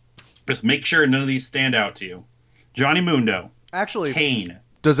 Just make sure none of these stand out to you. Johnny Mundo. Actually, Kane.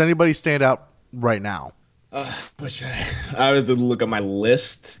 Does anybody stand out right now? I have to look at my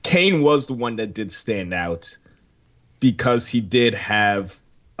list. Kane was the one that did stand out because he did have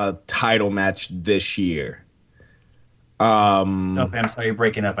a title match this year. Oh, I'm sorry, you're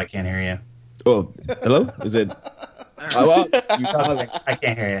breaking up. I can't hear you. Oh, hello? Is it? Hello? I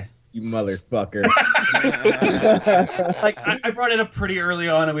can't hear You motherfucker. you. I brought it up pretty early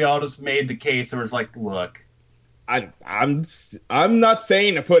on, and we all just made the case. And it was look. I'm not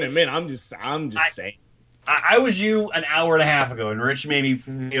saying to put him in. I'm just saying. I was you an hour and a half ago, and Rich made me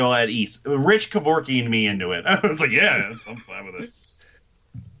feel at ease. Rich Kevorkian'd me into it. I was like, yeah, I'm fine with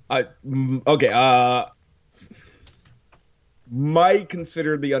it. Okay. might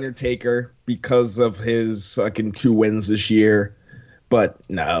consider The Undertaker because of his fucking 2 wins this year, but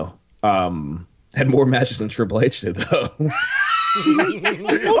no. Had more matches than Triple H did, though. Oh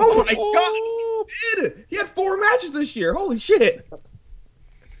my god, he did! He had 4 matches this year. Holy shit!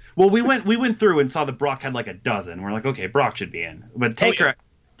 Well, we went through and saw that Brock had like a dozen. We're like, okay, Brock should be in, but Taker I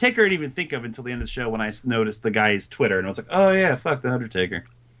didn't even think of until the end of the show when I noticed the guy's Twitter, and I was like, oh yeah, fuck the Undertaker.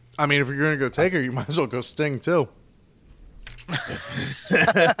 I mean, if you're gonna go Taker, you might as well go Sting too. Welcome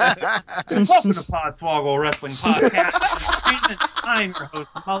to Podswoggle Wrestling Podcast. It's time, your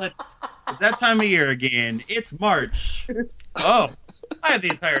host Mullets. It's that time of year again. It's March. Oh, I have the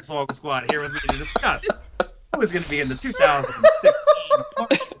entire Swoggle squad here with me to discuss who is going to be in the 2016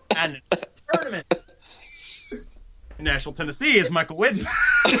 March Madness Tournament. In Nashville, Tennessee is Michael Whitten.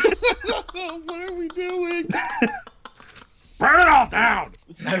 What are we doing? Burn it all down!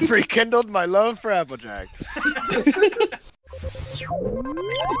 I rekindled my love for Applejack.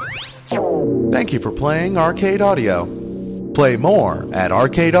 Thank you for playing Arcade Audio. Play more at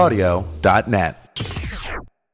arcadeaudio.net.